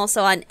am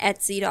also on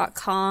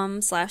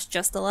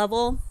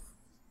Etsy.com/JustALevel.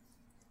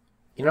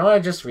 You know what I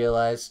just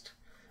realized?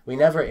 We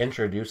never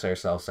introduce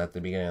ourselves at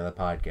the beginning of the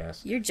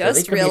podcast. You So they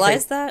just could be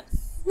realized that?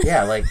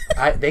 Yeah, like,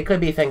 they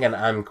could be thinking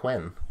I'm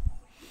Quinn.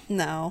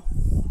 No.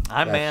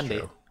 I'm That's Mandy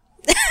true.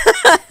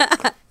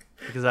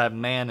 because I have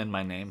man in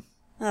my name.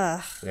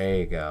 Ugh. There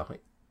you go.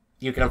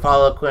 You can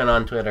follow Quinn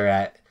on Twitter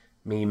at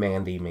Me.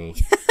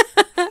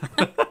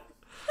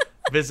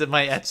 Visit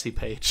my Etsy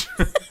page.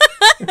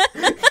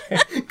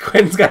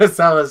 Quinn's gotta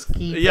sell his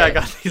key. Yeah, I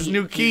got these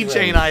new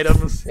keychain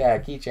items. Yeah,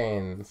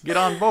 keychains. Get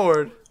on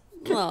board.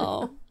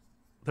 Oh.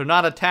 They're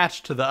not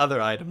attached to the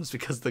other items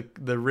because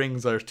the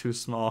rings are too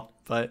small.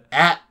 But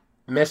At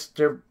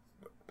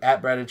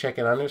breaded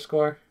chicken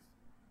 _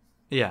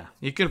 yeah,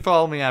 you can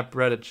follow me at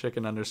breaded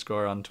chicken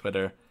 _ on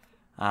Twitter.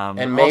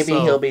 And maybe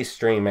also, he'll be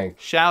streaming.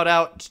 Shout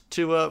out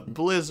to a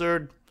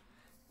Blizzard.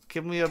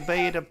 Give me a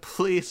beta,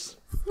 please.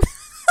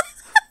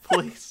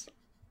 Please.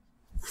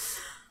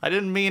 I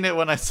didn't mean it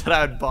when I said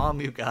I would bomb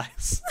you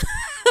guys.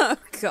 Oh,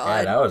 Yeah,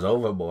 God. that was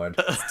overboard.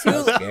 Too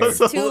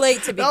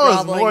late to be That was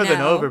groveling more than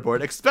now.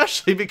 overboard,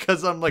 especially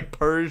because I'm like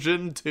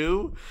Persian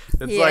too.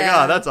 It's like,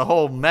 Yeah. oh, that's a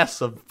whole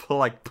mess of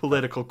like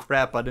political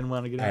crap I didn't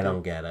want to get into. I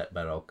don't get it,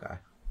 but okay.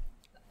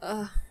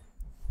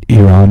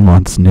 Iran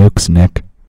wants nukes, Nick.